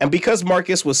 And because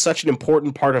Marcus was such an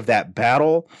important part of that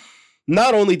battle,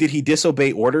 not only did he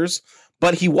disobey orders,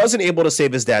 but he wasn't able to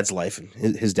save his dad's life.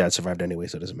 His dad survived anyway,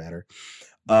 so it doesn't matter.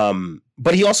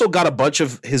 But he also got a bunch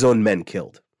of his own men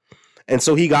killed. And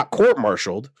so he got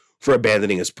court-martialed for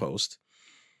abandoning his post.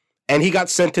 And he got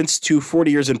sentenced to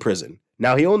 40 years in prison.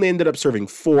 Now, he only ended up serving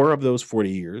 4 of those 40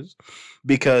 years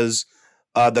because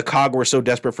the COG were so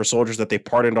desperate for soldiers that they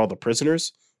pardoned all the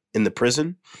prisoners in the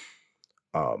prison.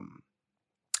 And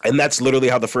that's literally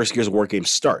how the first Gears of War game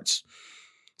starts.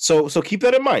 So keep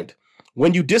that in mind.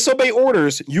 When you disobey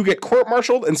orders, you get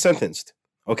court-martialed and sentenced.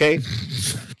 Okay?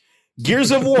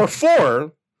 Gears of War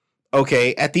 4,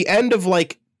 okay, at the end of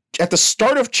at the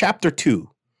start of chapter 2,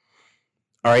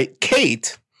 all right,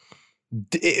 Kate,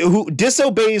 who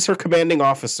disobeys her commanding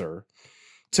officer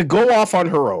to go off on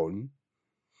her own,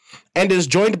 and is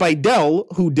joined by Del,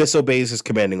 who disobeys his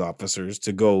commanding officers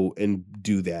to go and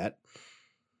do that.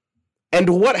 And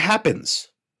what happens?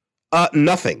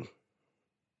 Nothing.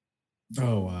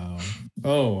 Oh wow.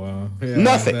 Yeah,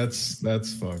 nothing. That's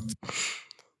fucked.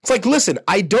 It's like, listen,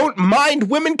 I don't mind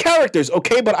women characters,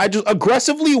 okay, but I just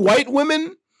aggressively white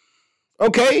women,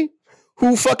 okay,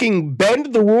 who fucking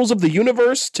bend the rules of the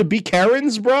universe to be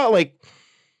Karens, bro. Like,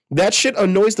 that shit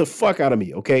annoys the fuck out of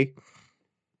me, okay?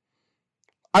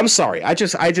 I'm sorry. I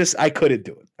couldn't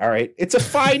do it. All right. It's a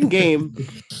fine game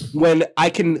when I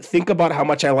can think about how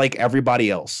much I like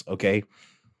everybody else. Okay.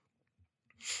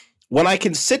 When I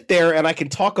can sit there and I can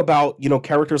talk about,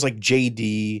 characters like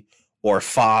JD or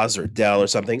Foz or Del or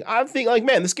something, I'm thinking like,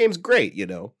 man, this game's great,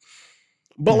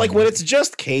 But like when it's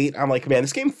just Kate, I'm like, man,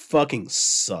 this game fucking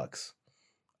sucks.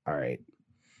 All right.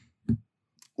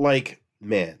 Like,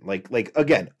 man, like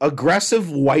again,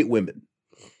 aggressive white women.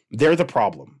 They're the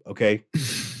problem, okay?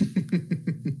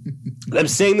 I'm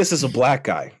saying this as a black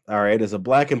guy, all right? As a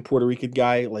black and Puerto Rican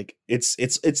guy, like it's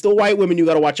the white women you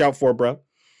got to watch out for, bro.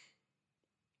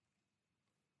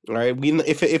 All right,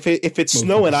 if it's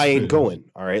snowing, I ain't going.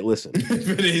 All right, listen. If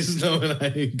it is snowing,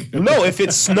 I ain't going. No, if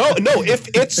it's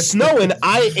snowing,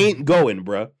 I ain't going,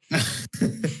 bro.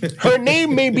 Her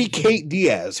name may be Kate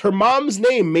Diaz. Her mom's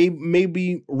name may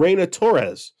be Reina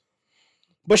Torres,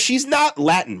 but she's not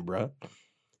Latin, bro.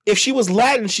 If she was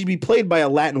Latin, she'd be played by a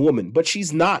Latin woman, but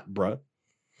she's not, bruh.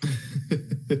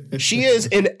 She is,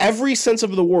 in every sense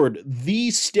of the word, the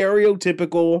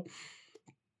stereotypical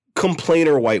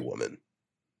complainer white woman.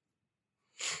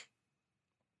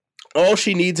 All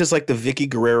she needs is like the Vicky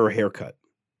Guerrero haircut.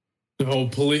 Oh,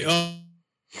 please.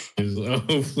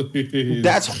 Oh, please.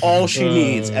 That's all she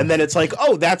needs. And then it's like,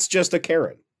 oh, that's just a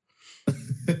Karen.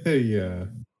 Yeah.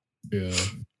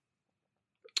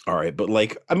 All right, but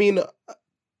like, I mean...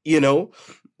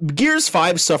 Gears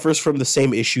 5 suffers from the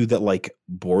same issue that like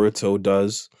Boruto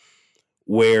does,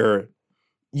 where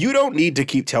you don't need to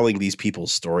keep telling these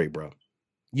people's story, bro.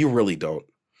 You really don't.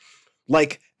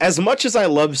 Like, as much as I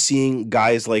love seeing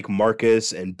guys like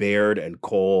Marcus and Baird and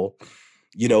Cole,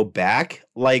 back,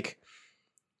 like,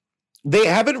 they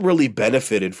haven't really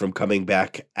benefited from coming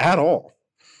back at all.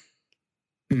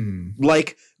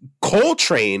 Like,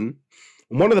 Coltrane,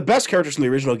 one of the best characters from the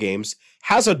original games,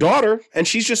 has a daughter, and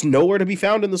she's just nowhere to be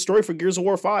found in the story for Gears of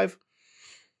War 5.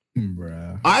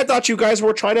 Bruh. I thought you guys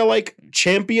were trying to, like,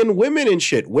 champion women and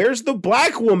shit. Where's the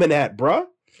black woman at, bruh?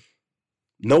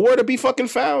 Nowhere to be fucking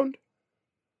found.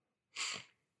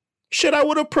 Shit, I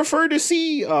would have preferred to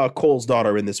see Cole's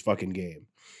daughter in this fucking game.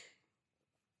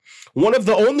 One of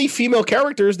the only female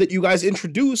characters that you guys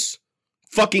introduce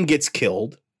fucking gets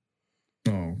killed.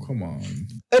 Oh, come on.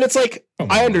 And it's like,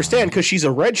 I understand because she's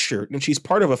a red shirt and she's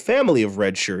part of a family of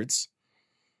red shirts.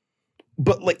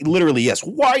 But like literally, yes,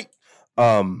 white.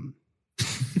 No,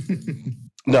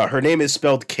 her name is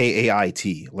spelled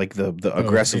Kait, like the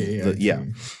aggressive,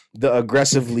 the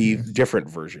aggressively different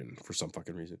version for some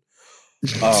fucking reason.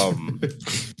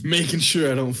 Making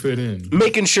sure I don't fit in.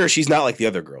 Making sure she's not like the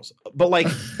other girls. But like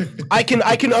I can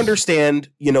understand,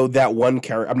 that one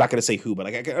character. I'm not gonna say who, but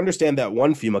like I can understand that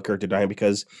one female character dying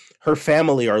because her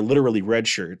family are literally red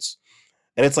shirts.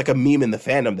 And it's like a meme in the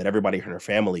fandom that everybody in her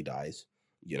family dies,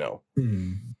 you know.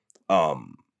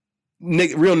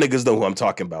 Real niggas know who I'm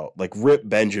talking about. Like Rip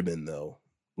Benjamin though.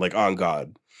 Like on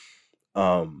God.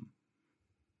 God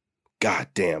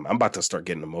damn, I'm about to start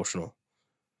getting emotional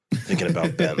thinking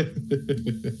about Ben.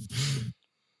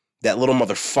 That little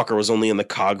motherfucker was only in the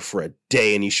cog for a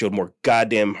day and he showed more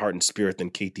goddamn heart and spirit than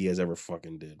KT has ever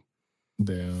fucking did.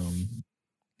 Damn.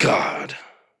 God.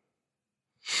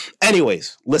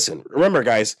 Anyways, listen, remember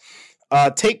guys,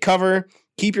 take cover,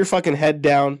 keep your fucking head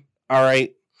down, all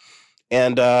right?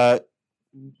 And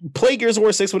play Gears of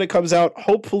War 6 when it comes out.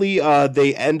 Hopefully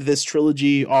they end this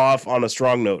trilogy off on a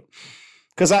strong note.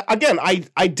 Because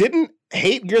I didn't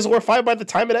hate Gears of War 5 by the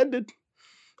time it ended.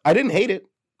 I didn't hate it.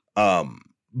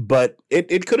 But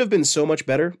it could have been so much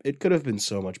better. It could have been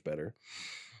so much better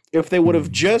if they would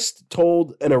have just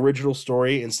told an original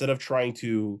story instead of trying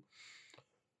to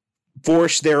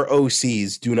force their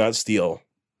OCs do not steal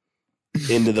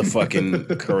into the fucking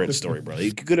current story, bro.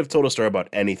 You could have told a story about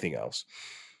anything else.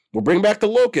 We'll bring back the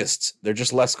Locusts. They're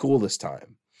just less cool this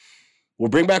time. We'll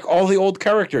bring back all the old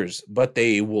characters, but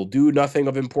they will do nothing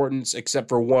of importance except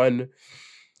for one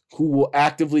who will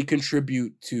actively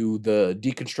contribute to the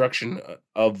deconstruction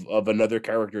of another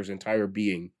character's entire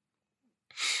being.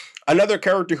 Another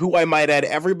character who, I might add,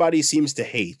 everybody seems to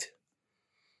hate.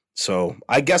 So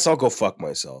I guess I'll go fuck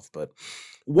myself. But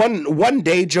one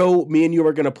day, Joe, me and you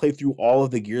are going to play through all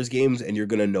of the Gears games, and you're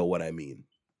going to know what I mean.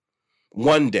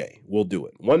 One day we'll do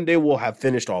it. One day we'll have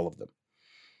finished all of them.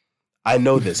 I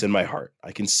know this in my heart.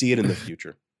 I can see it in the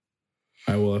future.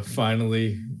 I will have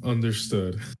finally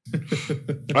understood.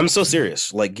 I'm so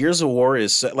serious. Like Gears of War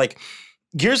is like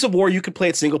Gears of War. You could play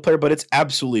it single player, but it's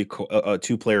absolutely a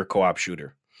 2-player co-op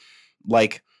shooter.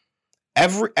 Like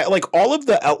all of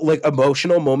the like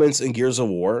emotional moments in Gears of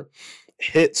War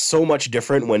hit so much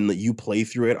different when you play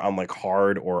through it on like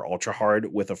hard or ultra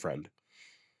hard with a friend.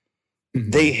 Mm-hmm.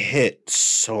 They hit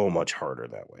so much harder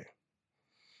that way.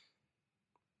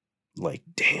 Like,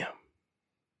 damn.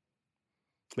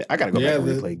 Man, I gotta go back and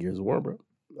replay Gears of War, bro.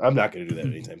 I'm not gonna do that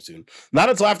anytime soon. Not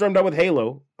until after I'm done with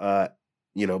Halo. But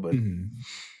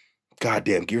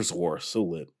goddamn, Gears of War, so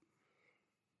lit.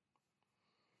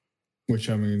 Which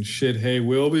I mean, shit, hey,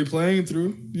 we'll be playing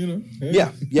through, Hey.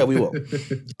 Yeah, we will.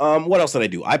 What else did I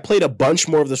do? I played a bunch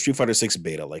more of the Street Fighter 6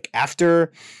 beta. Like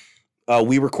after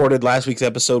we recorded last week's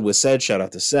episode with Sed, shout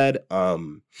out to Sed.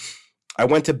 I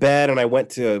went to bed and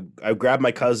I grabbed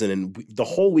my cousin and the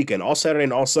whole weekend, all Saturday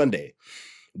and all Sunday,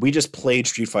 we just played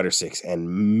Street Fighter 6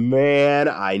 and man,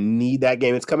 I need that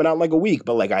game. It's coming out in like a week,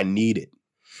 but like I need it.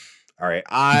 All right.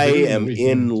 I am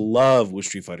in love with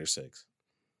Street Fighter 6.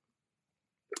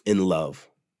 In love.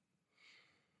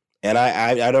 And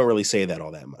I don't really say that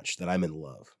all that much, that I'm in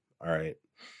love. All right.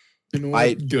 You know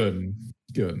what? Good.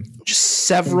 Just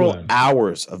several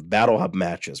hours of Battle Hub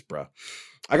matches, bro.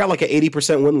 I got like an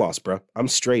 80% win-loss, bro. I'm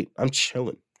straight. I'm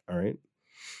chilling. All right.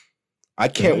 I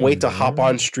can't wait to hop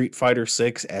on Street Fighter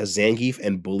 6 as Zangief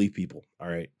and bully people. All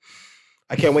right.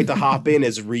 I can't wait to hop in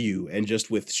as Ryu and just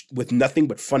with nothing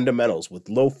but fundamentals, with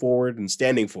low forward and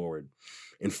standing forward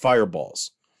and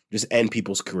fireballs. Just end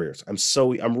people's careers.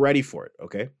 I'm ready for it.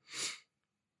 Okay.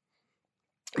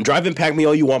 Drive Impact me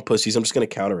all you want, pussies. I'm just gonna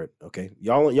counter it. Okay.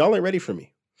 Y'all ain't ready for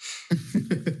me.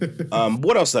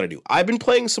 What else did I do? I've been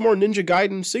playing some more Ninja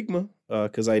Gaiden Sigma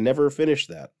because I never finished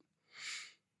that.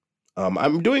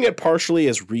 I'm doing it partially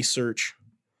as research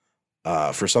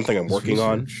for something I'm working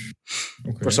on.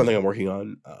 Okay. For something I'm working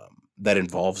on that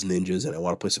involves ninjas, and I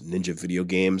want to play some ninja video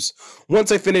games.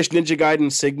 Once I finish Ninja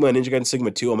Gaiden Sigma and Ninja Gaiden Sigma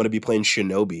 2, I'm going to be playing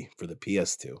Shinobi for the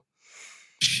PS2.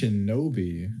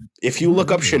 Shinobi. If you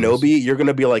look up Shinobi, you're going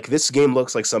to be like, this game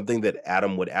looks like something that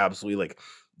Adam would absolutely like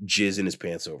jizz in his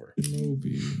pants over.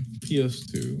 Shinobi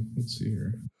PS2. Let's see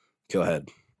here. Go ahead.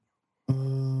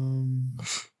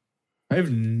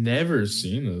 I've never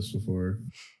seen this before.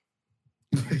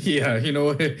 Yeah, you know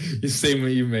what? The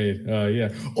statement you made.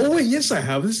 Yeah. Oh wait, yes, I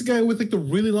have. This is a guy with like the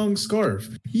really long scarf.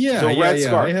 Yeah,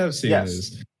 scarf. I have seen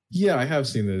this. Yeah, I have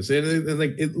seen this. And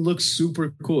like it looks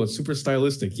super cool. It's super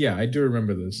stylistic. Yeah, I do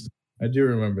remember this.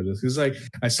 Because like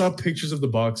I saw pictures of the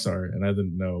box art and I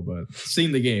didn't know, but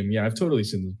seeing the game, yeah, I've totally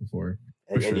seen this before.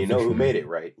 And you know who made it,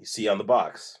 right? You see on the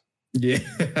box. Yeah,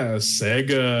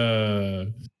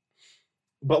 Sega.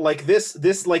 But like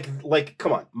this like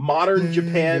come on, modern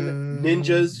Japan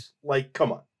ninjas, like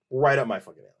come on, right up my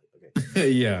fucking alley. Okay.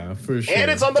 Yeah, for sure.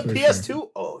 And it's on the PS2. Sure.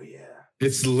 Oh yeah,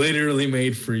 it's literally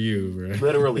made for you, bro.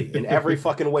 Literally, in every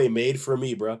fucking way, made for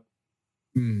me, bro.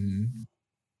 Hmm.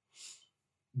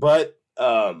 But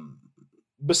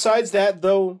besides that,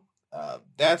 though,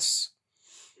 that's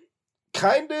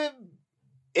kind of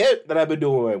it that I've been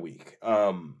doing my week.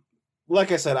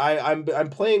 Like I said, I'm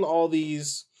playing all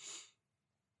these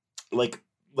like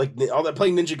I'm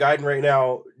playing Ninja Gaiden right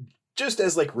now, just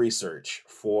as like research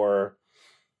for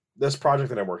this project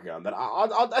that I'm working on. That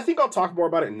I think I'll talk more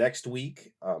about it next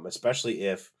week, especially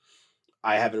if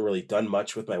I haven't really done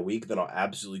much with my week. Then I'll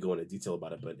absolutely go into detail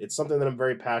about it. But it's something that I'm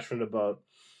very passionate about.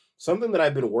 Something that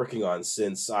I've been working on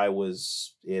since I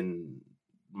was in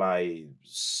my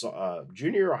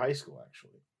junior year of high school,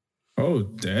 actually. Oh,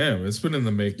 damn. It's been in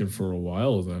the making for a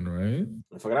while then, right?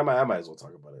 If I might as well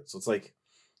talk about it. So it's like,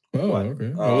 oh, what?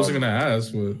 Okay. I wasn't going to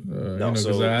ask, but, no,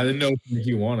 because I didn't know if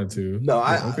he wanted to. No,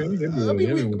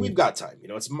 we've got time. You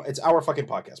know, it's our fucking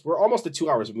podcast. We're almost at 2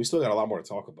 hours, and we still got a lot more to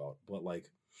talk about. But,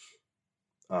 like,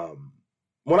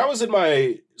 when I was in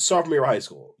my sophomore year of high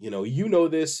school, you know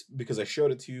this because I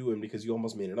showed it to you and because you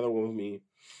almost made another one with me.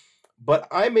 But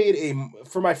I made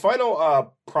for my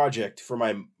final project for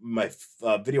my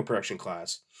video production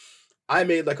class, I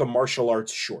made like a martial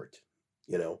arts short,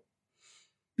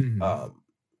 Mm-hmm.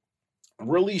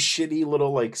 Really shitty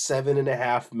little like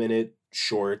 7.5 minute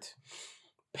short,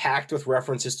 packed with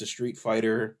references to Street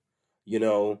Fighter,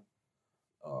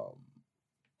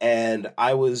 and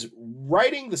I was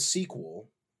writing the sequel,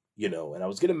 and I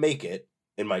was gonna make it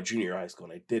in my junior year of high school,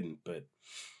 and I didn't. But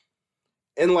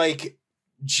in like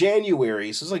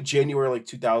January, so it was like January like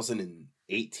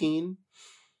 2018,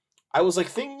 I was like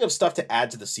thinking of stuff to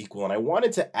add to the sequel, and I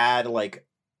wanted to add like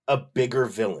a bigger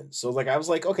villain. So like I was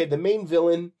like, okay, the main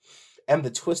villain and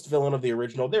the twist villain of the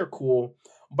original, they're cool,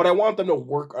 but I want them to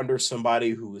work under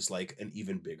somebody who is like an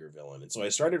even bigger villain. And so I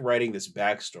started writing this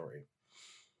backstory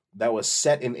that was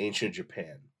set in ancient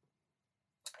Japan.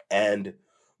 And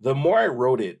the more I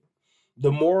wrote it,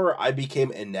 the more I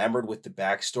became enamored with the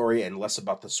backstory and less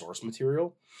about the source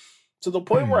material, to the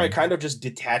point where I kind of just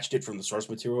detached it from the source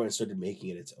material and started making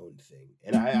it its own thing.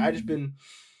 And I just been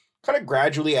kind of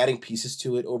gradually adding pieces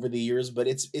to it over the years, but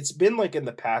it's been like in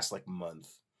the past like month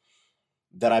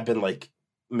that I've been like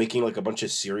making like a bunch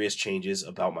of serious changes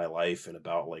about my life and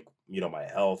about like, my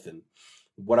health and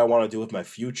what I want to do with my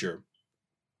future.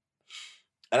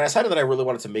 And I decided that I really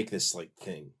wanted to make this like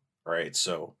thing. All right.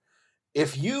 So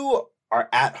if you are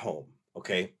at home,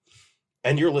 okay,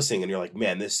 and you're listening and you're like,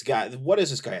 man, this guy, what is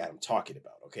this guy Adam talking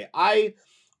about? Okay. I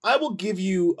will give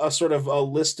you a sort of a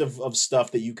list of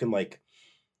stuff that you can like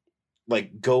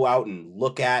go out and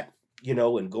look at,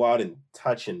 and go out and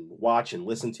touch and watch and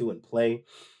listen to and play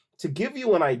to give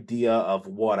you an idea of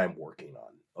what I'm working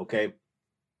on. Okay.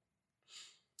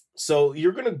 So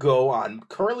you're going to go on,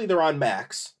 currently they're on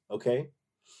Max. Okay.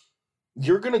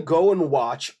 You're going to go and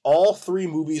watch all 3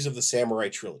 movies of the Samurai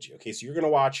Trilogy. Okay, so you're going to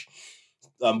watch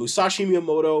Musashi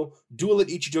Miyamoto, Duel at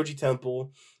Ichijoji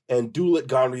Temple, and Duel at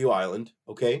Ganryu Island.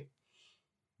 Okay?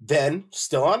 Then,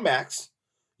 still on Max,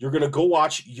 you're going to go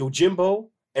watch Yojimbo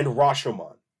and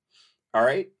Rashomon. All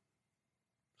right?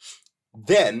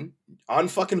 Then, on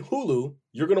fucking Hulu,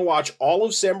 you're going to watch all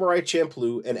of Samurai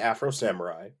Champloo and Afro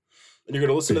Samurai. And you're going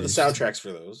to listen to the soundtracks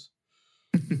for those.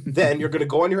 Then you're going to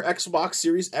go on your Xbox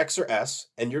Series X or S,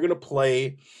 and you're going to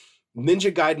play Ninja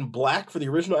Gaiden Black for the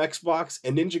original Xbox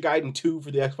and Ninja Gaiden 2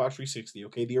 for the Xbox 360.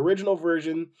 Okay, the original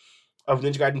version of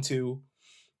Ninja Gaiden 2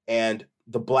 and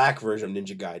the black version of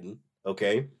Ninja Gaiden.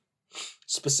 Okay,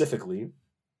 specifically.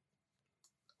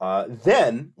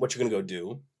 Then what you're going to go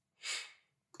do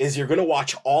is you're going to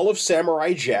watch all of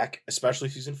Samurai Jack, especially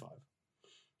Season 5.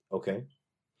 Okay.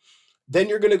 Then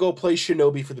you're going to go play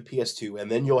Shinobi for the PS2, and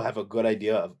then you'll have a good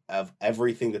idea of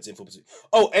everything that's influencing.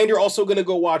 Oh, and you're also going to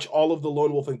go watch all of the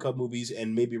Lone Wolf and Cub movies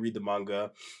and maybe read the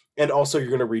manga. And also you're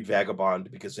going to read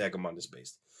Vagabond because Vagabond is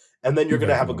based. And then you're going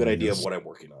to have a good idea of what I'm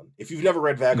working on. If you've never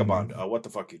read Vagabond, what the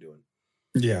fuck are you doing?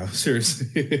 Yeah,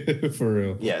 seriously. For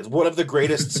real. Yeah, it's one of the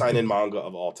greatest sign-in manga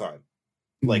of all time.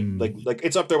 Like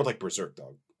it's up there with like Berserk,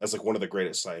 dog. As like one of the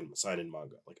greatest sign-in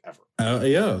manga like ever.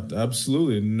 Yeah,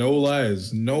 absolutely. No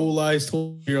lies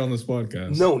told here on this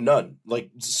podcast. No, none. Like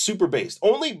super based.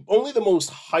 Only the most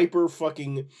hyper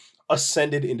fucking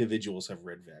ascended individuals have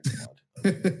read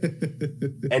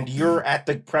Vagabond. And you're at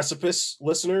the precipice,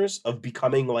 listeners, of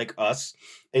becoming like us,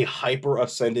 a hyper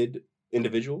ascended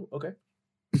individual. Okay.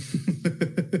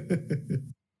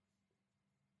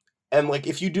 And like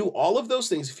if you do all of those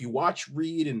things, if you watch,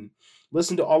 read, and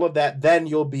listen to all of that, then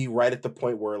you'll be right at the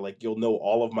point where like you'll know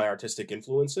all of my artistic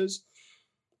influences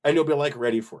and you'll be like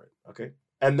ready for it. Okay.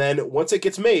 And then once it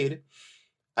gets made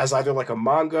as either like a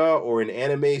manga or an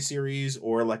anime series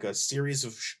or like a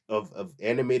series of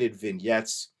animated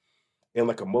vignettes in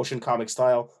like a motion comic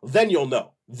style, then you'll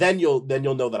know. Then you'll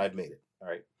know that I've made it. All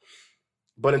right.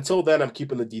 But until then, I'm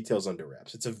keeping the details under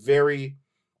wraps. It's a very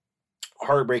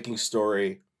heartbreaking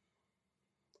story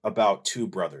about two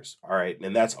brothers. All right.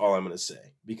 And that's all I'm going to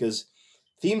say, because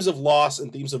themes of loss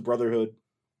and themes of brotherhood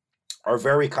are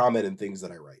very common in things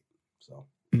that I write. So,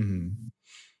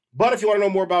 But if you want to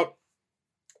know more about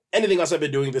anything else I've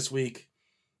been doing this week,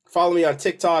 follow me on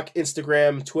TikTok,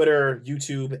 Instagram, Twitter,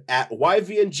 YouTube at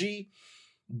YVNG,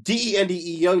 DENDE,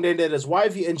 Young Dende. That is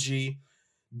YVNG,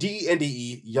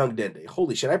 DENDE, Young Dende.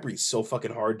 Holy shit, I breathed so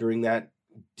fucking hard during that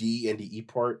DENDE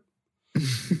part.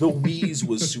 The wheeze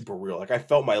was super real. Like, I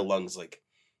felt my lungs like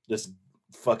just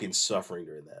fucking suffering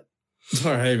during that.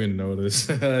 Sorry, I didn't even notice.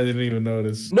 I didn't even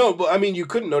notice. No, but I mean, you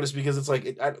couldn't notice because it's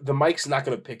like the mic's not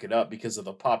going to pick it up because of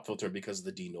the pop filter, because of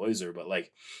the denoiser. But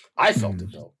like, I felt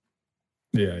it though.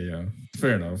 Yeah.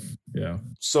 Fair enough. Yeah.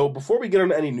 So before we get on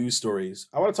to any news stories,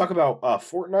 I want to talk about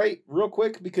Fortnite real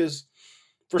quick, because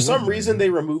for some reason they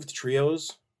removed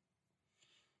trios.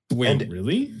 Wait,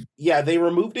 really? Yeah, they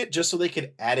removed it just so they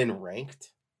could add in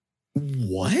ranked.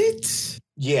 What?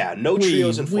 Yeah, no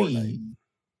trios in Fortnite.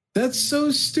 That's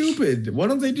so stupid. Why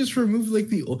don't they just remove like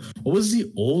what was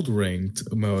the old ranked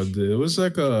mode? It was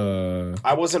like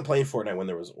I wasn't playing Fortnite when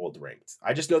there was old ranked.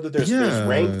 I just know that there's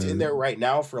ranked in there right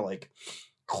now for like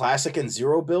classic and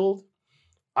zero build.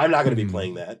 I'm not going to be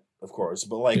playing that, of course,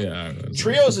 but like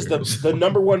trios is the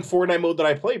number one Fortnite mode that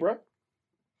I play, bro.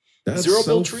 That's zero so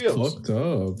build trios. Fucked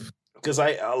up. Because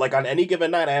I like on any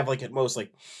given night I have like at most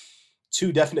like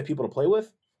 2 definite people to play with.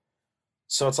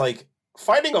 So it's like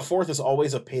finding a fourth is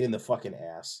always a pain in the fucking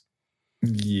ass.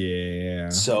 Yeah.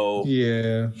 So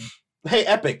yeah. Hey,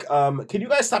 Epic, can you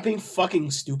guys stop being fucking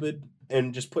stupid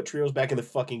and just put trios back in the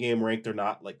fucking game, ranked or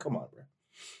not? Like, come on, bro.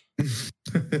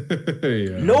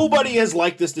 Nobody has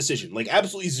liked this decision. Like,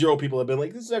 absolutely zero people have been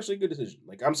like, this is actually a good decision.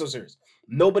 Like, I'm so serious.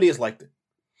 Nobody has liked it.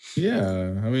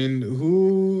 Yeah. I mean,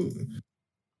 who...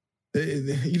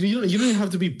 You don't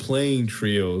have to be playing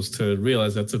trios to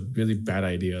realize that's a really bad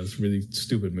idea. It's a really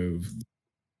stupid move.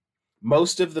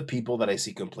 Most of the people that I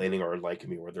see complaining are like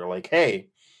me, where they're like, hey,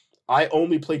 I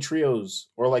only play trios,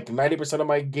 or like 90% of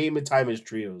my game time is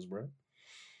trios, bro.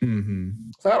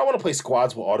 So I don't want to play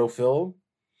squads with autofill.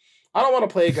 I don't want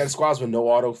to play against squads with no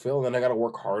autofill, and then I got to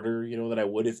work harder, than I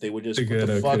would if they would just put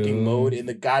the fucking mode in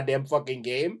the goddamn fucking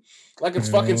game like it's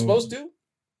fucking supposed to.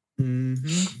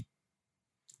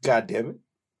 God damn it.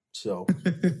 So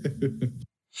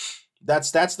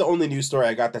that's the only news story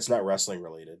I got that's not wrestling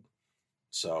related.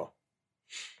 So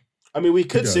I mean, we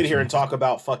could sit here and talk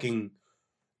about fucking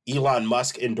Elon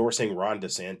Musk endorsing Ron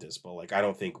DeSantis, but like I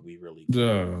don't think we really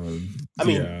I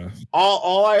mean,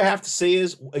 all I have to say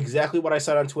is exactly what I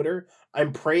said on Twitter.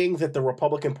 I'm praying that the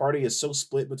Republican Party is so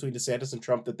split between DeSantis and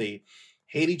Trump that they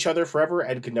hate each other forever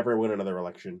and could never win another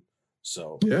election.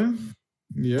 So yeah.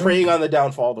 Preying on the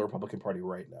downfall of the Republican Party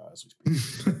right now as we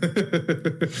speak.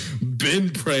 Been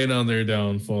preying on their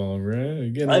downfall,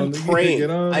 right? I'm praying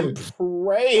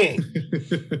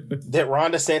that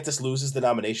Ron DeSantis loses the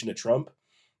nomination to Trump,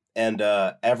 and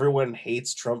everyone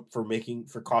hates Trump for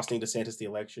costing DeSantis the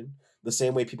election, the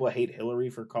same way people hate Hillary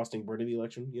for costing Bernie the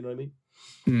election. You know what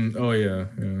I mean? Oh yeah.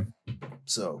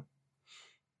 So,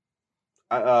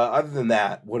 other than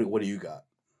that, what do you got?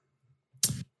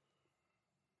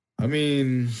 I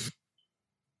mean,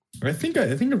 I think I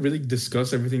really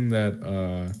discussed everything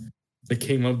that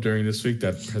came up during this week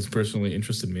that has personally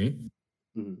interested me.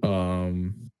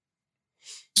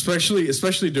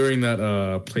 Especially during that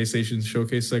PlayStation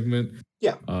showcase segment.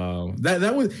 Yeah.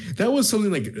 That was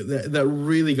something like that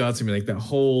really got to me, like that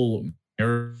whole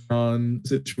marathon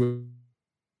situation.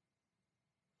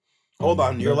 Hold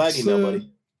on, you're lagging now,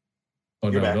 buddy.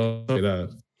 Oh you're no, back. Don't tell me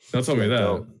that. Don't tell me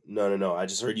that. No. I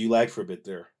just heard you lag for a bit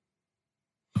there.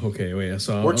 Okay, wait.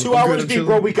 So we're 2 hours deep,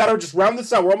 bro. We gotta just round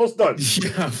this out. We're almost done.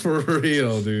 Yeah, for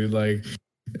real, dude. Like,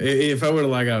 if I were to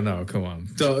lag out now, come on.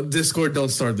 Discord, don't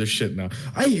start this shit now.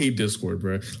 I hate Discord,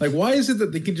 bro. Like, why is it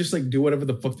that they can just like do whatever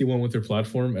the fuck they want with their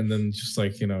platform, and then just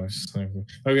like it's just like,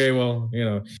 okay, well,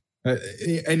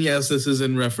 and yes, this is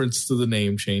in reference to the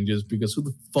name changes, because who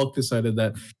the fuck decided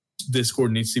that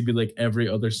Discord needs to be like every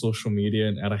other social media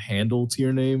and add a handle to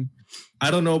your name?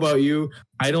 I don't know about you.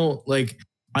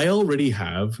 I already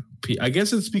have. I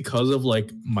guess it's because of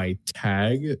like my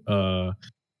tag. I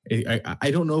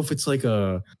don't know if it's like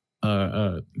a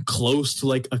close to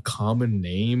like a common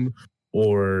name,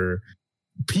 or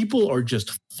people are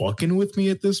just fucking with me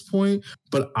at this point.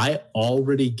 But I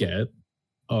already get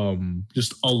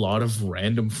just a lot of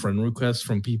random friend requests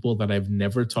from people that I've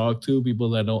never talked to, people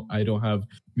that I don't have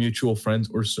mutual friends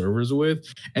or servers with,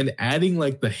 and adding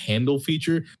like the handle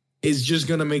feature is just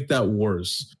gonna make that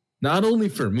worse. Not only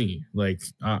for me, like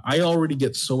I already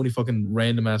get so many fucking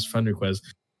random ass friend requests.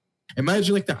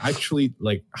 imagine like the actually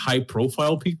like high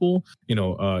profile people,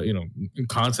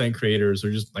 content creators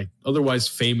or just like otherwise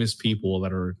famous people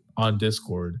that are on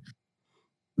Discord.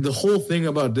 The whole thing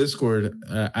about Discord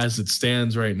as it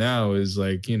stands right now is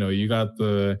like, you got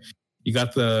the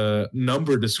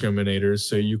number discriminators,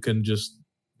 so you can just,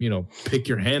 pick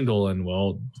your handle and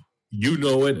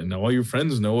it and all your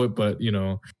friends know it, but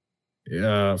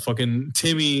fucking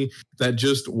Timmy that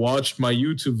just watched my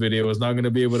YouTube video is not going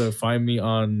to be able to find me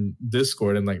on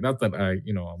Discord. And like, not that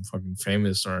I'm fucking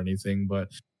famous or anything, but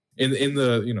in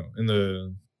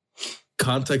the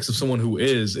context of someone who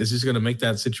is, it's just going to make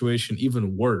that situation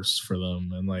even worse for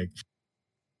them. And like,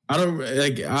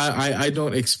 I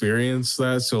don't experience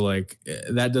that, so like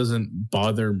that doesn't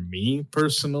bother me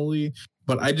personally,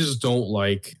 but I just don't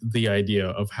like the idea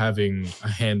of having a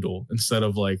handle instead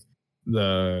of like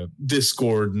the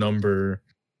Discord number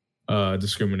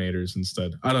discriminators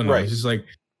instead. I don't know. Right. It's just like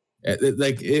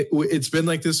it's been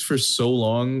like this for so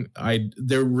long.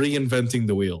 They're reinventing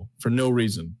the wheel for no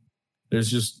reason.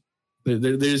 There's just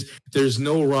there's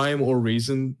no rhyme or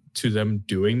reason to them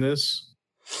doing this,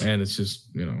 and it's just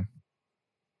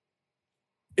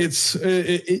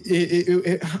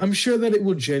I'm sure that it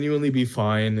will genuinely be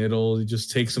fine. It'll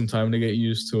just take some time to get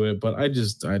used to it, but I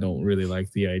don't really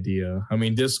like the idea. I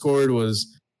mean, Discord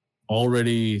was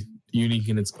already unique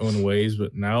in its own ways,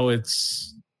 but now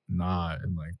it's not.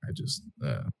 And like,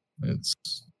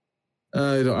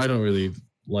 I don't really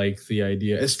like the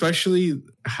idea, especially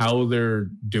how they're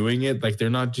doing it. Like,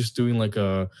 they're not just doing like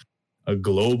a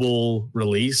global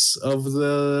release of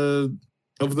the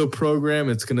program.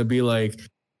 It's going to be like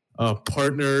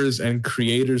partners and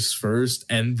creators first,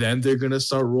 and then they're gonna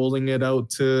start rolling it out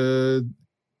to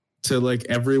like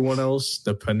everyone else,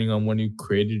 depending on when you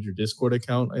created your Discord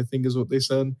account, I think is what they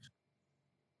said.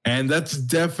 And that's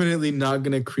definitely not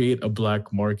gonna create a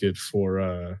black market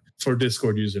for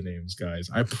Discord usernames,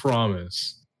 guys. I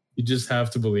promise. You just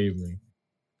have to believe me.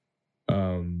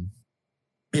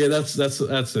 Yeah, that's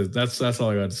it. That's all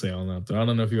I got to say on that. I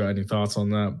don't know if you got any thoughts on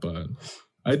that, but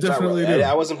I definitely do.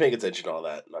 I wasn't paying attention to all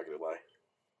that, not gonna lie.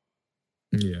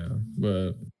 Yeah,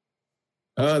 but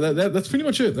that's pretty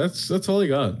much it. That's all I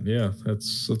got. Yeah,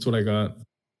 that's what I got.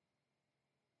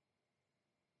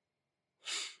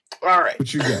 All right.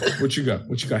 What you got?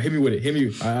 Hit me with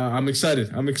it. I'm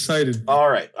excited. All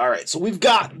right. So we've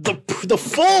got the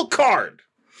full card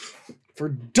for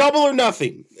Double or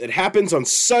Nothing. It happens on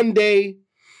Sunday,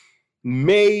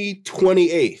 May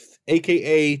 28th.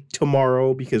 AKA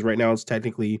tomorrow, because right now it's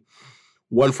technically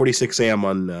 1:46 a.m.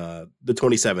 on the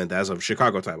 27th as of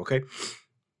Chicago time, okay?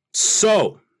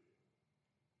 So,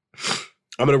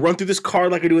 I'm going to run through this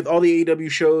card like I do with all the AEW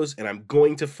shows, and I'm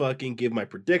going to fucking give my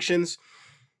predictions,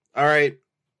 all right?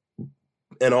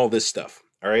 And all this stuff,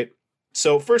 all right?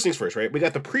 So, first things first, right? We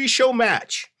got the pre-show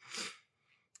match.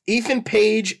 Ethan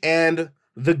Page and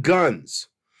the Guns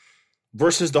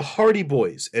versus the Hardy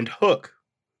Boys and Hook.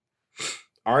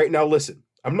 All right, now listen,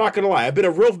 I'm not going to lie. I've been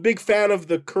a real big fan of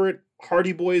the current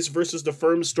Hardy Boys versus the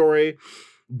Firm story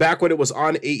back when it was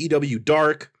on AEW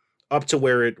Dark, up to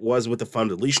where it was with the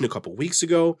Final Deletion a couple weeks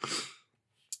ago.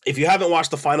 If you haven't watched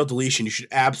the Final Deletion, you should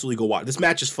absolutely go watch. This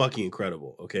match is fucking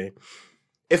incredible, okay?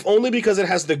 If only because it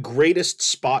has the greatest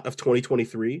spot of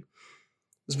 2023.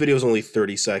 This video is only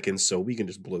 30 seconds, so we can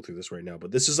just blow through this right now.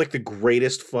 But this is like the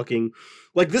greatest fucking...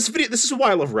 Like, this video, this is why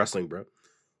I love wrestling, bro.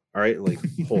 All right, like,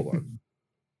 hold on.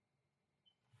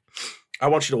 I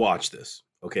want you to watch this,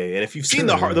 okay? And if you've seen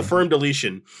the Firm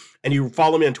Deletion and you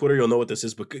follow me on Twitter, you'll know what this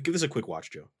is. But give this a quick watch,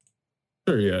 Joe.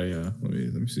 Sure, yeah. Let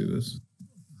me see this.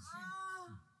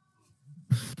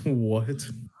 What?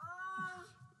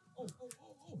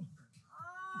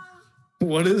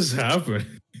 What is happening?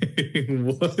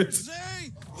 What?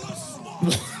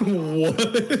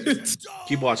 What?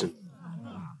 Keep watching.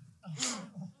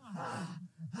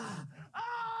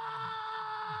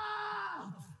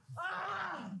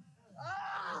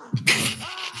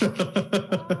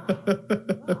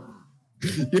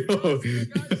 Yo,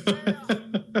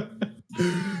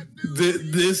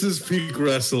 this is peak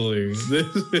wrestling.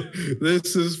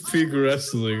 This is peak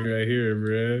wrestling right here,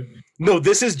 man. No,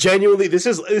 this is genuinely.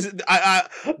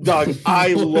 Dog.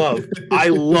 I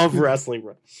love wrestling,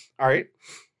 bro. All right,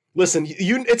 listen.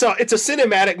 It's a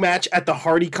cinematic match at the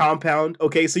Hardy compound.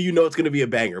 Okay, so you know it's gonna be a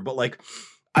banger. But like,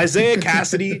 Isaiah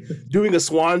Cassidy doing a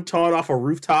swanton off a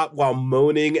rooftop while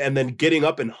moaning and then getting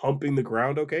up and humping the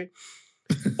ground, okay?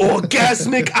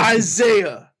 Orgasmic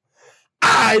Isaiah.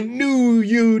 I knew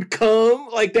you'd come.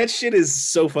 Like, that shit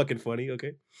is so fucking funny,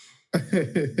 okay?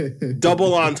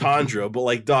 Double entendre, but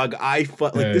like, dog,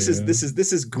 this is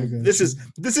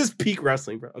peak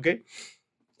wrestling, bro, okay?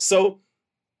 So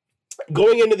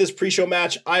Going into this pre-show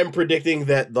match, I'm predicting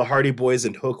that the Hardy Boys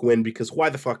and Hook win because why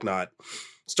the fuck not?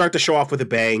 Start the show off with a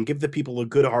bang. Give the people a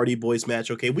good Hardy Boys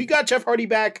match. Okay, we got Jeff Hardy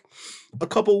back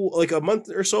a month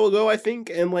or so ago, I think,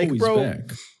 and like, bro,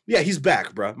 back. Yeah, he's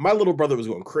back, bro. My little brother was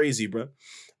going crazy, bro.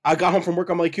 I got home from work.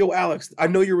 I'm like, yo, Alex, I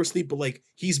know you were asleep, but like,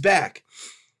 he's back,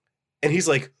 and he's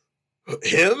like,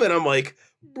 him, and I'm like,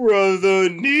 brother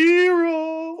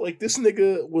Nero. Like, this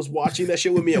nigga was watching that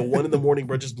shit with me at 1 a.m,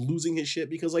 bro, just losing his shit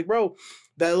because, like, bro,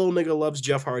 that little nigga loves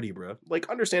Jeff Hardy, bro. Like,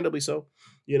 understandably so,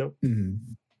 you know? Mm-hmm.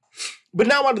 But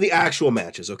now on to the actual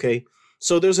matches, okay?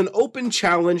 So there's an open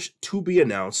challenge to be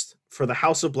announced for the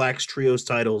House of Black's trios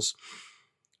titles.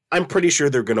 I'm pretty sure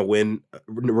they're going to win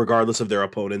regardless of their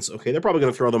opponents, okay? They're probably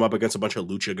going to throw them up against a bunch of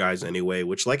lucha guys anyway,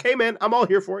 which, like, hey, man, I'm all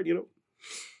here for it, you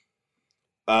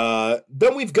know?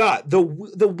 Then we've got the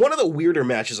one of the weirder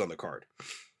matches on the card.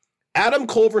 Adam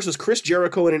Cole versus Chris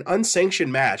Jericho in an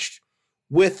unsanctioned match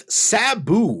with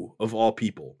Sabu, of all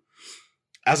people,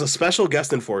 as a special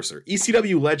guest enforcer.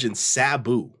 ECW legend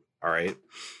Sabu, all right?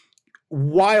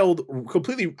 Wild,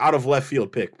 completely out of left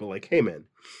field pick, but like, hey, man,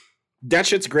 that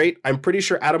shit's great. I'm pretty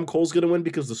sure Adam Cole's going to win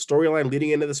because the storyline leading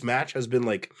into this match has been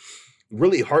like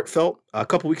really heartfelt. A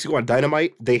couple weeks ago on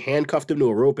Dynamite, they handcuffed him to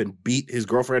a rope and beat his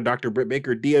girlfriend, Dr. Britt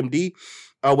Baker, DMD,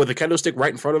 with a kendo stick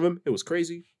right in front of him. It was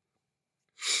crazy.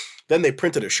 Then they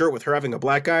printed a shirt with her having a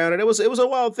black guy on it. It was a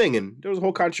wild thing, and there was a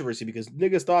whole controversy because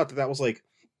niggas thought that was like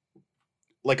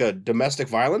a domestic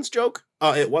violence joke.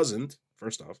 It wasn't,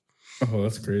 first off. Oh,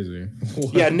 that's crazy.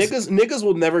 What? Yeah, niggas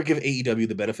will never give AEW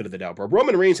the benefit of the doubt, bro.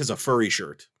 Roman Reigns has a furry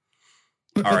shirt.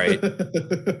 All right.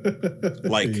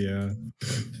 Like, yeah.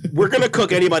 We're going to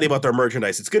cook anybody about their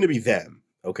merchandise. It's going to be them,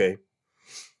 okay?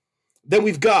 Then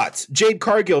we've got Jade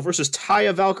Cargill versus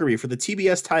Taya Valkyrie for the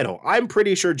TBS title. I'm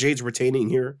pretty sure Jade's retaining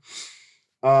here.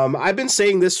 I've been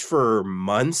saying this for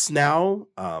months now.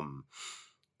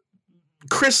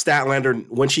 Chris Statlander,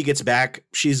 when she gets back,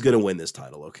 she's going to win this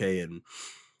title, okay? And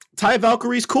Taya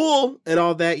Valkyrie's cool and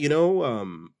all that, you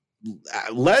know,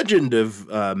 legend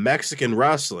of Mexican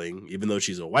wrestling, even though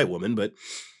she's a white woman, but,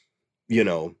 you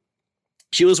know,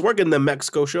 she was working the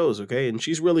Mexico shows, okay? And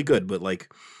she's really good, but,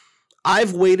 like,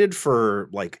 I've waited for,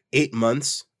 like, 8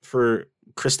 months for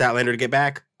Chris Statlander to get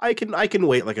back. I can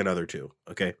wait, like, another 2,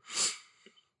 okay?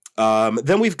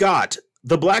 Then we've got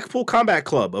the Blackpool Combat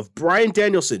Club of Bryan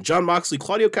Danielson, Jon Moxley,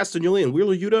 Claudio Castagnoli, and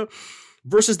Wheeler Yuta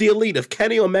versus the Elite of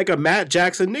Kenny Omega, Matt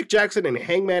Jackson, Nick Jackson, and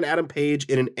Hangman Adam Page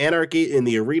in an Anarchy in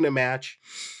the Arena match.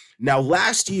 Now,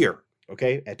 last year,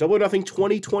 okay, at Double or Nothing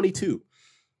 2022,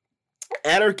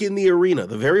 Anarchy in the Arena,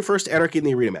 the very first Anarchy in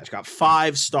the Arena match, got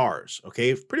 5 stars,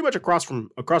 okay? Pretty much across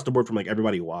the board from, like,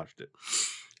 everybody who watched it.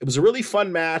 It was a really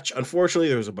fun match. Unfortunately,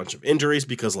 there was a bunch of injuries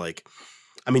because, like,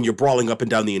 I mean, you're brawling up and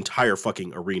down the entire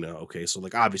fucking arena, okay? So,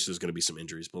 like, obviously there's going to be some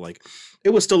injuries, but, like,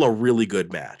 it was still a really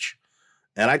good match.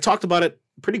 And I talked about it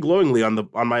pretty glowingly on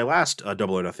my last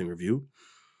Double or Nothing review.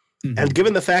 Mm-hmm. And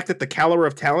given the fact that the caliber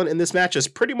of talent in this match is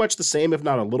pretty much the same, if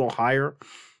not a little higher,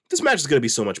 this match is going to be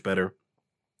so much better.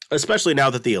 Especially now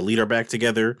that the Elite are back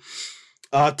together.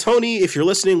 Tony, if you're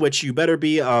listening, which you better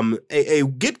be,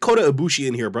 get Kota Ibushi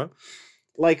in here, bro.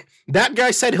 Like, that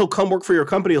guy said he'll come work for your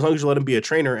company as long as you let him be a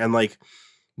trainer. And, like,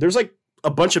 there's, like,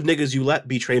 a bunch of niggas you let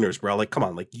be trainers, bro. Like, come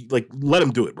on. Like let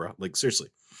him do it, bro. Like, seriously.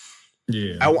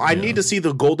 Yeah. I need to see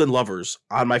the Golden Lovers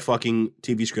on my fucking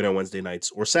TV screen on Wednesday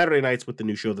nights or Saturday nights with the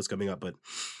new show that's coming up. But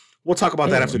we'll talk about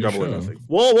that after Double or Nothing.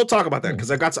 Well, we'll talk about that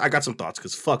because I got some thoughts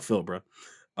because fuck Phil, bro.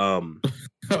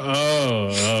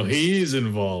 He's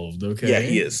involved. Okay. Yeah,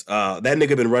 he is. That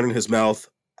nigga been running his mouth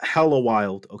hella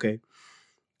wild. Okay.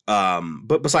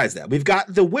 But besides that, we've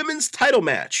got the women's title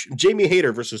match: Jamie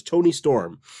Hayter versus Toni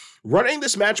Storm, running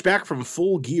this match back from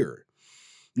Full Gear.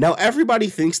 Now, everybody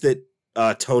thinks that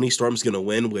Toni Storm's gonna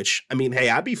win, which, I mean, hey,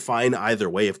 I'd be fine either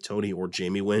way if Toni or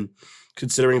Jamie win,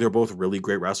 considering they're both really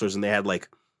great wrestlers and they had like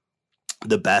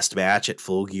the best match at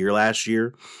Full Gear last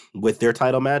year with their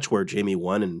title match where Jamie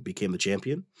won and became the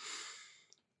champion.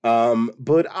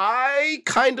 But I'm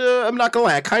not gonna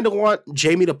lie, I kind of want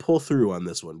Jamie to pull through on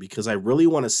this one because I really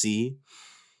want to see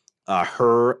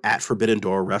her at Forbidden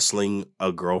Door wrestling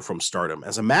a girl from Stardom.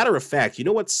 As a matter of fact, you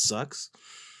know what sucks?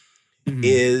 Mm-hmm.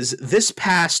 Is this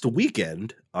past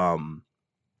weekend,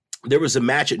 there was a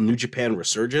match at New Japan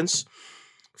Resurgence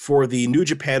for the New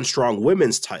Japan Strong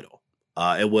Women's title.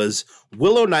 It was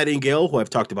Willow Nightingale, who I've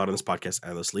talked about on this podcast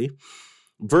endlessly,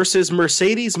 versus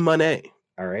Mercedes Moné.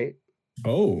 All right.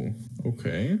 Oh,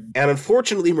 okay. And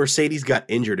unfortunately, Mercedes got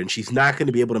injured and she's not going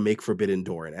to be able to make Forbidden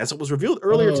Door. And as it was revealed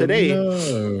earlier today,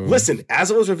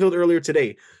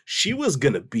 she was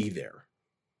going to be there.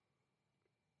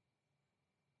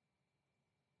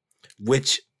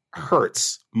 Which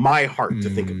hurts my heart to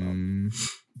think about.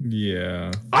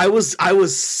 Yeah. I was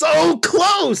so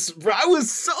close, bro. I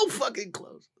was so fucking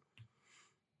close.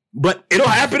 But it'll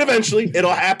happen eventually.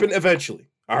 It'll happen eventually.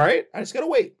 All right? I just gotta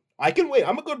wait. I can wait.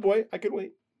 I'm a good boy. I can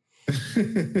wait.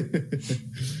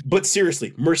 But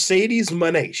seriously, Mercedes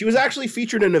Moné. She was actually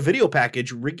featured in a video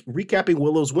package recapping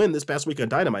Willow's win this past week on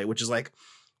Dynamite, which is like,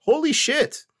 holy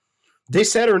shit. They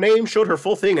said her name, showed her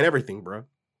full thing and everything, bro.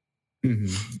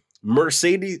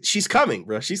 Mercedes, she's coming,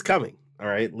 bro. She's coming. All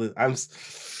right.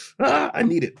 I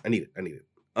need it.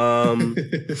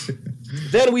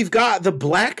 Then we've got the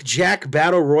Blackjack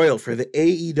Battle Royal for the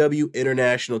AEW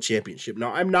International Championship.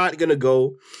 Now, I'm not going to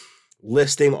go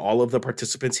listing all of the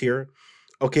participants here.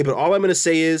 Okay, but all I'm going to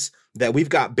say is that we've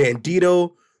got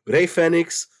Bandito, Rey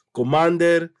Fenix,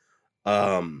 Commander,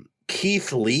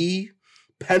 Keith Lee,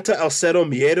 Penta El Cero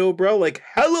Miedo, bro. Like,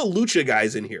 hella lucha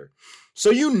guys in here. So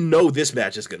you know this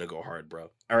match is going to go hard,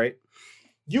 bro. All right?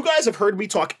 You guys have heard me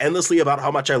talk endlessly about how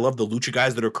much I love the lucha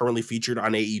guys that are currently featured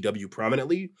on AEW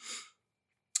prominently.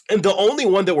 And the only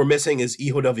one that we're missing is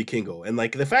Hijo del Vikingo. And,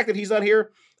 like, the fact that he's not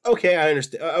here, okay, I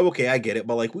understand. Okay, I get it.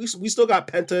 But, like, we still got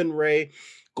Penta and Rey,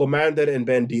 Commander, and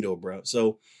Bandito, bro.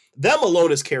 So them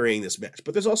alone is carrying this match.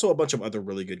 But there's also a bunch of other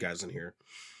really good guys in here.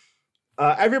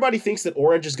 Everybody thinks that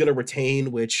Orange is going to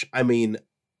retain, which, I mean,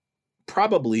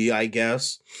 probably, I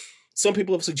guess. Some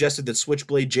people have suggested that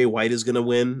Switchblade Jay White is going to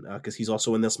win because he's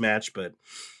also in this match. But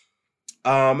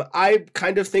I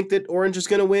kind of think that Orange is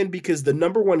going to win because the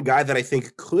number one guy that I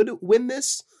think could win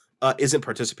this isn't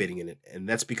participating in it. And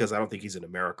that's because I don't think he's in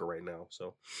America right now.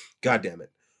 So, God damn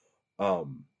it.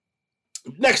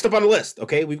 Next up on the list,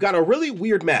 okay, we've got a really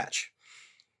weird match.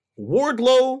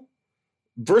 Wardlow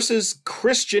versus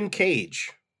Christian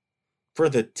Cage for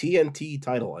the TNT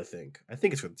title, I think. I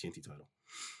think it's for the TNT title.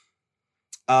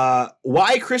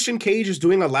 Why Christian Cage is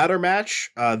doing a ladder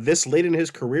match this late in his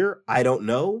career, I don't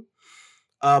know.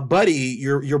 Buddy,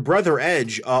 your brother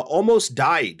Edge almost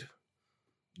died,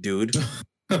 dude.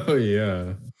 Oh,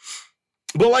 yeah.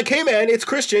 But like, hey, man, it's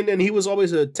Christian, and he was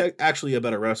always actually a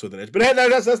better wrestler than Edge. But hey,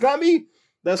 that's not me.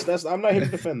 That's I'm not here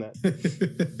to defend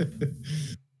that.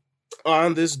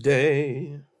 On this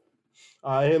day,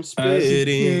 I am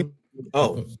spitting.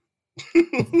 Oh.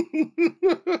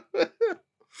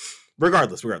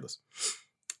 Regardless.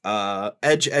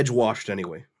 Edge washed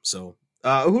anyway. So,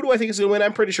 who do I think is going to win?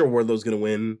 I'm pretty sure Wardlow's going to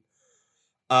win.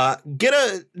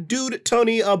 Dude,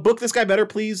 Tony, book this guy better,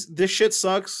 please. This shit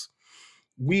sucks.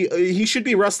 He should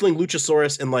be wrestling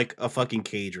Luchasaurus in like a fucking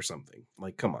cage or something.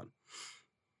 Like, come on.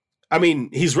 I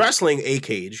mean, he's wrestling a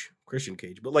Cage, Christian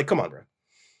Cage, but like, come on, bro.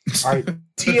 All right,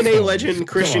 TNA legend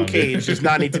Christian Cage does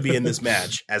not need to be in this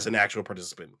match as an actual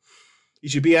participant. He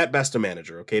should be at best a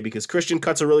manager, okay? Because Christian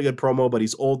cuts a really good promo, but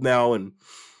he's old now, and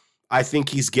I think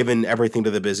he's given everything to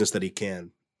the business that he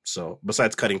can. So,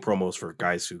 besides cutting promos for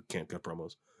guys who can't cut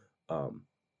promos,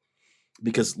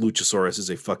 because Luchasaurus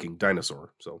is a fucking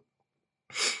dinosaur. So,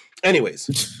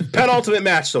 anyways, penultimate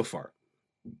match so far.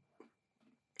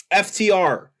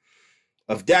 FTR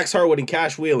of Dax Harwood and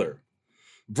Cash Wheeler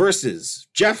versus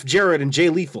Jeff Jarrett and Jay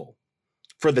Lethal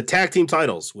for the tag team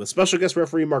titles with special guest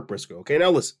referee Mark Briscoe. Okay,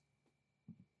 now listen.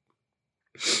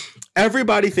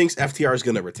 Everybody thinks FTR is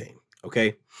going to retain,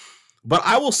 okay? But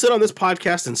I will sit on this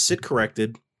podcast and sit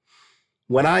corrected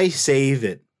when I say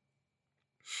that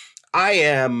I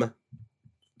am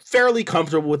fairly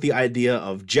comfortable with the idea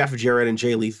of Jeff Jarrett and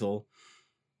Jay Lethal,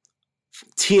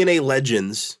 TNA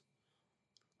legends,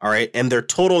 all right, and their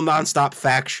total nonstop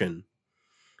faction.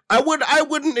 I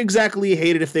wouldn't exactly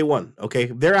hate it if they won, okay?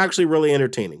 They're actually really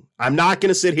entertaining. I'm not going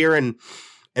to sit here and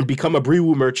become a Bree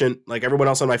Woo merchant like everyone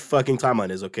else on my fucking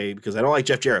timeline is, okay? Because I don't like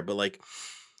Jeff Jarrett, but like,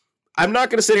 I'm not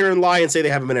going to sit here and lie and say they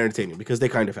haven't been entertaining because they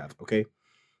kind of have, okay?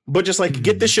 But just like,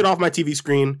 get this shit off my TV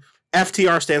screen.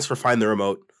 FTR stands for Find the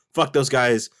Remote. Fuck those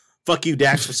guys. Fuck you,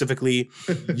 Dax, specifically.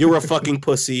 You're a fucking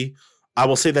pussy. I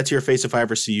will say that to your face if I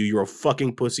ever see you. You're a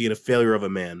fucking pussy and a failure of a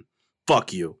man.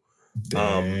 Fuck you.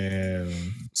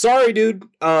 Damn. Sorry, dude.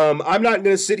 I'm not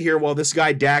going to sit here while this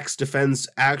guy Dax defends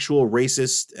actual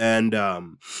racist and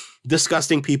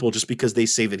disgusting people just because they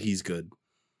say that he's good.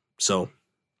 So,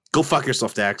 go fuck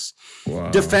yourself, Dax.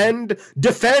 Wow. Defend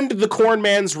the corn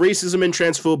man's racism and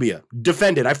transphobia.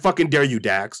 Defend it. I fucking dare you,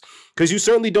 Dax. Because you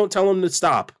certainly don't tell him to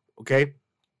stop, okay?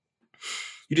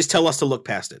 You just tell us to look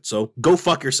past it. So, go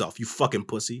fuck yourself, you fucking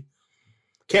pussy.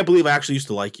 Can't believe I actually used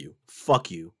to like you.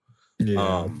 Fuck you.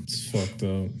 Yeah, it's fucked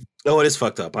up. Oh, it is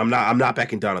fucked up. I'm not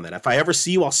backing down on that. If I ever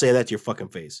see you, I'll say that to your fucking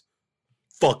face.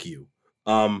 Fuck you.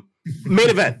 Main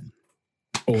event.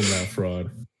 Own that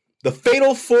fraud. The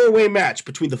fatal four-way match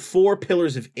between the four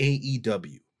pillars of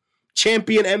AEW.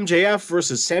 champion MJF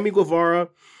versus Sammy Guevara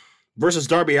versus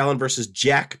Darby Allin versus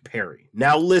Jack Perry.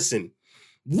 Now listen.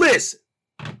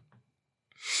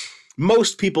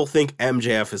 Most people think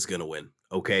MJF is going to win,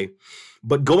 okay?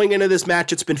 But going into this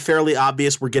match, it's been fairly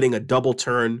obvious we're getting a double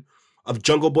turn of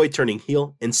Jungle Boy turning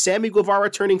heel and Sammy Guevara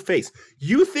turning face.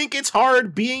 You think it's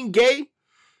hard being gay?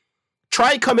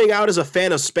 Try coming out as a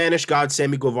fan of Spanish God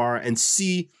Sammy Guevara and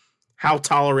see how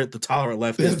tolerant the tolerant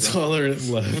left is. The tolerant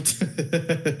left.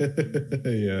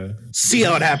 Yeah. See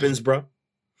how it happens, bro.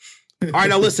 All right,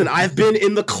 now listen, I've been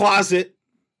in the closet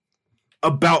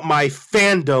about my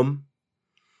fandom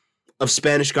of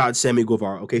Spanish God Sammy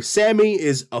Guevara. Okay, Sammy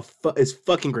is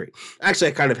fucking great. Actually,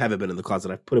 I kind of haven't been in the closet.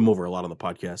 I've put him over a lot on the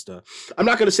podcast. I'm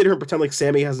not going to sit here and pretend like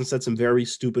Sammy hasn't said some very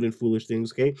stupid and foolish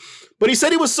things, okay? But he said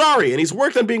he was sorry, and he's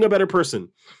worked on being a better person.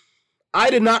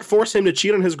 I did not force him to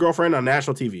cheat on his girlfriend on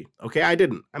national TV. Okay, I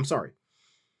didn't. I'm sorry.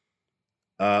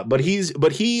 But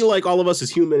he, like all of us, is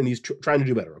human, and he's trying to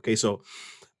do better. Okay, so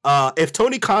if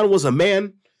Tony Khan was a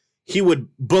man, he would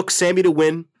book Sammy to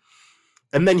win.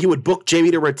 And then he would book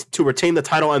Jamie to retain the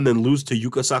title and then lose to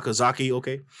Yuka Sakazaki,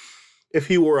 okay? If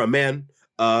he were a man.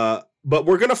 But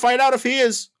we're going to find out if he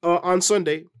is on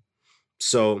Sunday.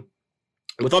 So,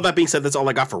 with all that being said, that's all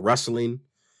I got for wrestling.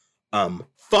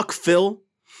 Fuck Phil.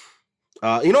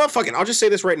 You know what? Fuck it. I'll just say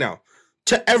this right now.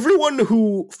 To everyone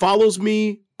who follows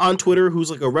me on Twitter, who's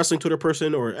like a wrestling Twitter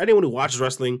person, or anyone who watches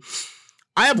wrestling,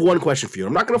 I have one question for you.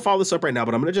 I'm not going to follow this up right now,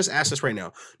 but I'm going to just ask this right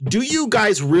now. Do you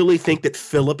guys really think that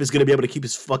Philip is going to be able to keep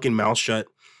his fucking mouth shut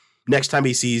next time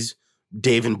he sees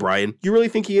Dave and Brian? You really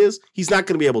think he is? He's not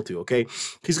going to be able to, okay?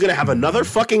 He's going to have another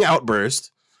fucking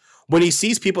outburst when he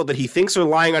sees people that he thinks are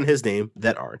lying on his name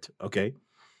that aren't, okay?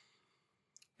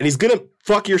 And he's going to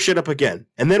fuck your shit up again.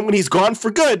 And then when he's gone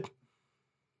for good,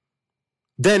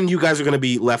 then you guys are going to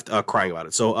be left crying about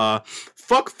it. So,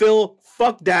 fuck Phil,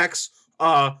 fuck Dax,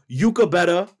 Yuka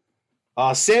better,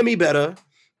 Sammy better,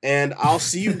 and I'll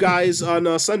see you guys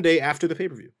on Sunday after the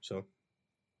pay-per-view. So,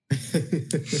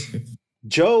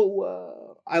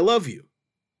 Joe, I love you.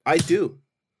 I do.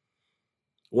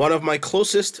 One of my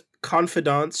closest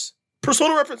confidants.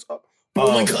 Persona reference. Oh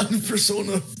my God,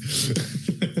 Persona.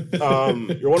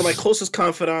 You're one of my closest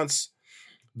confidants.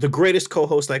 The greatest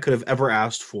co-host I could have ever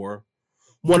asked for.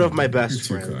 One of my best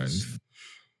friends. Kind.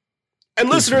 And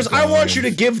listeners, I want you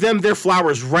to give them their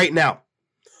flowers right now.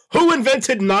 Who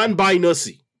invented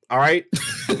non-bi-nussy? All right?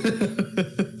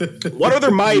 What other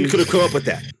mind could have come up with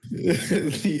that?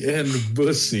 The end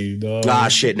bussy, dog. Ah,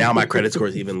 shit. Now my credit score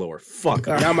is even lower. Fuck.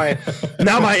 Now my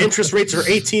interest rates are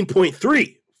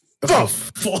 18.3. Oh,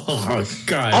 fuck.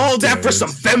 God. All that for some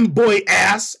femboy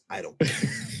ass? I don't care.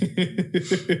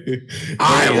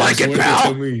 I like it,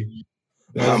 pal.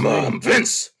 I'm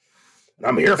Vince. And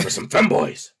I'm here for some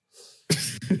femboys.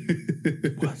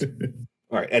 What?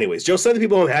 All right. Anyways, Joe, send the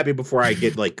people I'm happy before I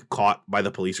get like caught by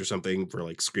the police or something for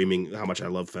like screaming how much I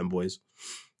love femboys.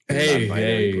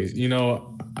 Hey, you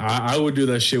know, I would do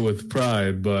that shit with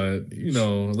pride, but you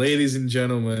know, ladies and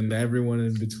gentlemen, everyone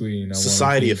in between.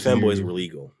 Society of femboys were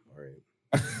legal. All right.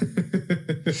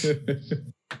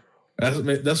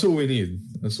 That's what we need.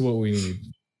 That's what we need.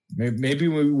 Maybe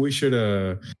we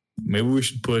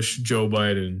should push Joe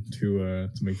Biden to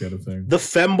make that a thing. The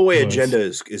femboy agenda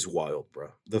is wild, bro.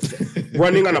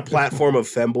 Running on a platform of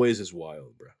femboys is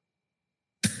wild, bro.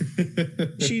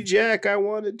 Gee, Jack, I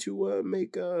wanted to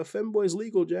make femboys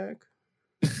legal, Jack.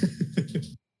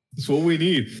 That's what we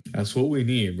need. That's what we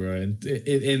need, bro. And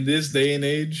in this day and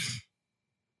age,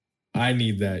 I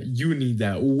need that. You need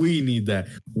that. We need that.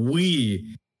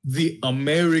 We, the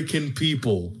American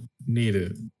people, need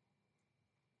it.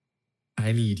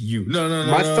 I need you. No.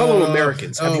 My fellow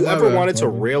Americans, have you ever wanted to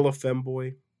rail a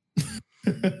femboy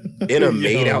in a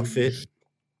maid outfit,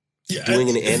 doing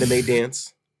an anime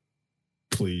dance?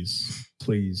 Please.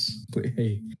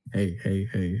 Hey.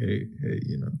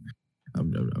 You know,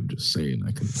 I'm just saying.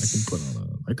 I can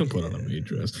put on a maid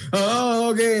dress.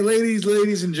 Oh, okay,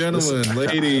 ladies and gentlemen,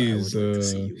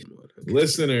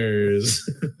 listeners.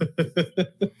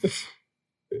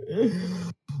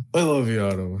 I love you,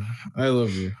 Adam. I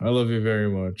love you. I love you very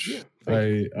much. Yeah,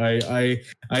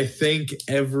 I thank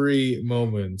every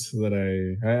moment that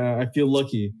I feel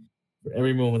lucky for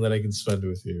every moment that I can spend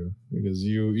with you, because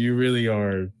you really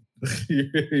are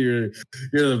you're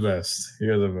the best.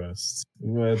 You're the best.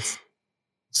 But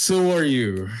so are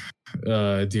you,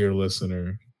 dear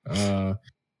listener.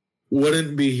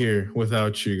 Wouldn't be here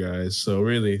without you guys. So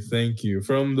really, thank you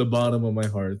from the bottom of my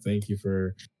heart. Thank you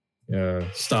for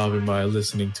stopping by,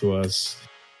 listening to us,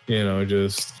 you know,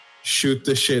 just shoot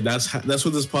the shit. That's what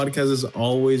this podcast has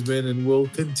always been and will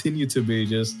continue to be.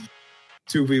 Just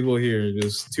two people here,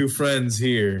 just two friends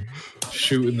here,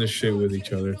 shooting the shit with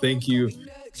each other. Thank you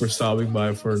for stopping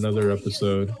by for another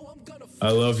episode.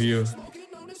 I love you.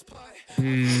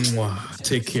 Mwah.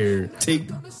 Take care. Take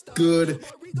good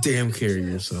damn care of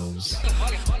yourselves.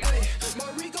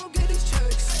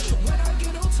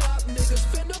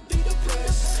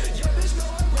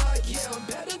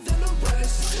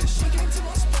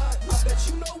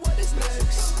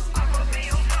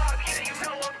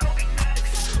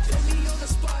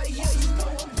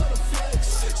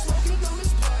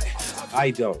 I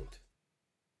don't.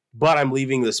 But I'm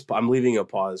leaving a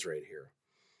pause right here.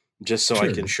 Just so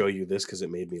I can show you this because it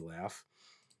made me laugh.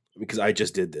 Because I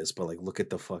just did this, but like look at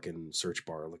the fucking search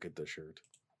bar, look at the shirt.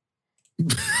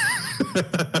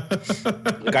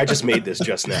 Like I just made this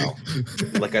just now.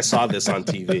 Like I saw this on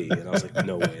TV and I was like,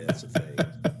 no way, that's a thing.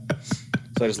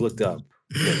 So I just looked up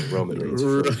Roman Reigns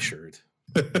furry shirt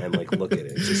and like look at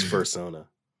it. It's his persona.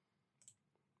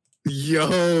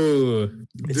 Yo,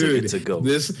 dude, it's a goat.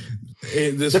 That's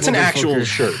an actual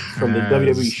shirt from the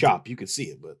WWE shop. You could see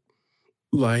it, but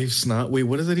life's not. Wait,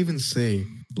 what does that even say?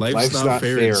 Life's not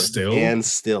fair and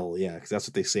still, yeah, because that's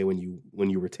what they say when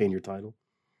you retain your title.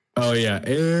 Oh yeah,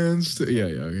 and yeah.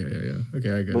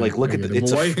 Okay, I got it. But like, look at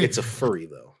it's a furry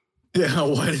though. Yeah,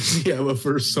 why does he have a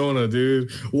persona, dude?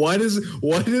 Why does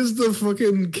the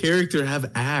fucking character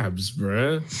have abs,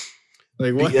 bruh?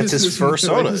 Like, what? That's his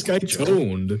persona. This guy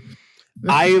toned.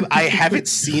 I haven't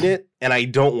seen it, and I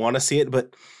don't want to see it,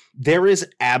 but there is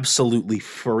absolutely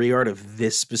furry art of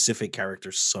this specific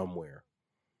character somewhere.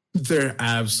 There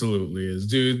absolutely is,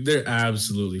 dude. There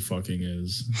absolutely fucking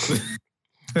is.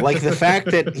 Like the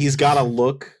fact that he's got a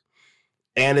look,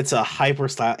 and it's a hyper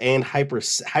stylized and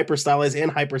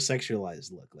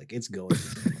hypersexualized look. Like it's going.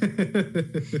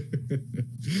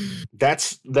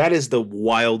 That is the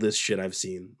wildest shit I've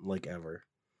seen like ever.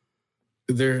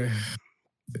 There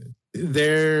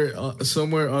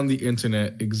somewhere on the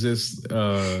internet exists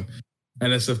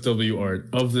NSFW art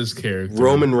of this character.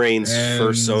 Roman Reigns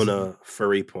persona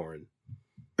furry porn.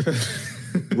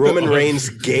 Roman Reigns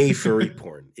gay furry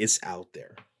porn is out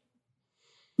there.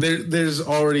 There's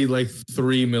already like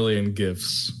 3 million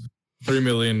gifs. 3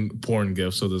 million porn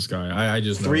gifs of this guy. I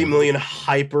just know 3 million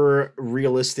hyper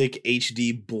realistic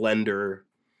HD blender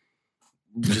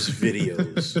just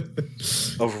videos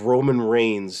of Roman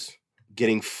Reigns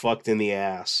getting fucked in the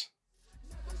ass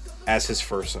as his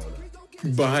persona.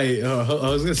 I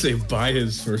was gonna say by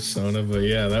his persona, but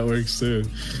yeah, that works too.